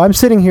sleep. So I'm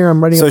sitting here,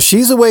 I'm writing... So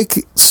she's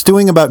awake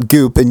stewing about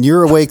Goop, and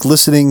you're awake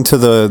listening to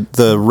the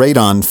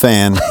radon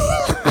fan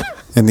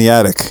in the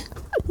attic.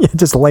 Yeah,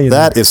 just laying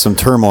That there. is some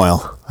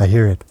turmoil. I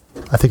hear it.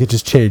 I think it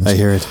just changed. I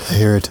hear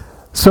it.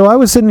 So I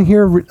was sitting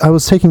here, I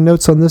was taking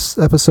notes on this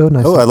episode.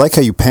 And I like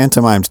how you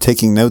pantomimed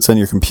taking notes on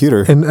your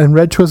computer. And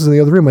Red Twist was in the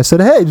other room. I said,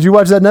 hey, did you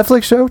watch that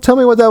Netflix show? Tell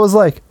me what that was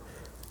like.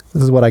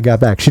 This is what I got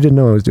back. She didn't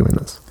know I was doing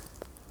this.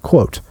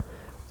 Quote,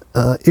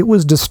 it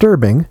was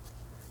disturbing.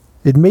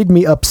 It made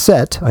me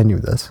upset. I knew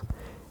this.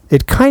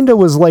 It kind of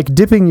was like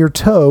dipping your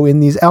toe in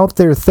these out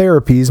there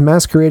therapies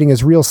masquerading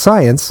as real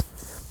science,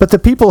 but the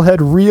people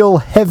had real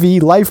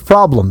heavy life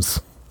problems.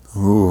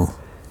 Ooh.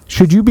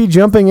 Should you be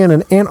jumping in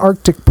an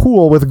Antarctic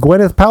pool with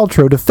Gwyneth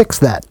Paltrow to fix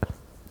that?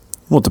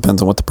 Well, it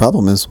depends on what the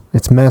problem is.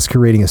 It's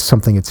masquerading as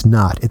something it's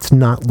not. It's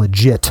not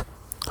legit.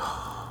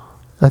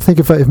 I think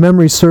if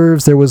memory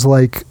serves, there was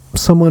like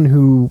someone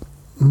who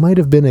might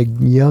have been a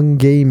young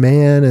gay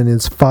man and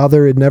his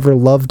father had never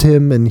loved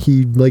him and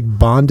he like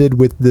bonded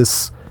with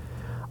this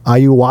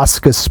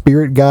ayahuasca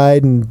spirit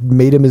guide and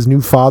made him his new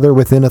father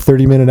within a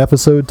 30-minute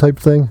episode type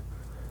thing.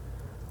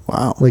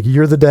 Wow. Like,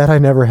 you're the dad I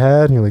never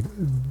had. And you're like,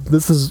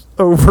 this is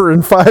over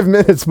in 5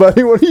 minutes,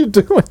 buddy. What are you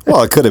doing?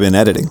 Well, it could have been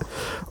editing.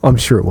 I'm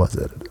sure it was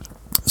edited.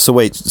 So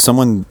wait,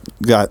 someone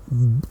got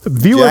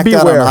Viewer jacked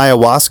out on beware.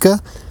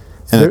 ayahuasca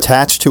and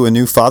attached to a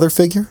new father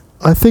figure?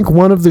 I think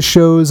one of the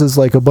shows is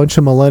like a bunch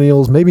of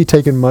millennials maybe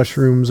taking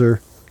mushrooms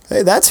or...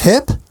 Hey, that's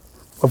hip.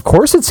 Of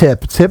course it's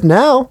hip. It's hip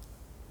now.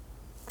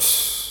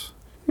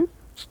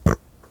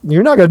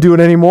 You're not going to do it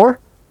anymore.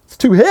 It's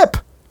too hip.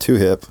 Too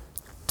hip.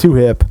 Too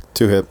hip.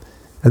 Too hip.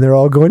 And they're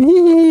all going,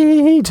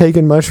 hee,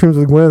 taking mushrooms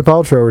with Gwyneth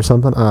Paltrow or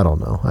something. I don't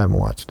know. I haven't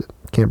watched it.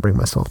 Can't bring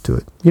myself to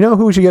it. You know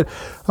who we should get?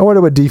 I wonder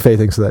what D-Fay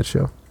thinks of that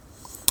show.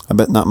 I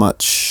bet not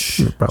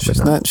much. Probably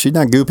She's not. She's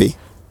not goopy.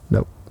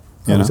 Nope.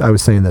 You know? I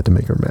was saying that to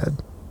make her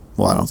mad.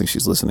 Well, I don't think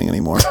she's listening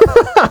anymore.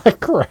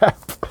 Crap.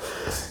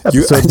 Did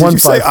you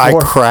say I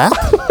crap?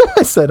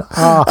 I said,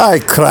 I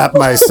crap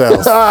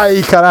myself.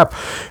 I crap.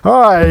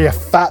 Oh, you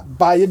fat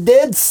by you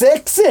dead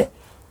sexy.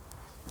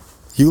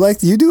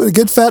 You do a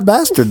good fat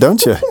bastard,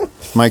 don't you?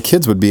 My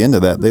kids would be into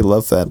that. They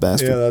love fat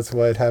bastard. Yeah, that's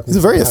why it happens.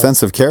 He's a very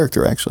offensive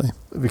character, actually.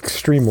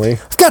 Extremely.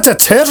 I've got the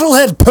turtle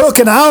head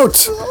poking out.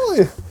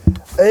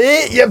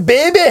 Hey, you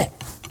baby.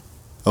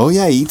 Oh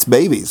yeah, he eats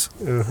babies.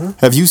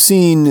 Have you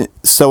seen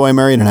So I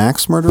Married an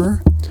Axe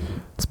Murderer?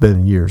 It's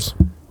been years.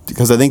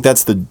 Because I think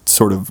that's the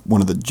sort of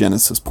one of the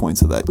genesis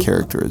points of that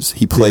character is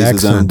he plays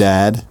his own accent.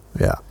 dad.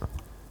 Yeah.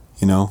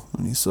 You know,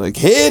 and he's like,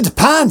 "Head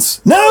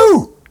pants,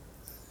 no."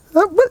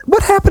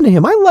 What happened to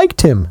him? I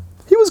liked him.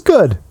 He was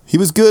good. He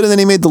was good, and then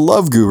he made The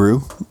Love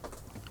Guru,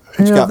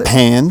 which Yeah, got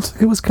panned.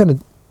 It was kind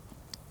of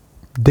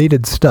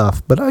dated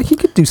stuff, but he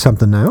could do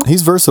something now.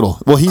 He's versatile.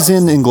 Well, he's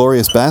in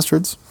Inglourious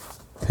Bastards.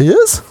 He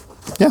is?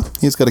 Yeah,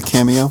 he's got a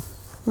cameo.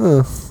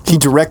 He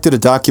directed a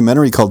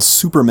documentary called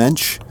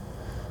Supermensch.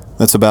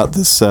 That's about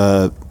this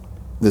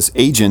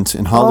agent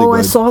in Hollywood. Oh,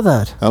 I saw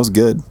that. That was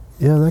good.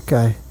 Yeah, that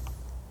guy.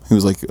 He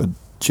was like a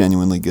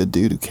genuinely good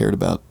dude who cared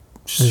about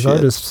His shit.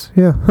 artists.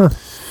 Yeah. Huh.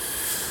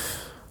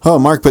 Oh,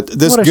 Mark, but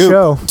this What a goop,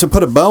 show. to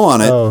put a bow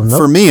on it, Oh, nope.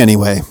 for me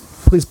anyway,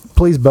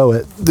 Please bow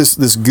it.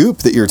 this goop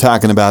that you're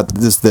talking about,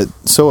 that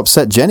so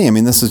upset Jenny, I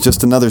mean, this is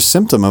just another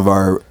symptom of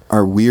our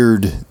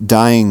weird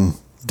dying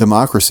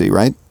democracy,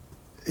 right?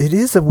 It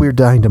is a weird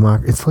dying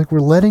democracy. It's like we're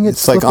letting it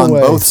It's like slip on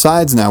away. both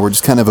sides now. We're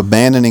just kind of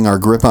abandoning our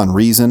grip on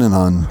reason and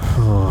on,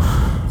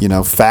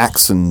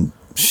 facts and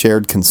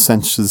shared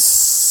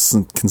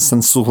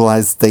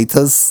consensualized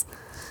datas.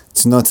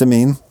 Do you know what I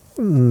mean?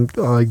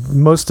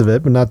 Most of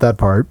it, but not that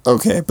part.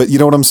 Okay, but you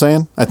know what I'm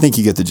saying? I think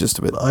you get the gist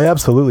of it. I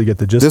absolutely get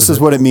the gist This of is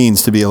it. what it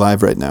means to be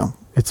alive right now.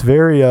 It's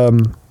very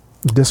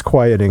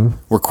disquieting.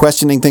 We're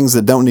questioning things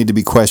that don't need to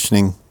be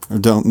questioning or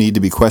don't need to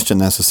be questioned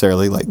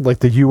necessarily, Like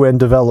the UN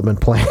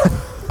development plan.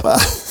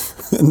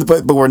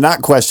 but we're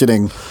not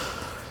questioning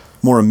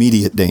more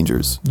immediate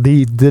dangers.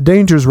 The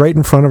danger's right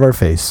in front of our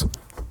face.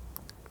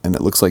 And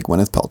it looks like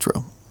Gwyneth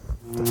Paltrow.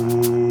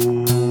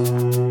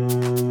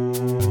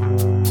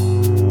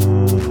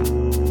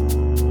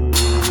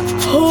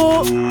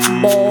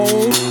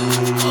 Balls.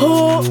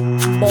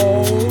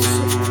 Balls.